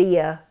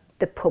via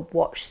the pub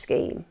watch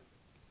scheme.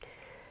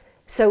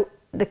 So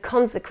the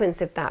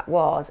consequence of that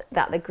was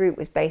that the group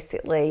was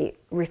basically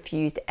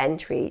refused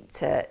entry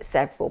to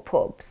several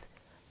pubs.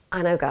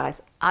 I know,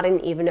 guys, I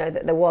didn't even know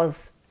that there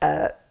was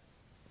a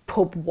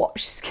pub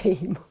watch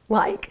scheme.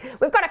 Like,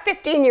 we've got a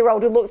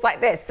 15-year-old who looks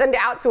like this, send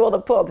it out to all the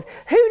pubs.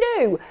 Who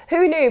knew?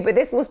 Who knew? But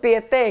this must be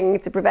a thing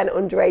to prevent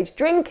underage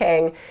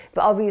drinking.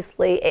 But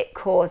obviously it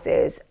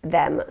causes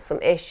them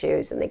some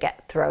issues and they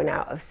get thrown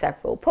out of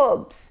several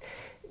pubs.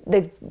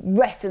 The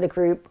rest of the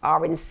group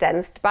are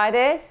incensed by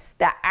this.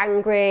 They're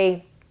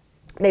angry.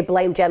 They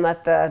blame Gemma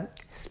for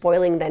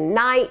spoiling their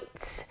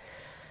night.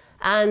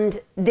 And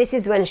this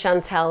is when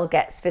Chantelle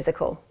gets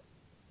physical.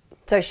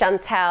 So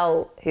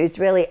Chantelle, who's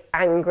really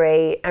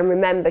angry, and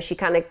remember, she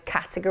kind of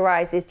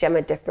categorises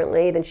Gemma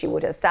differently than she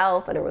would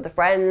herself and her other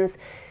friends.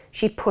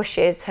 She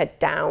pushes her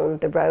down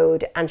the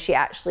road and she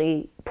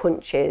actually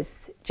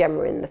punches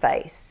Gemma in the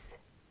face.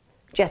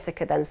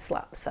 Jessica then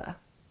slaps her.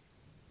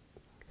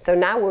 So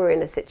now we're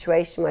in a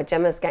situation where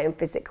Gemma's getting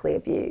physically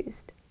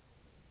abused.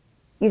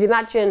 You'd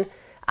imagine,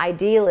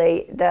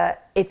 ideally,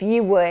 that if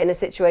you were in a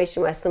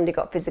situation where somebody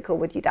got physical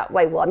with you that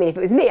way, well, I mean, if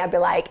it was me, I'd be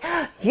like,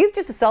 you've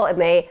just assaulted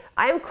me.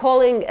 I am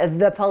calling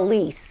the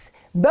police.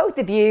 Both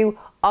of you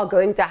are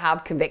going to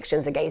have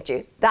convictions against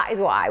you. That is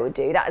what I would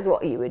do. That is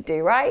what you would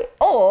do, right?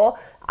 Or,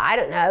 I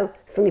don't know,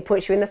 somebody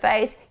punched you in the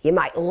face, you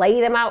might lay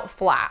them out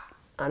flat.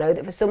 I know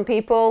that for some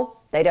people,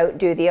 they don't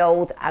do the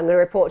old, I'm going to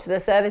report to the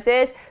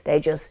services. They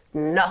just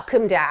knock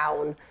them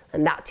down.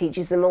 And that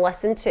teaches them a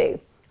lesson too.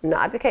 I'm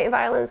not advocating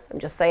violence. I'm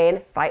just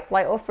saying fight,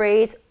 flight or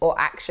freeze, or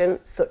action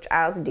such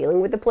as dealing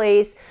with the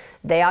police.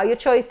 They are your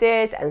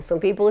choices. And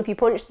some people, if you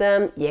punch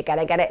them, you're going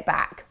to get it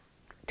back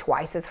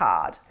twice as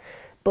hard.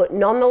 But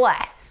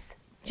nonetheless,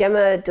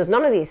 Gemma does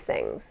none of these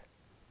things.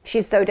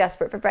 She's so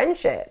desperate for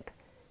friendship.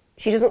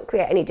 She doesn't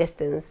create any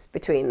distance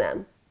between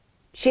them.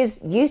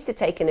 She's used to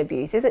taking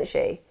abuse, isn't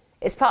she?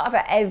 It's part of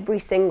her every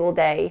single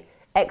day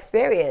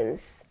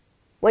experience.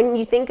 When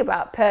you think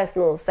about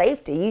personal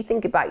safety, you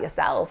think about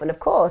yourself. And of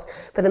course,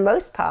 for the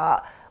most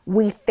part,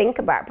 we think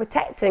about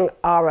protecting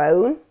our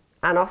own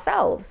and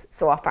ourselves.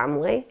 So our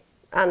family,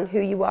 and who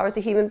you are as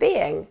a human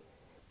being.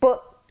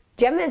 But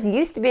Gemma's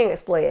used to being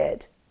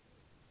exploited.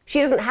 She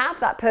doesn't have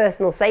that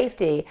personal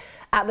safety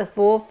at the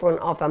forefront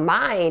of her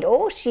mind.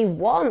 All she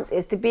wants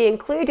is to be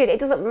included. It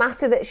doesn't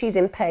matter that she's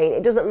in pain.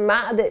 It doesn't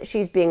matter that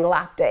she's being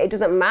laughed at. It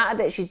doesn't matter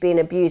that she's being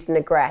abused and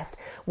aggressed.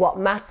 What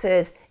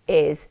matters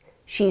is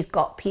she's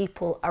got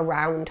people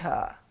around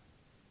her.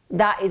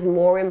 That is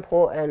more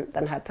important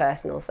than her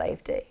personal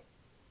safety.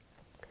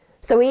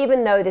 So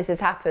even though this has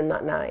happened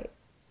that night,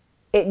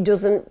 it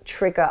doesn't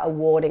trigger a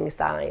warning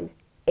sign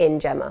in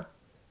Gemma.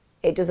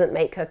 It doesn't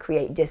make her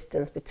create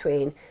distance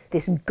between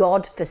this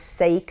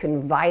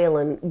God-forsaken,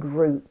 violent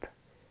group.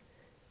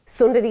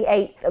 Sunday the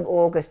 8th of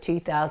August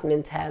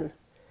 2010,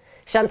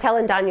 Chantelle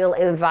and Daniel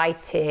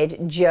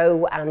invited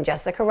Joe and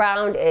Jessica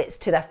round. It's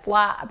to their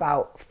flat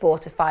about 4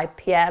 to 5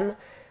 p.m.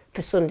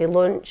 for Sunday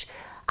lunch.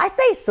 I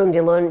say Sunday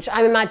lunch,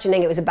 I'm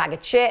imagining it was a bag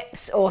of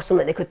chips or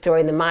something they could throw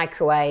in the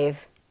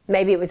microwave.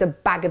 Maybe it was a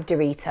bag of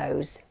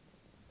Doritos.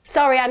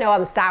 Sorry, I know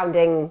I'm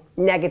sounding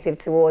negative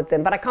towards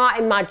them, but I can't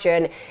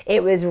imagine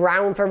it was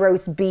round for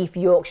roast beef,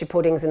 Yorkshire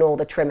puddings and all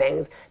the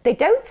trimmings. They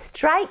don't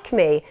strike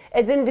me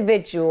as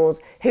individuals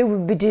who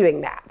would be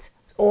doing that.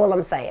 That's all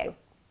I'm saying.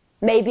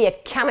 Maybe a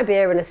can of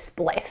beer and a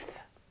spliff.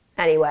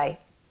 Anyway,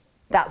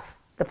 that's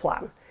the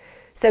plan.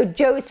 So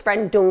Joe's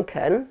friend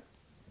Duncan,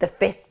 the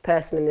 5th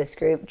person in this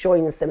group,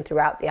 joins them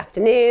throughout the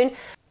afternoon.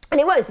 And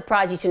it won't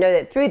surprise you to know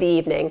that through the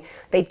evening,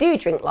 they do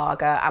drink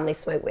lager and they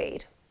smoke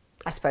weed.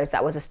 I suppose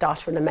that was a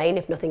starter and a main,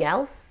 if nothing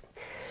else.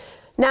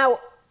 Now,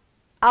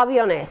 I'll be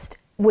honest,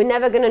 we're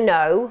never going to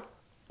know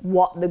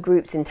what the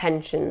group's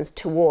intentions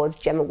towards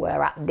Gemma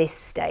were at this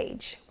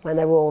stage, when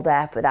they were all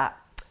there for that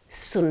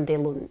Sunday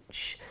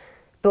lunch.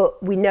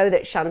 But we know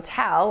that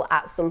Chantelle,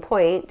 at some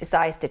point,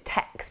 decides to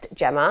text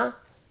Gemma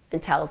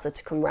and tells her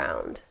to come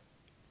round.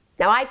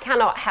 Now, I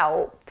cannot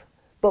help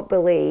but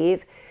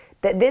believe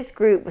that this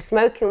group was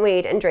smoking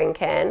weed and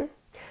drinking,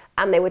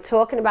 and they were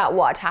talking about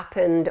what had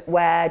happened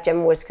where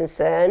Gemma was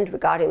concerned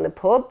regarding the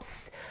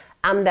pubs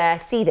and their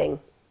seething.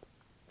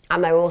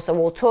 And they were also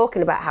all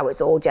talking about how it's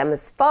all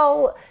Gemma's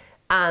fault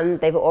and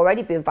they've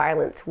already been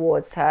violent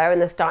towards her,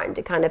 and they're starting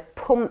to kind of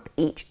pump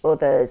each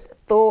other's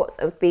thoughts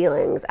and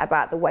feelings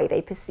about the way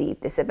they perceive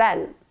this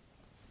event.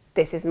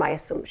 This is my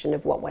assumption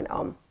of what went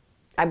on.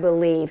 I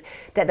believe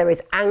that there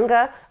is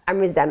anger and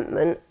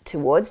resentment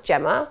towards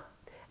Gemma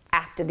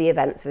after the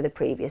events of the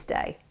previous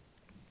day.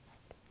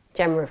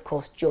 Gemma, of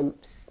course,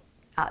 jumps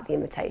at the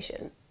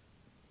invitation.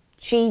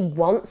 She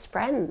wants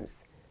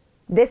friends.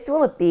 This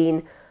will have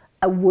been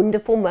a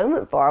wonderful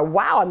moment for her.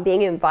 Wow, I'm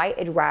being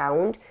invited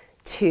round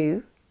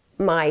to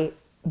my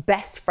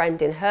best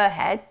friend in her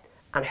head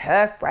and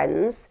her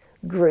friends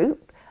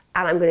group,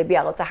 and I'm going to be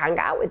able to hang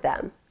out with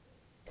them.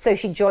 So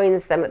she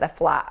joins them at the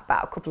flat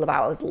about a couple of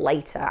hours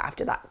later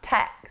after that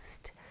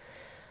text.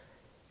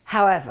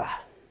 However,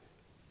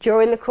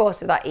 during the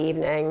course of that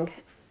evening,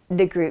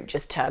 the group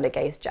just turned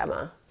against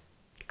Gemma.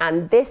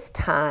 And this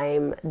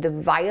time, the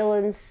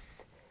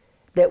violence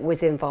that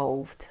was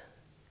involved,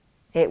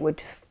 it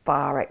would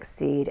far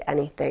exceed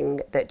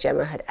anything that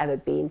Gemma had ever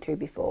been through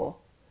before.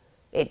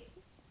 It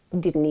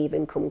didn't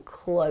even come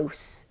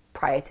close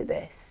prior to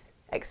this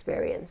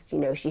experience. You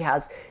know, she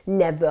has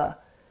never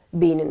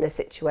been in a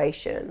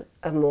situation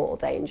of mortal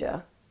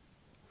danger.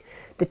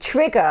 The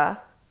trigger,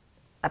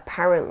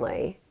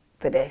 apparently,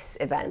 for this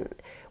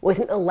event was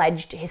an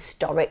alleged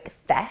historic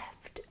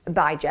theft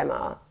by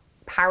Gemma.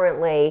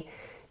 Apparently,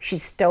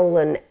 she'd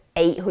stolen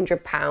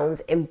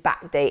 £800 in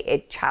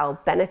backdated child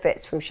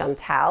benefits from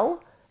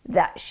Chantelle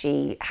that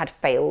she had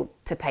failed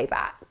to pay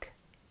back.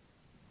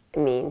 I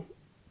mean,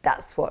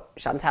 that's what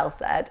Chantelle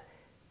said.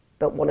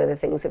 But one of the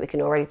things that we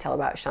can already tell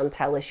about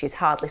Chantelle is she's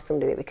hardly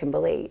somebody that we can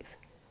believe.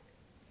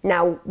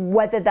 Now,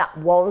 whether that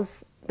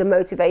was the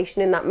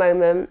motivation in that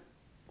moment,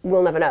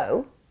 we'll never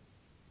know.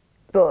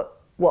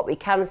 But what we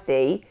can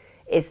see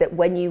is that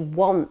when you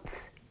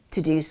want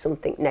to do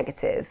something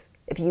negative,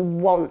 if you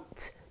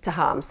want to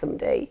harm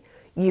somebody,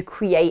 you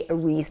create a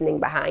reasoning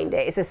behind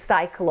it. It's a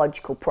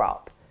psychological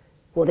prop.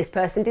 Well, this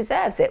person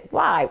deserves it.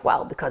 Why?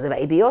 Well, because of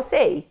A, B, or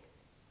C.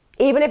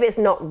 Even if it's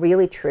not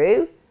really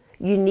true,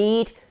 you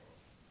need,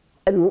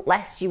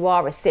 unless you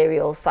are a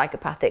serial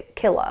psychopathic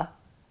killer,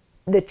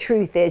 the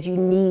truth is you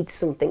need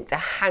something to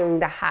hang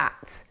the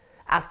hat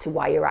as to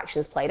why your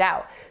actions played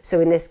out. So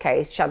in this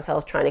case,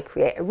 Chantelle's trying to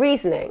create a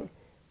reasoning.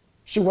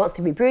 She wants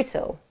to be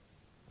brutal.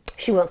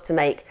 She wants to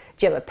make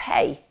Gemma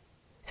pay.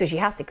 So she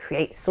has to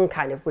create some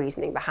kind of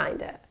reasoning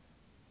behind it.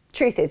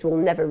 Truth is, we'll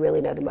never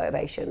really know the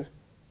motivation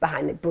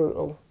behind the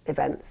brutal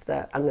events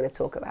that I'm going to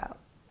talk about.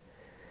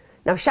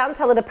 Now,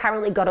 Chantelle had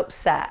apparently got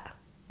upset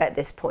at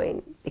this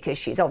point because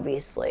she's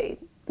obviously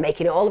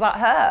making it all about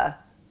her.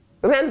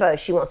 Remember,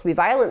 she wants to be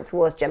violent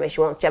towards Gemma. She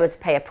wants Gemma to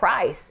pay a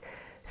price.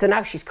 So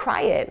now she's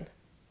crying,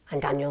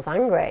 and Daniel's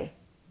angry.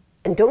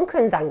 And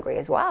Duncan's angry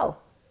as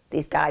well.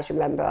 These guys,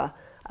 remember,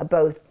 are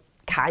both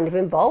kind of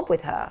involved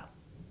with her.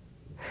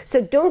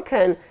 So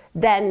Duncan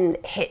then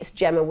hits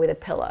Gemma with a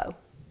pillow.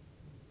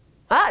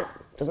 That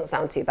doesn't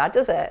sound too bad,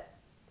 does it?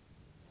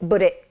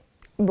 But it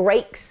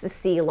breaks the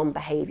seal on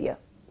behaviour.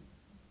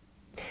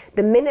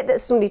 The minute that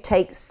somebody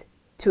takes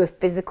to a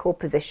physical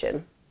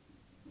position,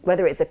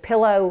 whether it's a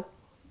pillow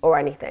or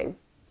anything,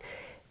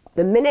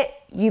 the minute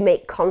you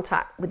make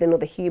contact with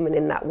another human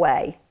in that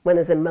way, when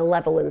there's a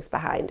malevolence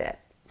behind it,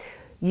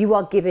 you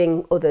are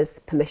giving others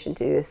permission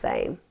to do the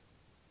same.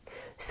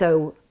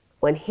 So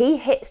when he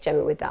hits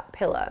Gemma with that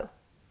pillow,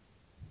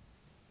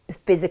 the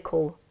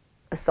physical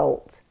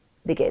assault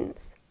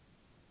begins.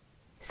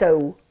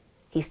 So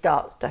he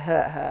starts to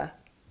hurt her.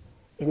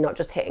 He's not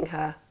just hitting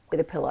her with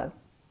a pillow.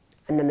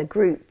 And then the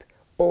group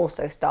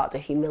also start to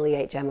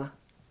humiliate Gemma.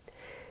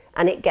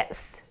 And it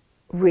gets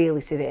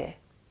really severe.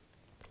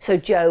 So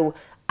Joe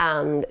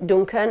and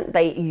Duncan,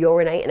 they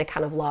urinate in a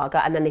can of lager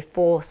and then they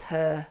force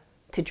her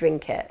to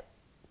drink it.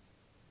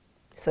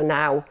 So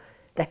now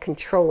they're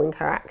controlling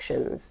her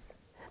actions.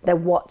 They're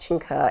watching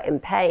her in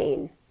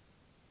pain.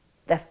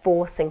 They're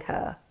forcing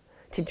her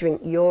to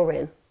drink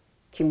urine,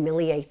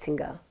 humiliating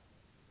her.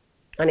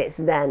 And it's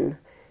then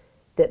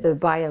that the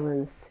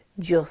violence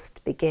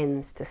just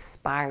begins to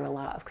spiral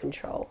out of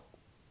control.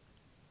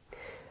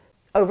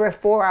 Over a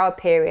 4-hour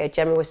period,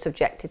 Gemma was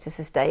subjected to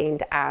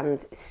sustained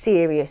and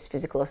serious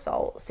physical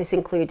assaults. This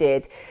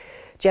included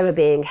Gemma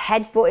being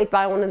headbutted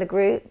by one of the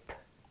group.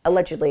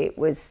 Allegedly, it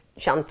was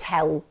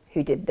Chantelle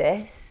who did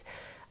this.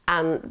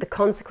 And the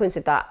consequence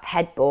of that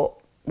headbutt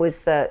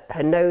was that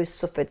her nose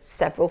suffered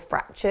several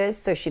fractures,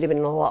 so she'd have been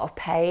in a lot of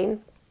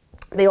pain.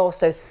 They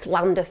also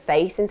slammed her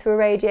face into a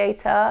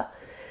radiator,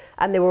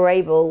 and they were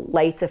able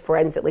later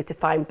forensically to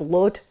find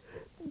blood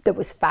that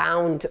was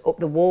found up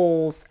the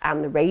walls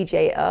and the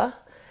radiator.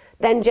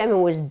 Then Gemma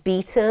was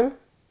beaten.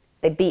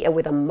 They beat her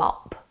with a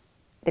mop.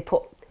 They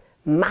put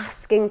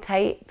masking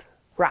tape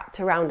wrapped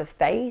around her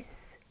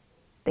face.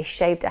 They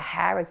shaved her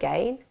hair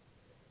again.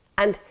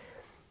 And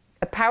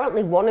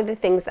apparently one of the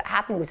things that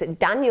happened was that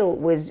Daniel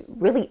was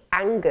really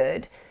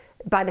angered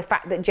by the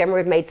fact that Gemma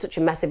had made such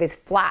a mess of his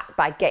flat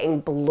by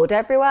getting blood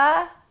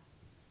everywhere.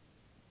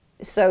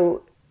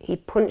 So he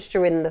punched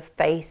her in the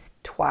face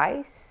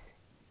twice.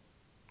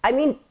 I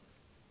mean,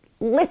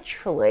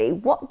 literally,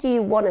 what do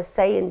you want to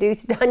say and do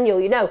to Daniel?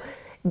 You know,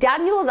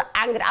 Daniel's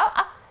angered.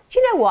 Do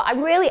you know what?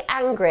 I'm really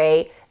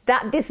angry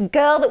that this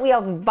girl that we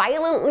are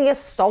violently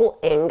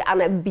assaulting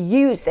and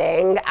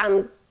abusing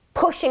and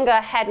pushing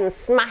her head and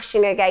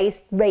smashing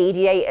against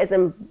radiators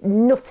and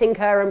nutting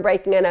her and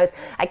breaking her nose.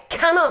 I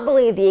cannot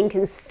believe the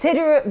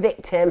inconsiderate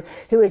victim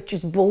who has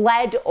just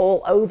bled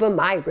all over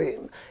my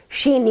room.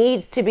 She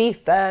needs to be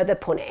further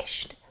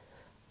punished.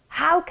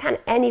 How can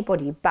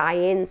anybody buy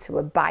into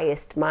a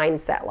biased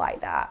mindset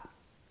like that?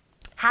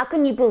 How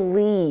can you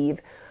believe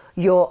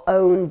your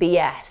own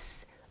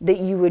BS that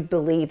you would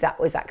believe that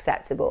was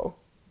acceptable?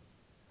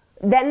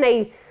 Then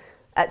they,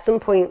 at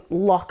some point,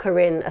 lock her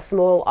in a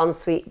small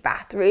ensuite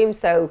bathroom.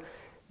 So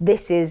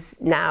this is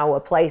now a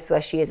place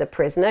where she is a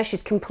prisoner.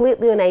 She's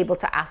completely unable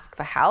to ask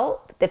for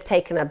help. They've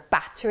taken a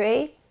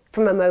battery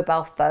from a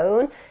mobile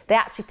phone. They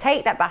actually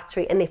take that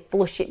battery and they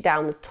flush it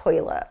down the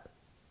toilet.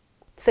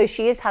 So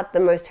she has had the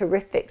most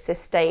horrific,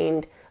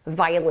 sustained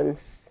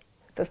violence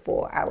for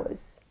 4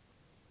 hours.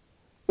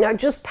 Now,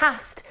 just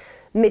past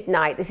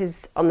midnight, this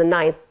is on the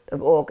 9th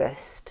of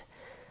August,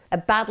 a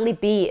badly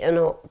beaten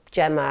up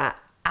Gemma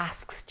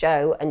asks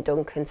Joe and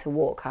Duncan to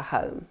walk her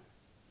home.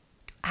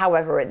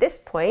 However, at this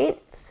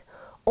point,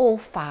 all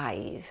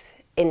 5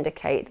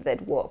 indicate that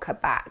they'd walk her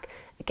back.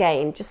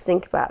 Again, just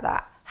think about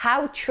that.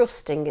 How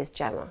trusting is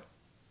Gemma?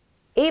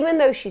 Even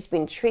though she's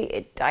been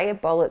treated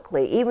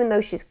diabolically, even though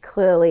she's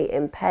clearly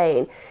in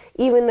pain,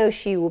 even though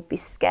she would be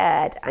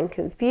scared and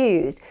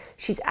confused,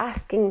 she's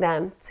asking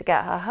them to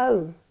get her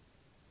home.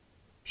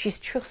 She's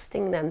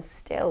trusting them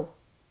still.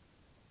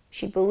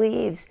 She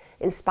believes,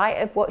 in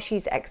spite of what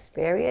she's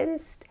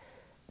experienced,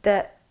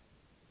 that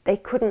they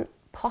couldn't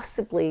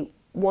possibly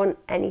want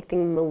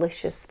anything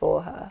malicious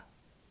for her.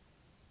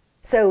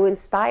 So in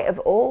spite of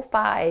all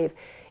 5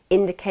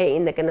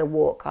 indicating they're going to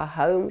walk her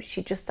home,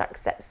 she just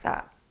accepts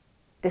that,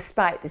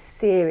 despite the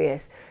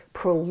serious,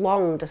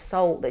 prolonged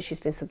assault that she's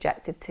been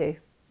subjected to.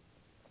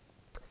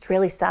 It's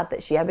really sad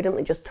that she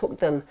evidently just took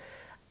them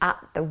at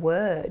the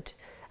word.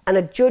 And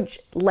a judge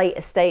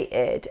later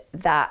stated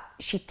that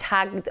she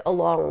tagged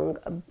along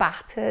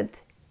battered,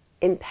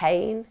 in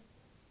pain,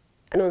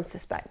 and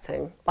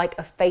unsuspecting, like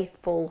a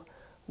faithful,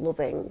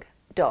 loving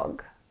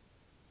dog.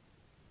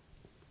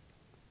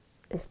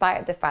 In spite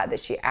of the fact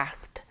that she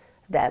asked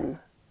them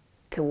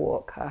to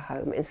walk her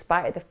home, in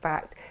spite of the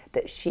fact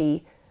that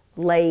she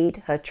laid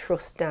her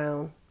trust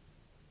down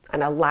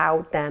and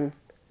allowed them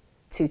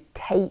to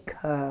take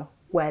her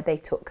where they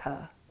took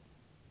her,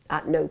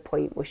 at no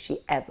point was she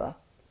ever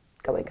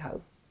going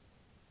home.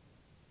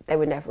 They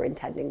were never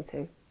intending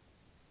to.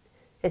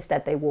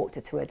 Instead, they walked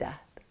her to her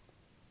death.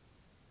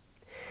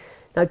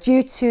 Now,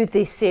 due to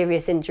the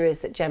serious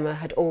injuries that Gemma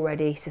had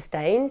already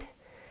sustained,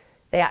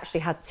 they actually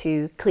had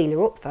to clean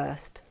her up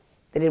first.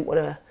 They didn't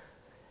want to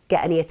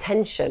get any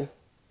attention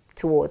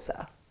towards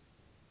her.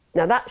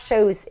 Now, that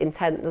shows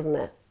intent, doesn't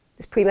it?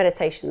 There's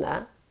premeditation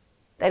there.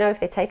 They know if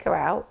they take her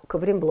out,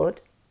 covered in blood,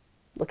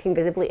 looking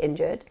visibly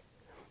injured,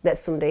 that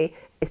somebody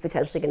is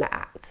potentially going to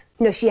act.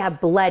 You know, she had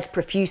bled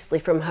profusely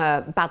from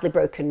her badly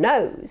broken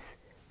nose.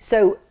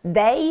 So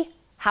they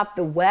have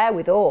the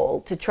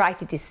wherewithal to try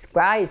to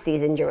disguise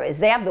these injuries.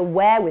 They have the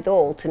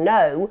wherewithal to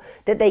know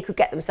that they could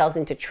get themselves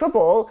into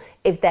trouble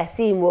if they're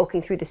seen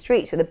walking through the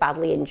streets with a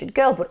badly injured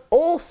girl. But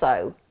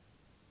also,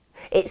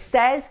 it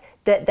says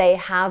that they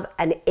have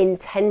an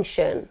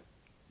intention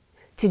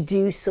to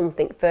do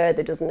something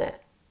further, doesn't it?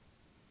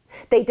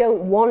 They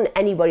don't want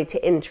anybody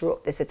to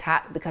interrupt this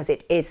attack because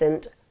it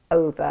isn't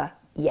over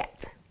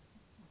yet.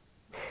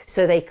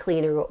 So they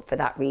clean her up for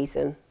that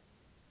reason.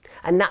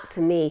 And that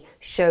to me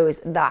shows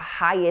the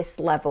highest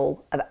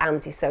level of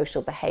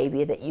antisocial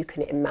behaviour that you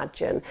can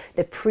imagine.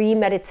 The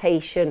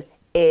premeditation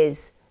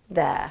is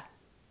there.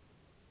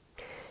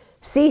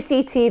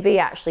 CCTV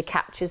actually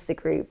captures the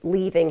group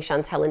leaving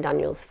Chantelle and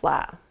Daniel's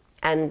flat.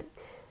 And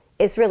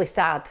it's really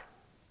sad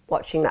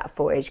watching that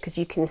footage because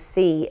you can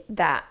see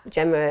that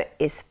Gemma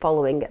is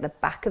following at the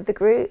back of the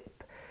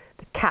group.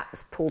 The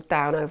cap's pulled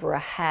down over her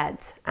head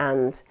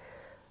and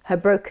her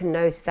broken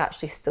nose is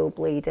actually still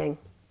bleeding.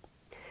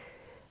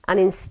 And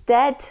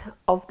instead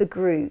of the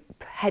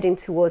group heading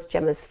towards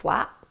Gemma's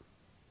flat,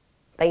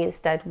 they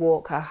instead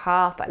walk her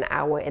half an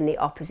hour in the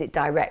opposite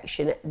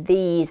direction.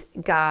 These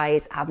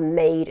guys have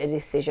made a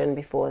decision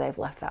before they've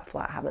left that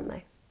flat, haven't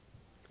they?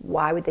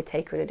 Why would they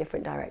take her in a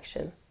different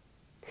direction?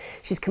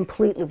 She's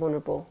completely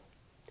vulnerable.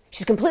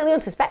 She's completely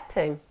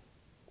unsuspecting.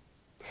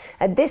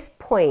 At this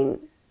point,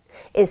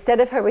 instead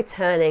of her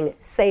returning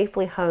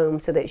safely home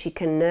so that she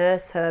can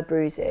nurse her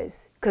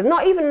bruises, because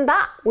not even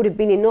that would have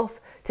been enough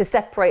to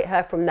separate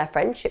her from their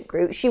friendship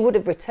group, she would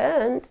have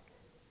returned.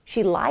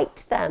 She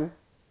liked them,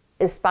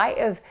 in spite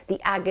of the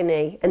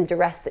agony and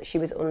duress that she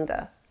was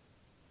under.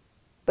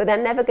 But they're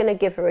never going to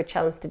give her a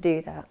chance to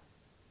do that.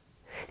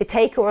 They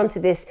take her onto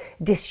this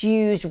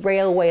disused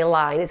railway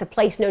line. It's a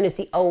place known as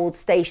the Old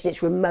Station.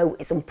 It's remote,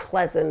 it's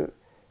unpleasant.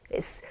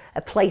 It's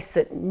a place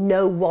that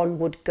no one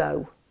would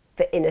go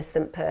for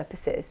innocent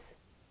purposes.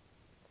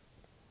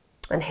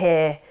 And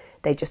here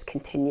they just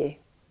continue.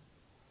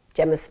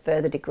 Gemma's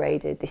further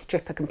degraded. They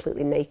strip her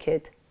completely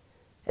naked.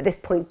 At this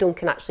point,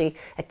 Duncan actually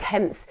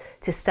attempts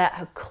to set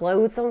her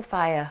clothes on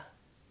fire.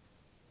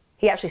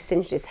 He actually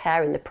singed his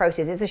hair in the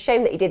process. It's a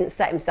shame that he didn't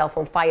set himself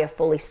on fire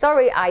fully.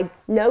 Sorry, I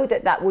know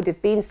that that would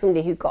have been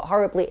somebody who got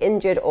horribly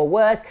injured or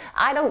worse.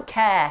 I don't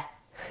care.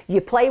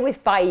 You play with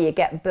fire, you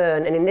get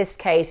burned. And in this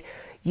case,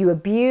 you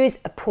abuse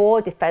a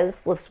poor,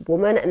 defenseless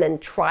woman and then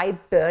try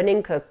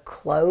burning her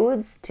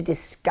clothes to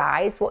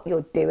disguise what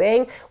you're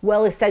doing.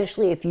 Well,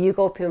 essentially, if you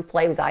go up in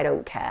flames, I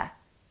don't care.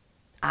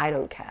 I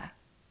don't care.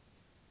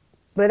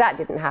 But that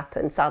didn't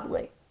happen,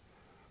 sadly.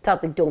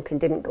 Sadly, Duncan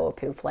didn't go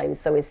up in flames.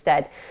 So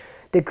instead,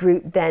 the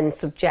group then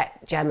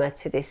subject Gemma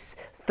to this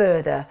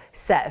further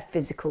set of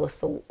physical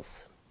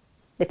assaults.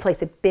 They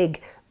place a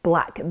big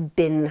black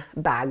bin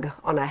bag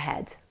on her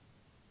head.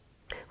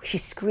 She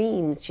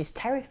screams, she's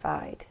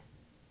terrified.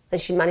 And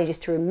she manages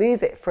to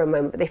remove it for a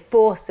moment, but they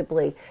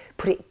forcibly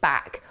put it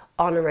back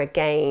on her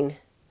again.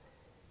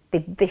 They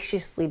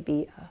viciously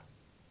beat her.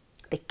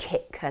 They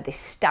kick her, they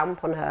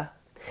stamp on her.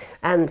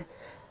 And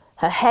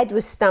her head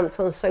was stamped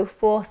on so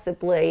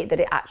forcibly that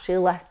it actually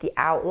left the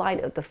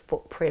outline of the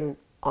footprint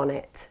on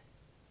it.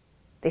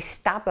 They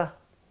stab her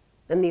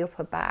in the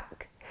upper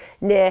back,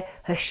 near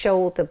her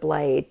shoulder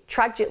blade,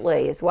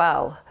 tragically as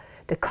well.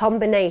 The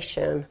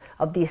combination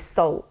of the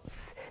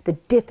assaults, the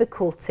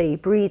difficulty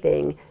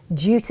breathing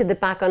due to the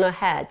bag on her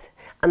head,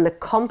 and the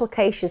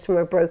complications from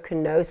her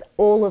broken nose,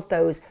 all of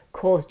those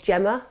caused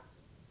Gemma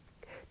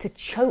to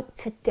choke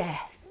to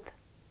death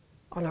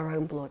on her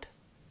own blood.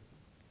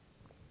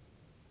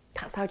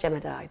 That's how Gemma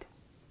died.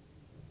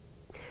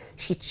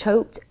 She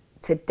choked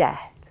to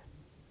death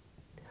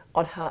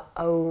on her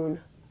own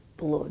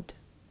blood,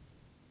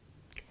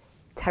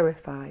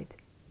 terrified,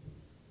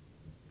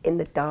 in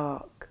the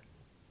dark,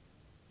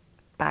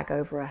 bag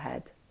over her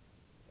head,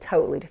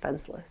 totally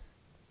defenseless,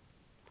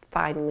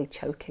 finally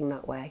choking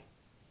that way.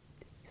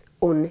 It's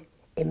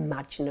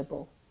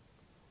unimaginable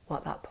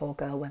what that poor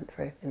girl went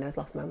through in those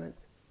last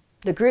moments.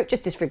 The group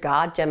just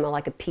disregard Gemma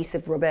like a piece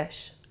of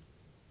rubbish.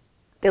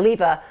 They leave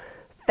her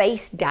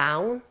face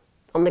down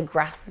on the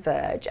grass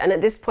verge, and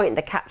at this point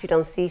they're captured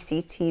on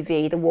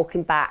CCTV. They're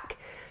walking back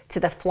to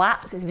the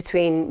flats. It's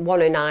between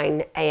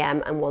 1:09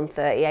 a.m. and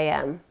 1:30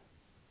 a.m.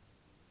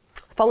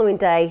 Following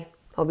day,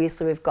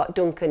 obviously we've got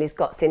Duncan. He's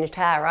got singed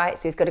hair, right?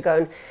 So he's got to go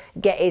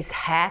and get his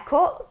hair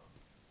cut.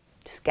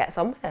 Just gets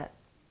on with it.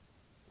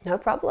 No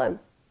problem.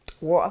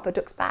 Water off a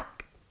duck's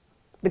back.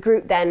 The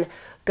group then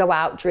go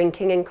out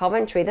drinking in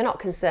Coventry. They're not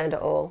concerned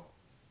at all.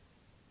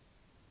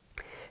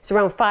 It's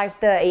around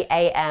 5:30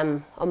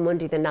 a.m. on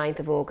Monday the 9th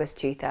of August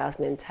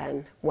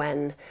 2010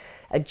 when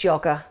a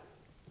jogger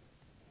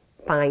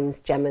finds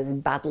Gemma's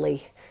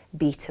badly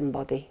beaten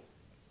body.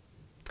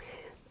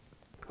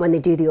 When they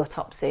do the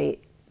autopsy,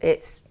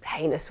 it's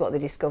heinous what they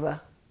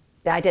discover.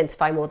 They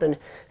identify more than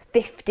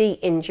 50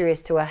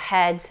 injuries to her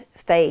head,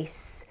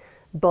 face,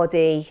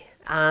 body,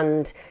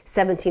 and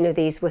 17 of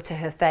these were to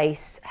her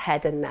face,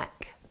 head and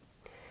neck.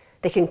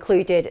 They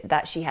concluded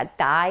that she had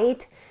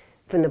died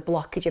from the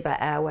blockage of her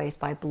airways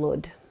by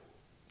blood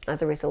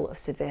as a result of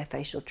severe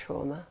facial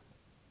trauma.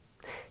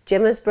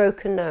 Gemma's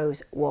broken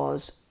nose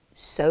was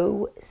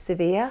so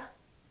severe,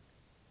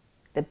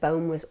 the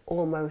bone was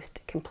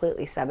almost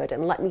completely severed.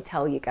 And let me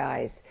tell you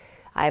guys,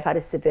 I've had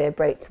a severe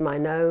break to my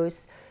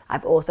nose.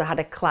 I've also had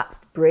a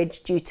collapsed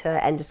bridge due to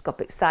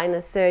endoscopic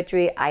sinus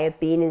surgery. I have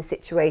been in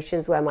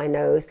situations where my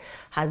nose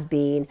has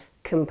been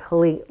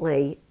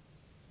completely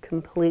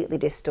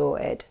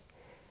distorted,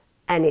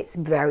 and it's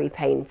very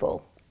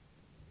painful.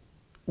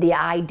 The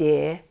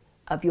idea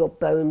of your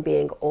bone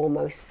being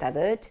almost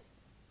severed,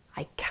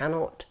 I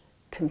cannot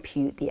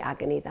compute the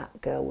agony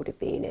that girl would have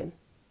been in.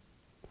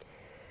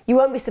 You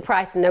won't be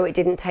surprised to know it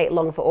didn't take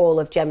long for all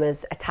of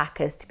Gemma's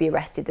attackers to be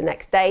arrested the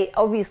next day.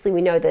 Obviously,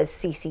 we know there's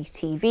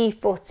CCTV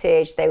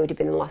footage. They would have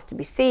been the last to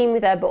be seen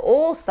with her. But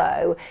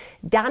also,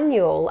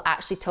 Daniel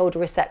actually told a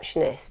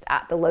receptionist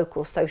at the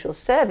local social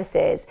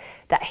services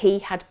that he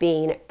had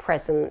been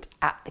present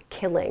at the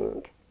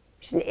killing.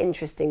 Which is an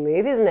interesting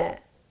move, isn't it?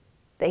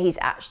 That he's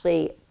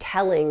actually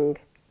telling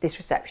this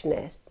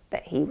receptionist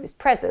that he was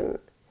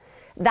present.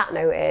 That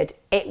noted,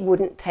 it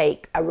wouldn't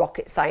take a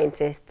rocket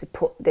scientist to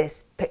put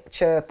this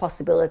picture of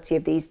possibility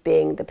of these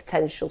being the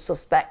potential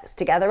suspects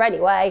together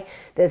anyway.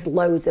 There's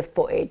loads of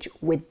footage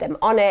with them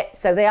on it,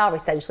 so they are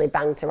essentially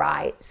banged to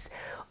rights.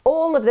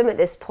 All of them at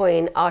this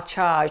point are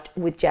charged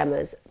with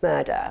Gemma's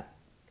murder.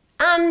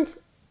 And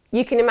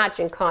you can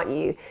imagine, can't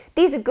you?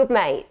 These are good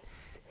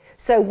mates.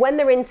 So when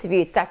they're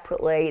interviewed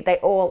separately, they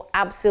all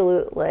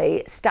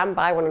absolutely stand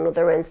by one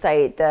another and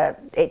say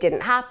that it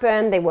didn't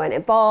happen, they weren't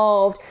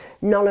involved,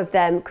 none of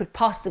them could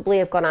possibly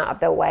have gone out of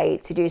their way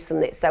to do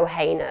something so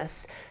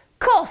heinous. Of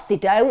course they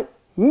don't.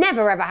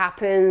 Never ever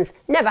happens,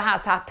 never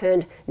has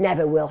happened,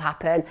 never will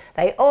happen.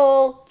 They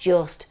all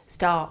just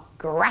start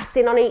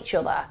grassing on each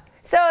other.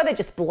 So they're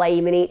just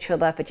blaming each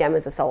other for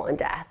Gemma's assault and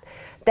death.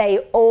 They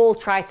all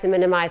try to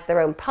minimise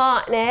their own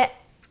part in it.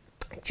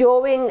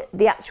 During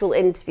the actual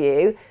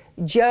interview,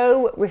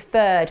 Joe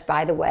referred,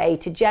 by the way,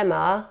 to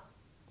Gemma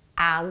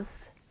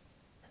as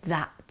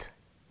that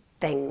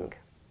thing.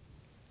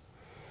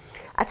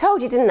 I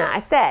told you, didn't I? I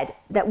said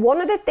that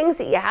one of the things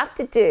that you have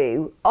to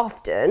do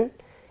often,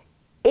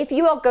 if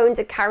you are going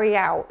to carry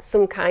out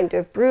some kind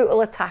of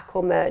brutal attack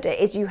or murder,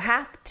 is you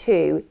have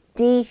to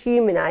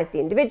dehumanise the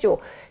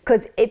individual.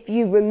 Because if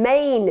you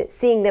remain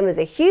seeing them as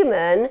a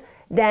human,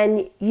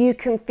 then you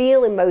can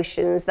feel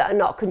emotions that are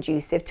not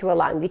conducive to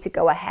allowing you to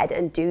go ahead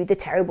and do the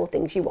terrible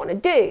things you want to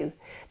do.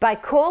 By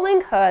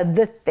calling her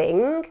the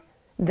thing,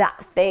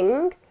 that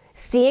thing,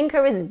 seeing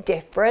her as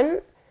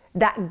different,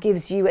 that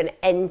gives you an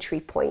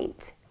entry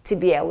point to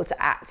be able to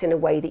act in a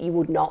way that you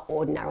would not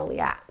ordinarily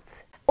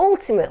act.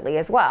 Ultimately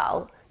as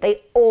well,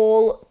 they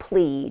all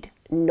plead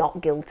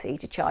not guilty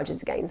to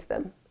charges against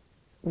them,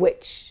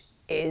 which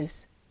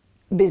is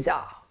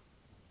bizarre.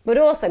 But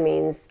also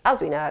means,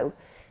 as we know,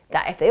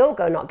 that if they all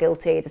go not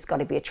guilty, there's got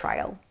to be a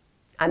trial.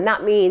 And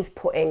that means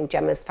putting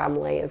Gemma's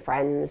family and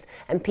friends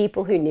and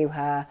people who knew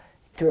her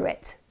through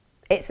it.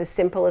 It's as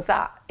simple as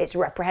that. It's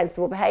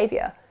reprehensible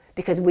behaviour,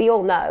 because we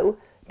all know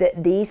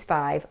that these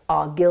 5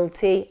 are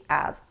guilty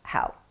as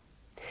hell.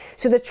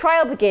 So the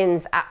trial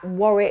begins at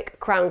Warwick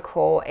Crown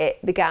Court.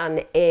 It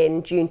began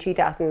in June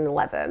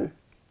 2011.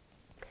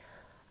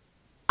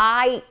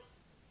 I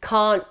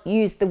can't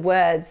use the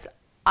words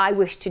I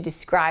wish to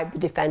describe the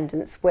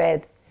defendants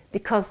with,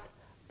 because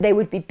they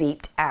would be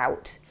beeped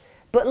out.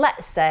 But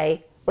let's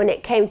say when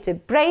it came to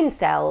brain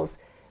cells,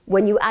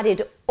 when you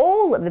added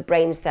all of the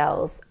brain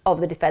cells of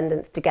the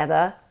defendants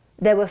together,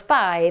 there were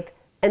 5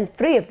 and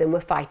 3 of them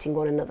were fighting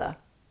one another.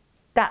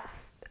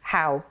 That's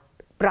how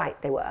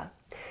bright they were.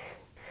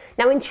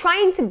 Now, in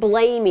trying to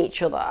blame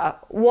each other,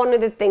 one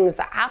of the things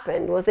that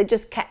happened was they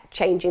just kept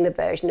changing the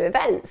version of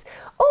events.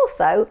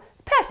 Also,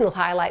 personal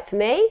highlight for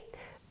me,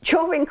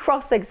 during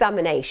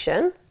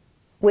cross-examination,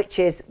 which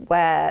is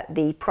where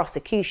the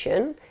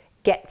prosecution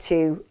get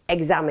to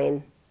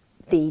examine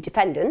the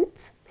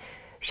defendant,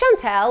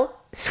 Chantelle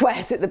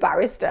swears at the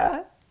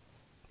barrister.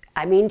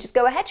 I mean, just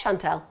go ahead,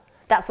 Chantelle.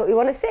 That's what we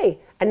want to see.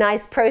 A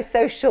nice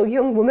pro-social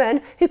young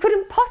woman who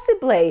couldn't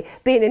possibly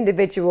be an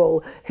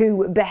individual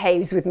who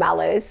behaves with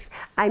malice.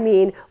 I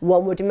mean,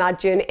 one would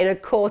imagine in a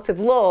court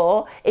of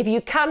law, if you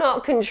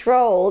cannot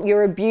control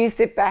your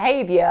abusive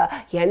behaviour,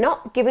 you're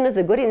not giving us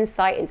a good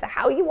insight into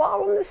how you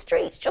are on the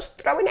streets, just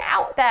throwing it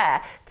out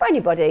there. For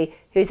anybody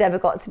who's ever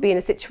got to be in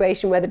a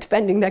situation where they're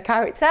defending their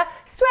character,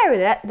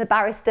 swearing at the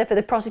barrister for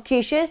the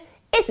prosecution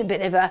is a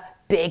bit of a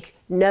big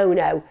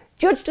no-no.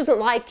 Judge doesn't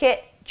like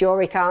it,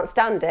 jury can't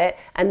stand it,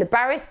 and the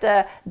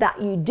barrister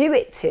that you do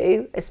it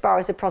to, as far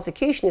as the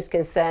prosecution is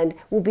concerned,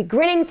 will be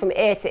grinning from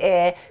ear to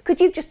ear because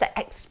you've just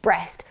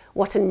expressed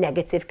what a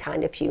negative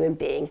kind of human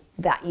being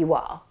that you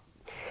are.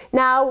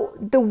 Now,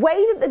 the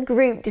way that the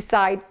group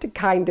decide to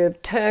kind of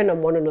turn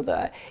on one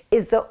another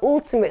is that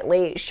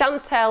ultimately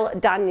Chantelle,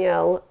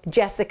 Daniel,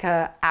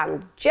 Jessica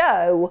and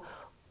Joe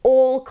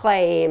all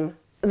claim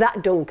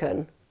that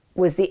Duncan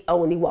was the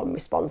only one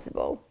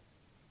responsible.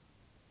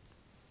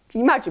 Can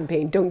you imagine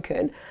being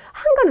Duncan?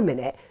 Hang on a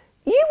minute.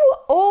 You were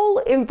all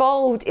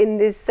involved in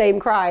this same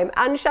crime,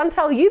 and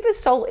Chantelle, you've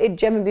assaulted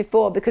Gemma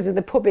before because of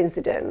the pub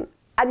incident,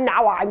 and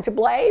now I'm to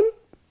blame?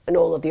 And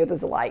all of the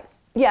others are like,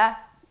 yeah,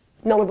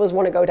 none of us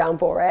want to go down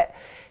for it,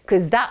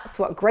 because that's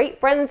what great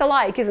friends are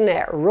like, isn't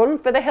it? Run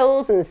for the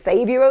hills and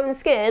save your own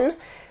skin.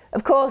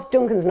 Of course,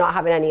 Duncan's not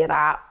having any of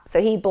that,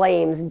 so he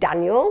blames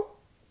Daniel.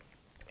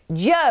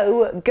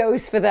 Joe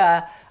goes for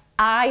the,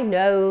 I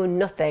know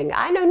nothing.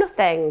 I know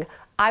nothing.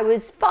 I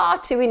was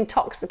far too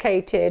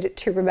intoxicated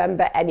to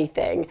remember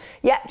anything.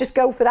 Yep, just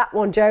go for that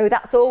one, Joe.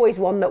 That's always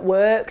one that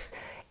works.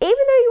 Even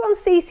though you're on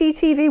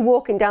CCTV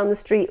walking down the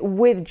street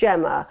with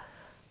Gemma,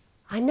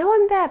 I know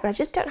I'm there, but I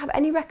just don't have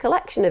any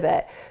recollection of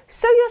it.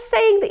 So you're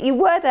saying that you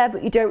were there,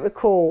 but you don't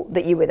recall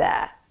that you were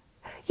there?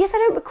 Yes, I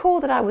don't recall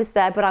that I was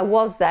there, but I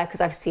was there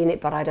because I've seen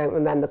it, but I don't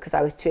remember because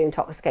I was too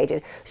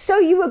intoxicated. So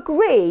you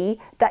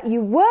agree that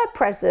you were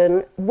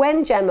present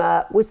when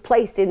Gemma was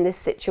placed in this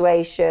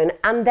situation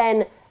and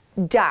then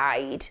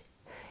died?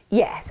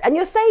 Yes, and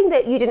you're saying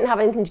that you didn't have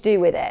anything to do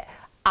with it.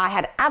 I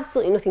had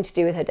absolutely nothing to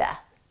do with her death.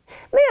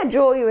 May I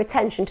draw your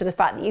attention to the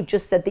fact that you've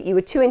just said that you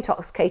were too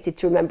intoxicated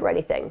to remember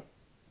anything?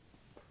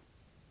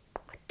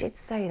 I did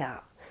say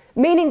that.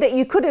 Meaning that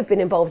you could have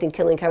been involved in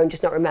killing her and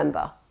just not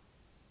remember.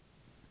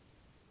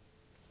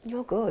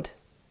 You're good.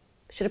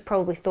 Should have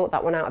probably thought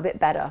that one out a bit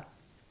better.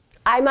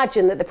 I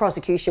imagine that the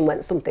prosecution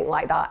went something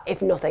like that,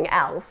 if nothing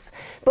else,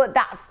 but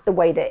that's the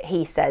way that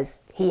he says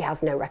he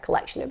has no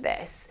recollection of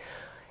this.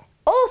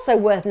 Also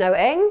worth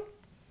noting,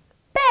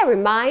 bear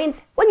in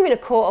mind, when you're in a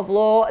court of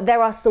law,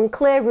 there are some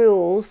clear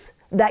rules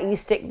that you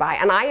stick by.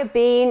 And I have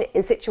been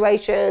in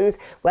situations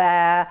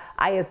where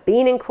I have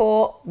been in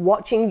court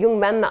watching young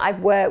men that I've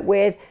worked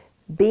with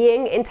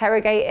being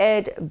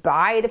interrogated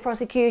by the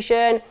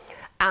prosecution,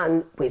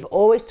 and we've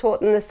always taught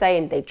them the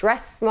same. They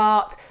dress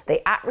smart,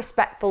 they act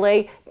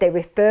respectfully, they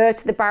refer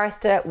to the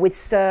barrister with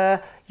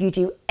sir. You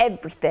do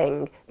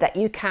everything that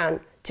you can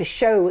to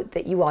show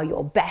that you are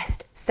your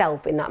best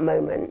self in that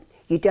moment.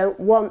 You don't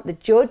want the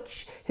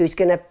judge who's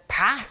going to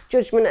pass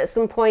judgment at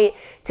some point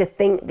to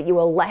think that you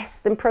are less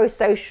than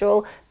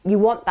pro-social. You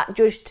want that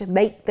judge to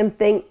make them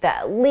think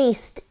that at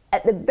least,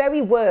 at the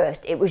very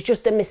worst, it was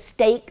just a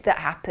mistake that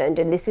happened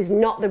and this is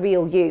not the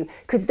real you,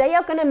 because they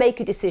are going to make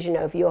a decision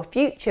over your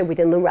future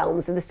within the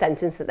realms of the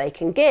sentence that they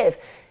can give.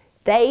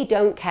 They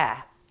don't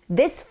care.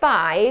 This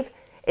 5,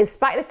 in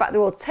spite of the fact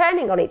they're all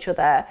turning on each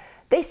other,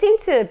 they seem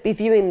to be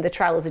viewing the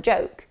trial as a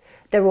joke.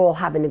 They're all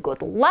having a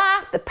good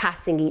laugh, they're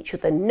passing each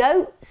other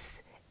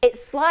notes.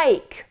 It's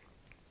like,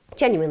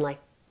 genuinely,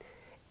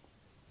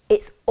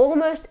 it's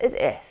almost as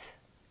if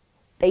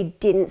they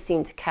didn't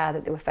seem to care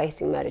that they were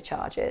facing murder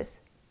charges.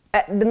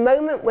 At the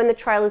moment when the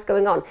trial is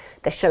going on,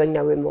 they're showing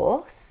no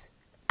remorse.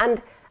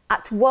 And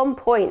at one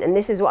point, and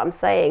this is what I'm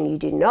saying, you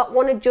do not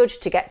want a judge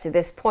to get to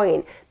this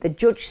point, the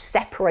judge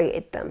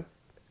separated them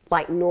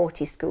like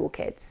naughty school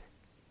kids.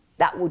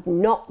 That would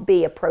not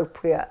be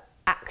appropriate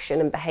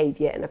action and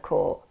behaviour in a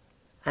court.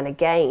 And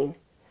again,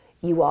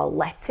 you are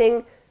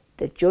letting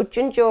the judge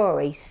and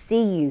jury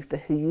see you for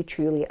who you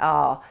truly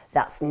are.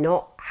 That's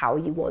not how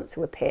you want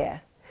to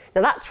appear.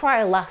 Now that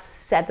trial lasts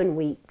 7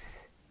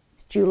 weeks.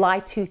 It's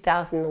July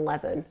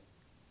 2011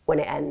 when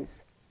it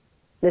ends.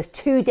 There's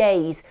 2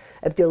 days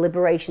of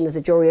deliberation. There's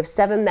a jury of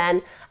 7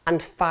 men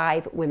and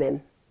 5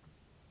 women.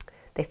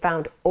 They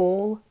found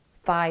all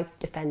 5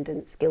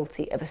 defendants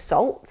guilty of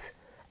assault,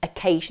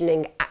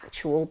 occasioning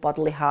actual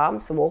bodily harm.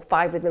 So all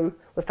 5 of them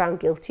were found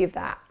guilty of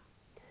that.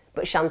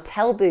 But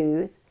Chantelle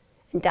Booth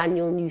and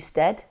Daniel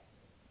Newstead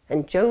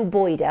and Joe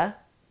Boye,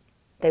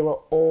 they were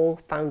all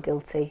found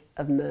guilty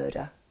of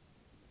murder.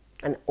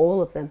 And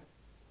all of them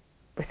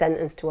were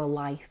sentenced to a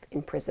life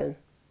in prison.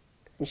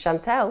 And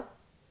Chantelle,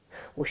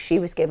 well, she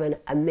was given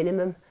a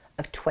minimum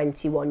of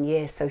 21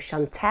 years. So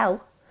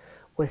Chantelle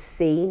was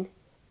seen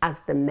as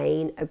the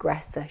main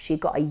aggressor. She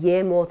got a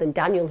year more than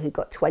Daniel, who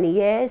got 20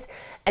 years.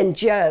 And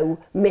Joe,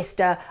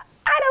 Mr.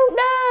 I don't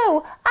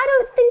know, I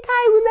don't think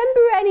I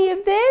remember any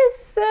of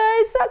this.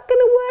 Is that going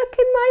to work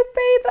in my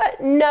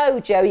favour? No,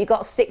 Joe, you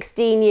got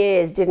 16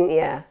 years, didn't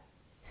you?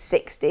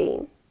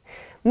 16.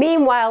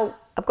 Meanwhile,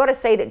 I've got to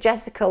say that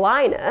Jessica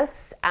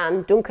Lynas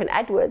and Duncan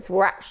Edwards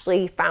were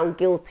actually found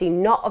guilty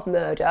not of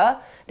murder,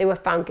 they were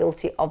found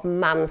guilty of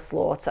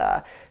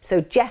manslaughter. So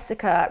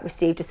Jessica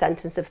received a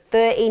sentence of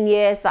 13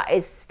 years. That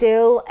is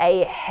still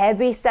a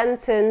heavy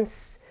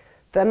sentence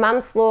for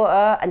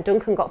manslaughter, and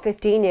Duncan got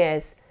 15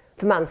 years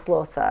for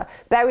manslaughter.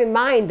 Bear in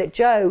mind that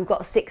Joe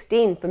got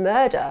 16 for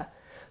murder.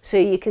 So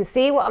you can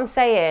see what I'm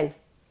saying.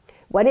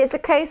 When it's a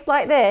case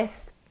like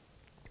this,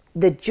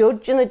 the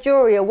judge and the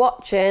jury are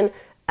watching,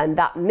 and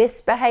that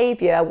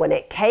misbehaviour, when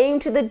it came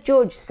to the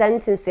judge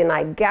sentencing,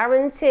 I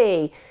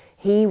guarantee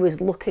he was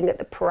looking at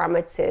the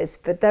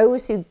parameters for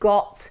those who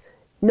got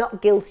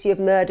not guilty of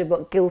murder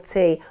but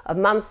guilty of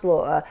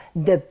manslaughter,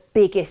 the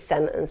biggest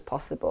sentence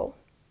possible.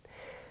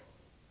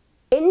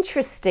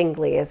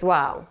 Interestingly as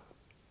well,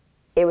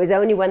 it was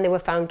only when they were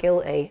found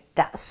guilty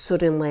that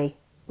suddenly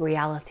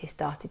reality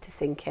started to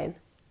sink in.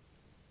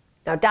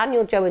 Now,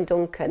 Daniel, Joe and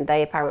Duncan,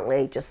 they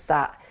apparently just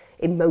sat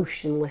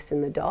emotionless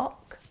in the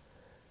dock.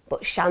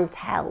 But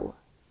Chantelle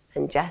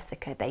and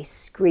Jessica, they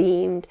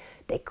screamed,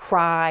 they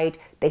cried,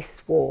 they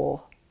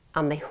swore,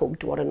 and they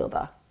hugged one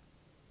another.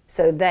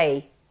 So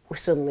they were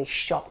suddenly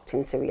shocked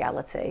into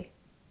reality.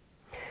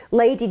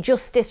 Lady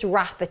Justice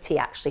Rafferty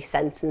actually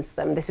sentenced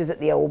them. This was at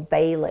the Old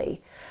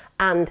Bailey.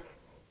 And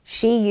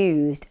she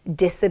used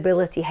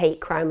disability hate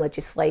crime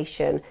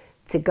legislation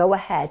to go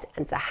ahead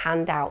and to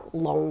hand out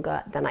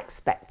longer than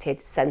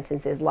expected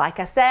sentences. Like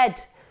I said,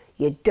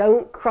 you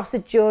don't cross a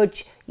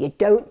judge, you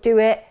don't do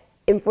it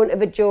in front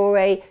of a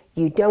jury,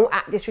 you don't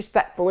act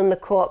disrespectful in the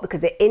court,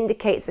 because it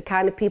indicates the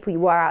kind of people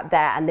you are out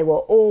there, and they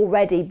were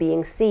already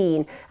being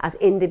seen as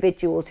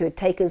individuals who had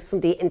taken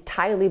somebody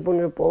entirely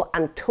vulnerable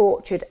and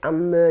tortured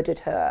and murdered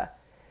her.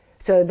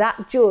 So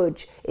that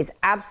judge is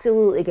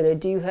absolutely going to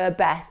do her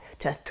best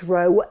to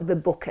throw the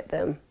book at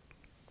them.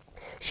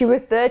 She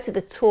referred to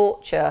the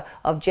torture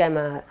of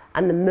Gemma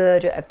and the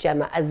murder of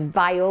Gemma as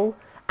vile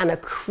and a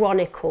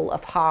chronicle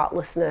of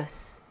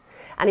heartlessness.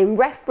 And in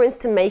reference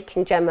to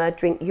making Gemma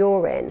drink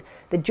urine,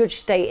 the judge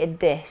stated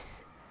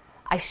this: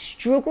 "I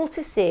struggle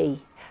to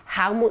see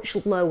how much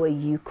lower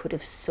you could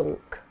have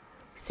sunk."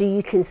 So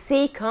you can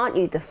see, can't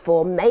you, the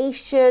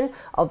formation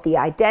of the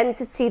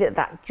identity that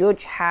that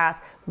judge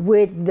has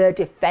with the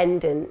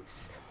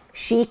defendants.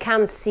 She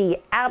can see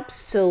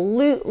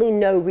absolutely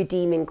no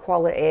redeeming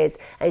qualities,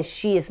 and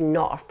she is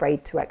not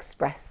afraid to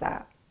express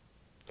that.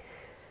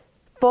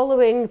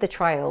 Following the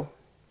trial,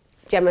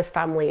 Gemma's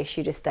family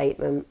issued a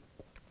statement.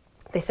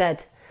 They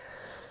said,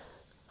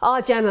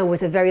 "Our Gemma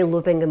was a very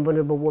loving and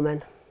vulnerable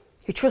woman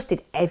who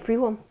trusted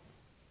everyone,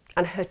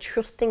 and her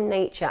trusting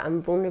nature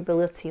and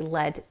vulnerability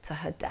led to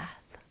her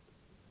death."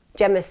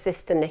 Gemma's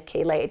sister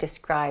Nikki later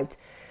described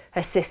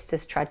her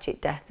sister's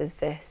tragic death as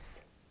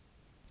this: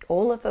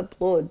 "All of her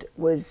blood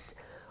was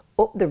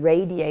up the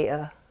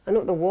radiator and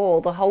up the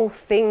wall. The whole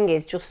thing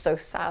is just so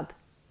sad.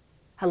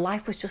 Her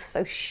life was just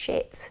so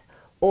shit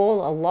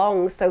all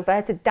along. So for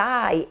her to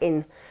die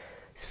in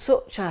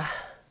such a...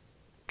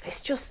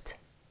 It's just...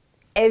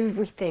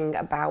 everything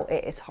about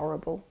it is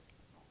horrible."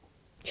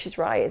 She's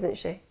right, isn't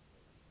she?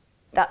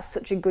 That's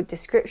such a good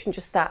description,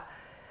 just that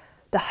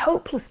the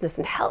hopelessness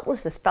and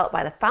helplessness felt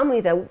by the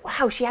family though.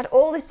 Wow, she had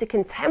all this to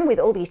contend with,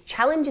 all these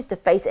challenges to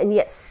face, and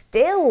yet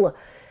still,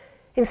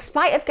 in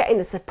spite of getting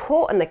the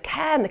support and the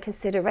care and the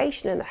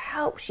consideration and the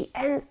help, she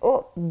ends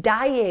up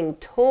dying,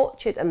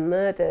 tortured and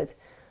murdered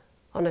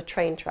on a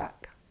train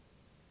track.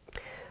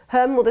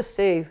 Her mother,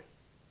 Sue,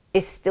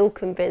 is still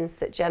convinced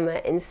that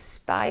Gemma, in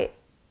spite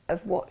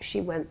of what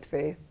she went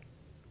through,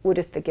 would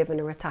have forgiven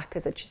her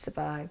attackers had she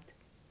survived.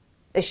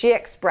 As she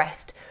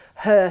expressed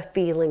her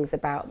feelings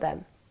about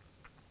them,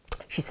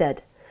 she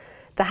said,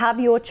 "To have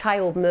your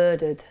child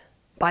murdered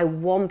by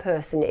one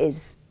person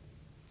is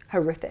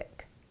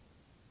horrific.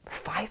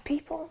 5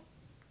 people?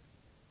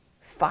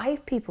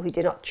 5 people who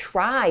did not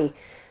try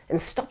and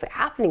stop it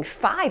happening.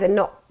 5, and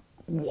not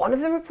one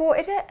of them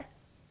reported it?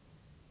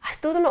 I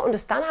still do not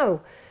understand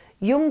how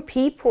young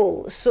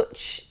people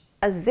such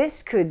as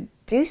this could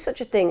do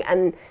such a thing,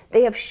 and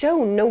they have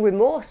shown no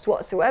remorse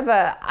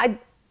whatsoever. I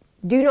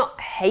do not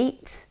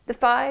hate the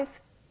 5.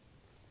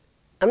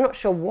 I'm not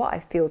sure what I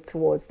feel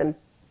towards them.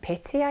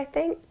 Pity, I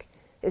think,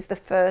 is the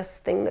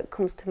first thing that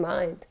comes to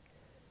mind.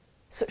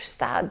 Such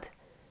sad,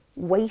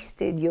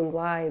 wasted young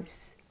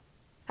lives.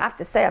 I have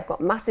to say, I've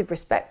got massive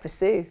respect for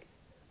Sue.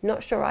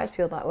 Not sure I'd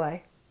feel that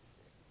way.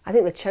 I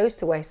think they chose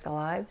to waste their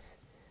lives.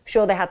 I'm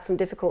sure they had some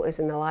difficulties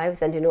in their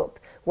lives, ending up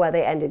where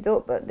they ended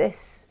up, but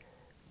this,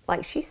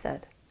 like she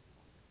said,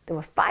 there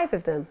were 5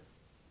 of them.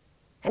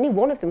 Any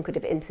one of them could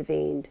have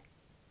intervened.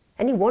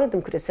 Any one of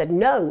them could have said,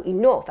 no,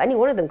 enough. Any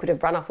one of them could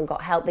have run off and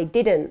got help. They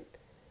didn't.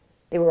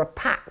 They were a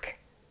pack.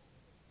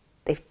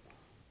 They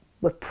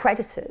were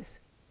predators.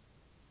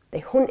 They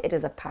hunted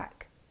as a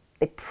pack.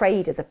 They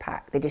preyed as a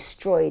pack. They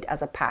destroyed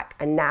as a pack.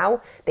 And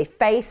now they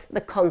face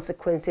the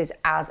consequences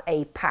as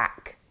a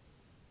pack.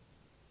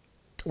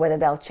 Whether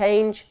they'll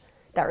change,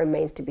 that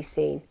remains to be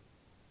seen.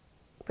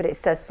 But it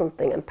says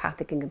something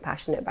empathic and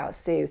compassionate about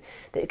Sue,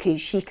 that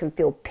she can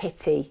feel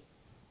pity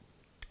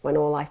when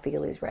all I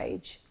feel is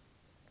rage.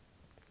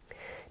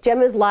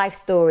 Gemma's life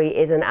story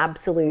is an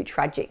absolute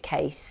tragic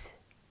case.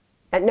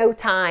 At no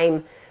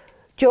time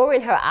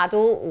during her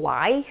adult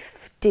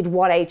life did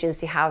one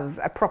agency have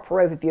a proper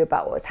overview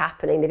about what was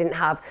happening. They didn't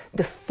have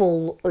the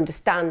full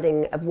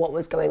understanding of what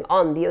was going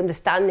on, the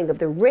understanding of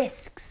the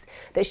risks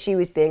that she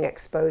was being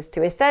exposed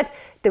to. Instead,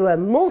 there were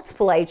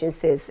multiple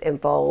agencies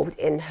involved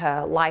in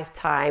her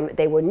lifetime.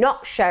 They were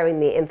not sharing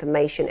the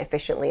information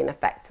efficiently and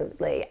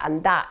effectively,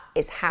 and that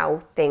is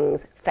how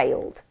things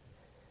failed.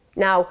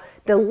 Now,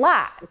 the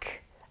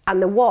lack,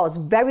 and there was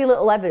very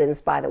little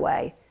evidence, by the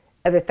way,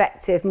 of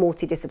effective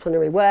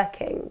multidisciplinary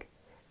working,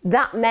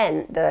 that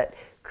meant that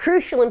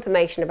crucial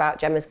information about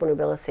Gemma's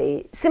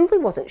vulnerability simply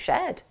wasn't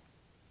shared.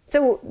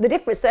 So the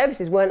different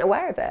services weren't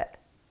aware of it.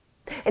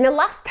 In the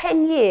last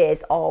 10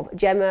 years of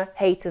Gemma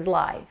Hayter's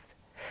life,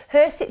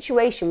 her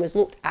situation was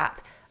looked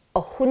at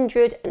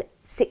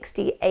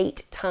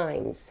 168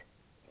 times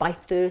by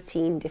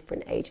 13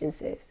 different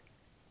agencies.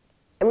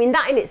 I mean,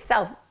 that in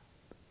itself,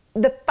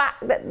 the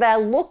fact that they're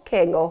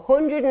looking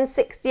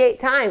 168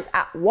 times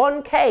at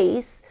one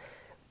case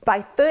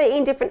by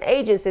 13 different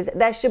agencies,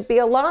 there should be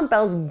alarm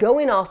bells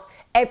going off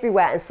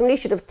everywhere, and somebody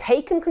should have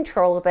taken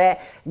control of it,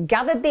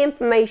 gathered the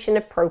information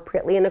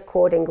appropriately and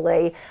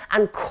accordingly,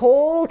 and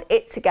called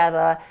it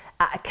together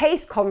at a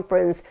case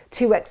conference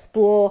to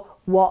explore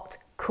what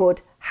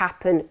could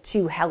happen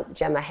to help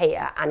Gemma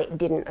Hayter, and it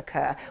didn't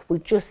occur. We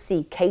just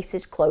see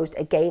cases closed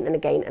again and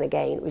again and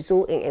again,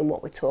 resulting in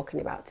what we're talking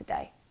about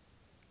today.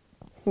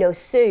 No,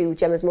 Sue,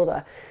 Gemma's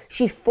mother,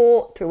 she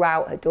fought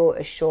throughout her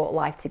daughter's short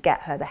life to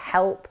get her the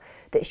help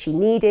that she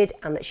needed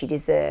and that she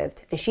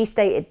deserved. And she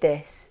stated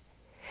this: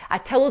 I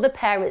tell other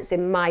parents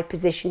in my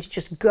position to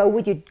just go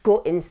with your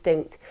gut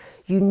instinct.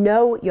 You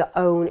know your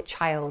own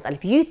child, and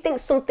if you think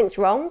something's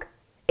wrong,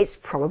 it's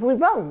probably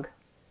wrong.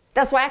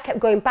 That's why I kept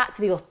going back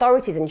to the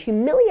authorities and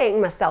humiliating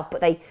myself,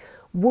 but they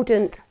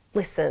wouldn't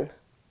listen.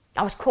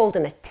 I was called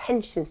an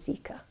attention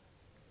seeker,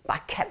 but I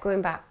kept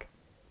going back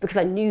because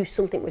I knew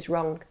something was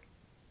wrong.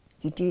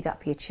 You do that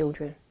for your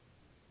children.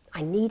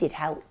 I needed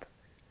help.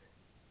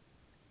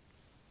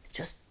 It's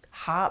just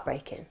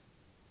heartbreaking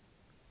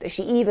that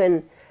she,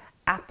 even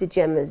after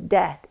Gemma's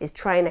death, is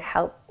trying to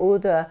help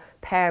other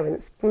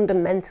parents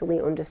fundamentally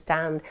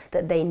understand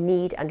that they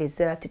need and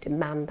deserve to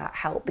demand that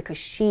help, because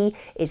she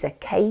is a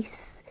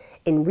case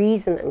in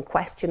reason and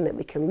question that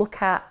we can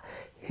look at,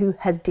 who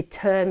has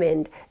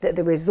determined that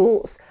the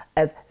results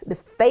of the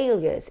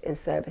failures in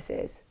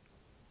services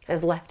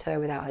has left her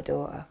without her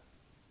daughter.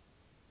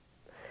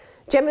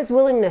 Gemma's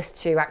willingness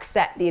to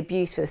accept the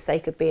abuse for the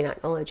sake of being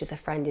acknowledged as a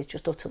friend is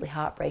just utterly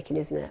heartbreaking,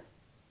 isn't it?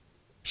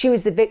 She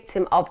was the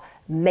victim of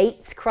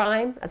mate's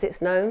crime, as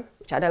it's known,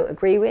 which I don't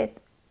agree with.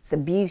 It's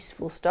abuse,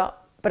 full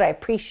stop. But I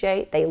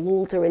appreciate they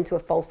lulled her into a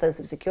false sense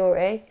of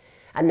security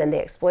and then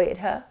they exploited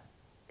her.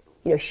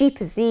 You know, she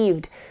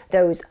perceived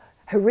those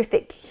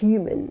horrific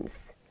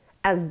humans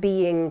as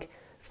being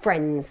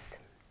friends,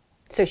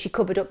 so she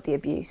covered up the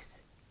abuse.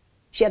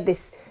 She had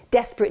this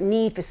desperate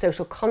need for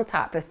social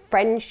contact, for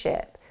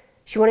friendship.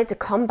 She wanted to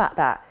combat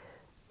that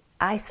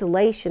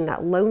isolation,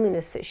 that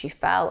loneliness that she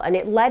felt, and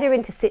it led her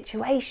into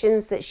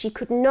situations that she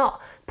could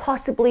not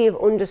possibly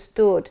have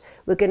understood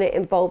were going to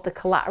involve the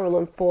collateral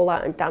and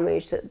fallout and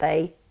damage that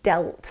they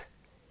dealt.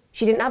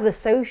 She didn't have the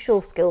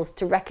social skills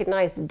to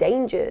recognise the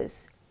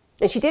dangers,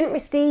 and she didn't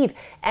receive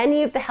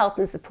any of the help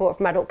and support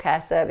from adult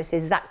care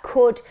services that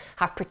could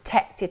have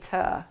protected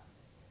her.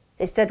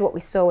 Instead, what we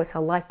saw was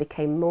her life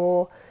became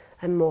more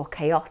and more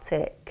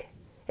chaotic.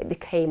 It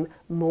became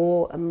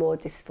more and more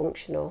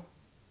dysfunctional.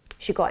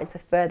 She got into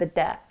further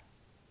debt.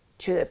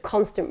 She was at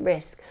constant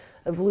risk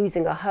of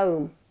losing her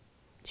home.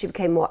 She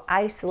became more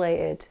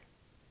isolated.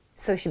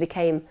 So she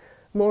became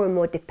more and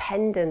more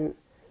dependent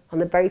on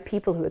the very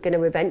people who were going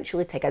to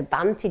eventually take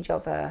advantage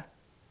of her,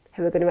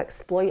 who were going to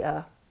exploit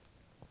her.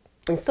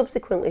 And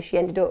subsequently, she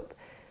ended up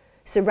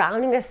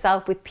surrounding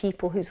herself with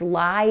people whose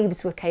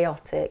lives were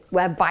chaotic,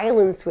 where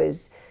violence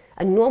was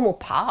a normal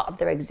part of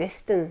their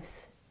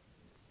existence.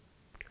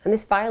 And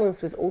this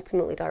violence was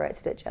ultimately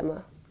directed at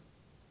Gemma.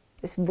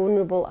 This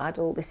vulnerable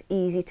adult, this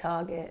easy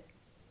target.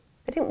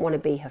 They didn't want to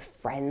be her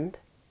friend.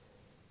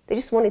 They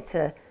just wanted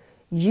to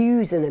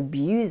use and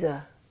abuse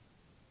her.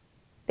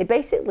 They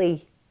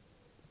basically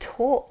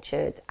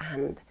tortured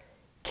and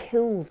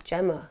killed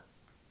Gemma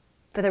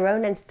for their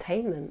own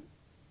entertainment.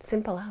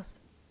 Simple as.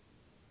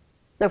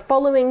 Now,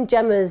 following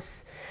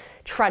Gemma's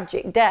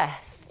tragic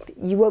death,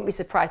 you won't be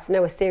surprised to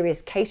know a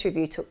serious case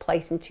review took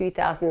place in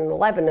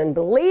 2011. And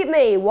believe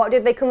me, what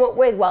did they come up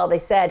with? Well, they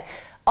said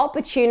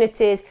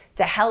opportunities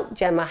to help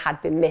Gemma had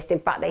been missed. In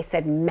fact, they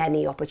said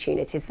many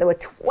opportunities. There were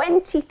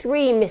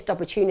 23 missed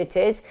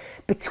opportunities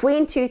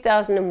between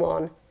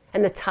 2001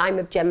 and the time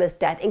of Gemma's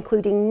death,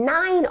 including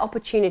 9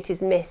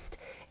 opportunities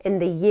missed in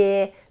the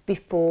year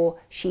before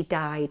she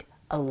died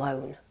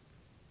alone.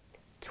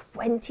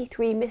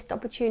 23 missed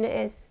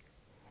opportunities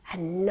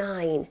and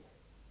 9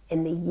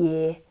 in the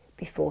year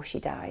before she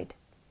died.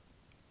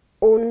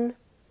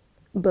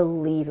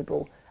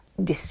 Unbelievable,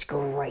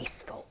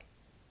 disgraceful,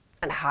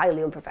 and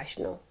highly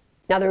unprofessional.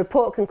 Now, the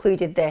report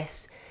concluded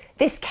this: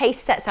 this case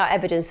sets out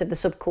evidence of the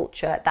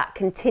subculture that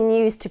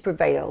continues to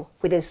prevail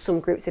within some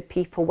groups of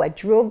people where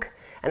drug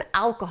and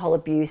alcohol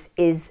abuse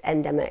is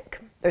endemic.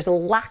 There's a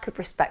lack of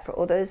respect for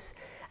others,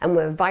 and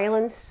where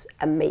violence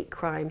and mate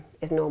crime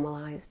is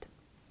normalised.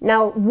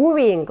 Now,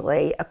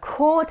 worryingly,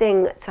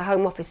 according to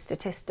Home Office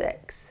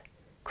statistics,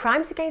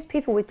 crimes against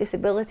people with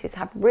disabilities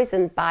have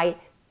risen by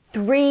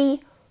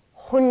 300%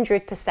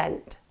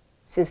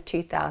 since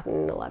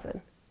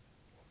 2011.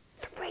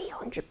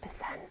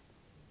 300%.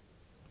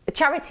 The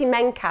charity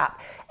MenCap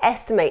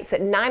estimates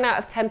that 9 out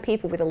of 10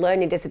 people with a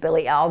learning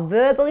disability are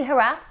verbally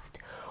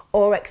harassed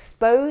or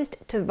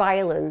exposed to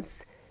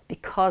violence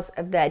because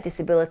of their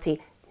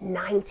disability.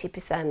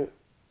 90%.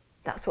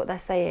 That's what they're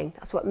saying.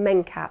 That's what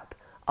MenCap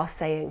are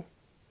saying.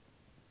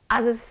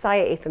 As a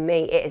society, for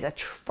me, it is a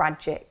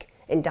tragic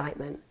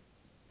indictment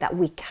that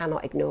we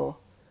cannot ignore.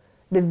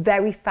 The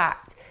very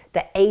fact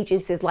that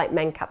agencies like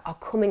MenCap are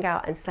coming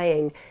out and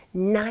saying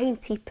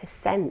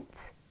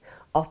 90%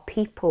 of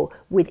people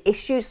with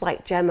issues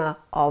like Gemma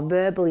are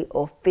verbally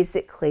or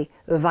physically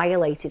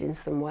violated in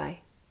some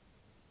way,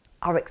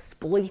 are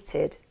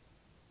exploited.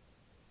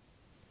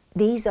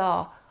 These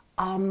are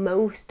our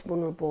most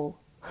vulnerable,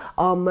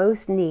 our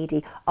most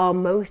needy, our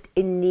most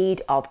in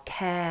need of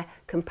care,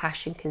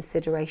 compassion,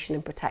 consideration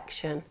and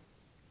protection.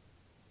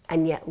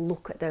 And yet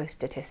look at those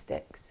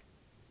statistics.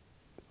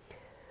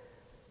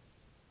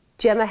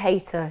 Gemma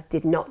Hayter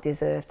did not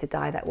deserve to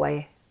die that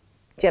way.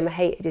 Gemma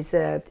Hayter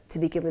deserved to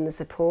be given the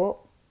support.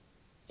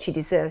 She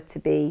deserved to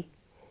be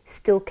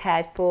still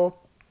cared for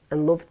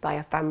and loved by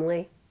her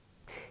family.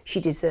 She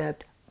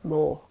deserved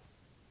more.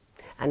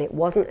 And it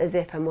wasn't as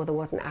if her mother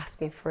wasn't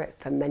asking for it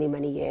for many,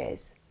 many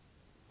years.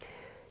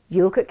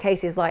 You look at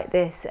cases like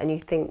this and you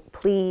think,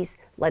 please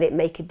let it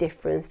make a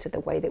difference to the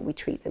way that we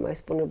treat the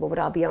most vulnerable. But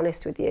I'll be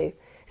honest with you,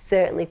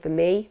 certainly for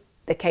me,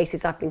 the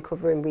cases I've been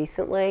covering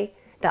recently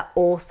that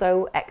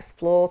also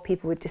explore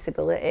people with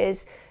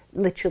disabilities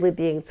literally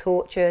being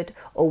tortured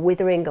or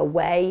withering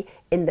away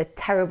in the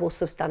terrible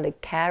substandard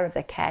care of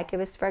their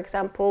caregivers, for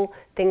example,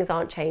 things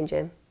aren't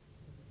changing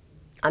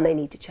and they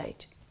need to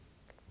change.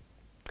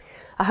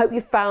 I hope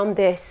you found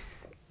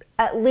this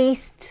at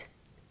least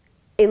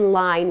in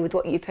line with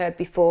what you've heard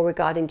before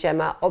regarding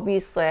Gemma.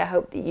 Obviously, I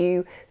hope that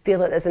you feel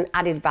that there's an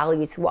added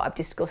value to what I've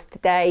discussed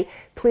today.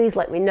 Please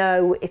let me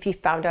know if you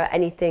found out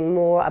anything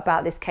more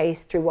about this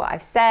case through what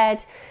I've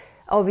said.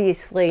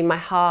 Obviously, my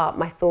heart,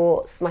 my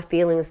thoughts, my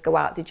feelings go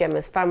out to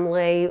Gemma's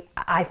family.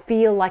 I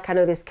feel like I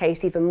know this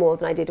case even more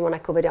than I did when I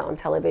covered it on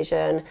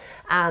television.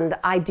 And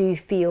I do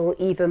feel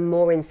even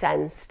more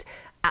incensed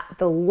at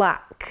the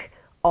lack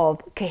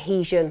of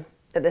cohesion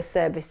that the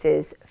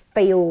services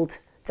failed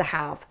to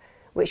have,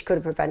 which could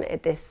have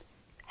prevented this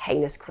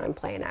heinous crime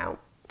playing out.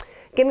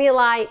 Give me a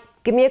like,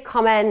 give me a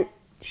comment,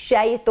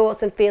 share your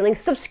thoughts and feelings,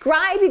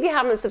 subscribe if you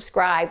haven't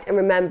subscribed, and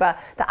remember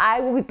that I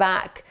will be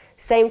back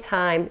same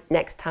time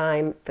next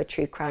time for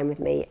True Crime with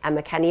me,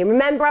 Emma Kenny. And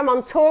remember, I'm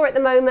on tour at the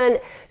moment,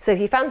 so if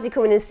you fancy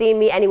coming and seeing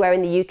me anywhere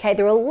in the UK,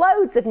 there are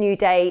loads of new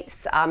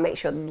dates. Make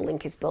sure the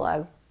link is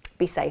below.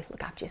 Be safe,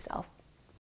 look after yourself.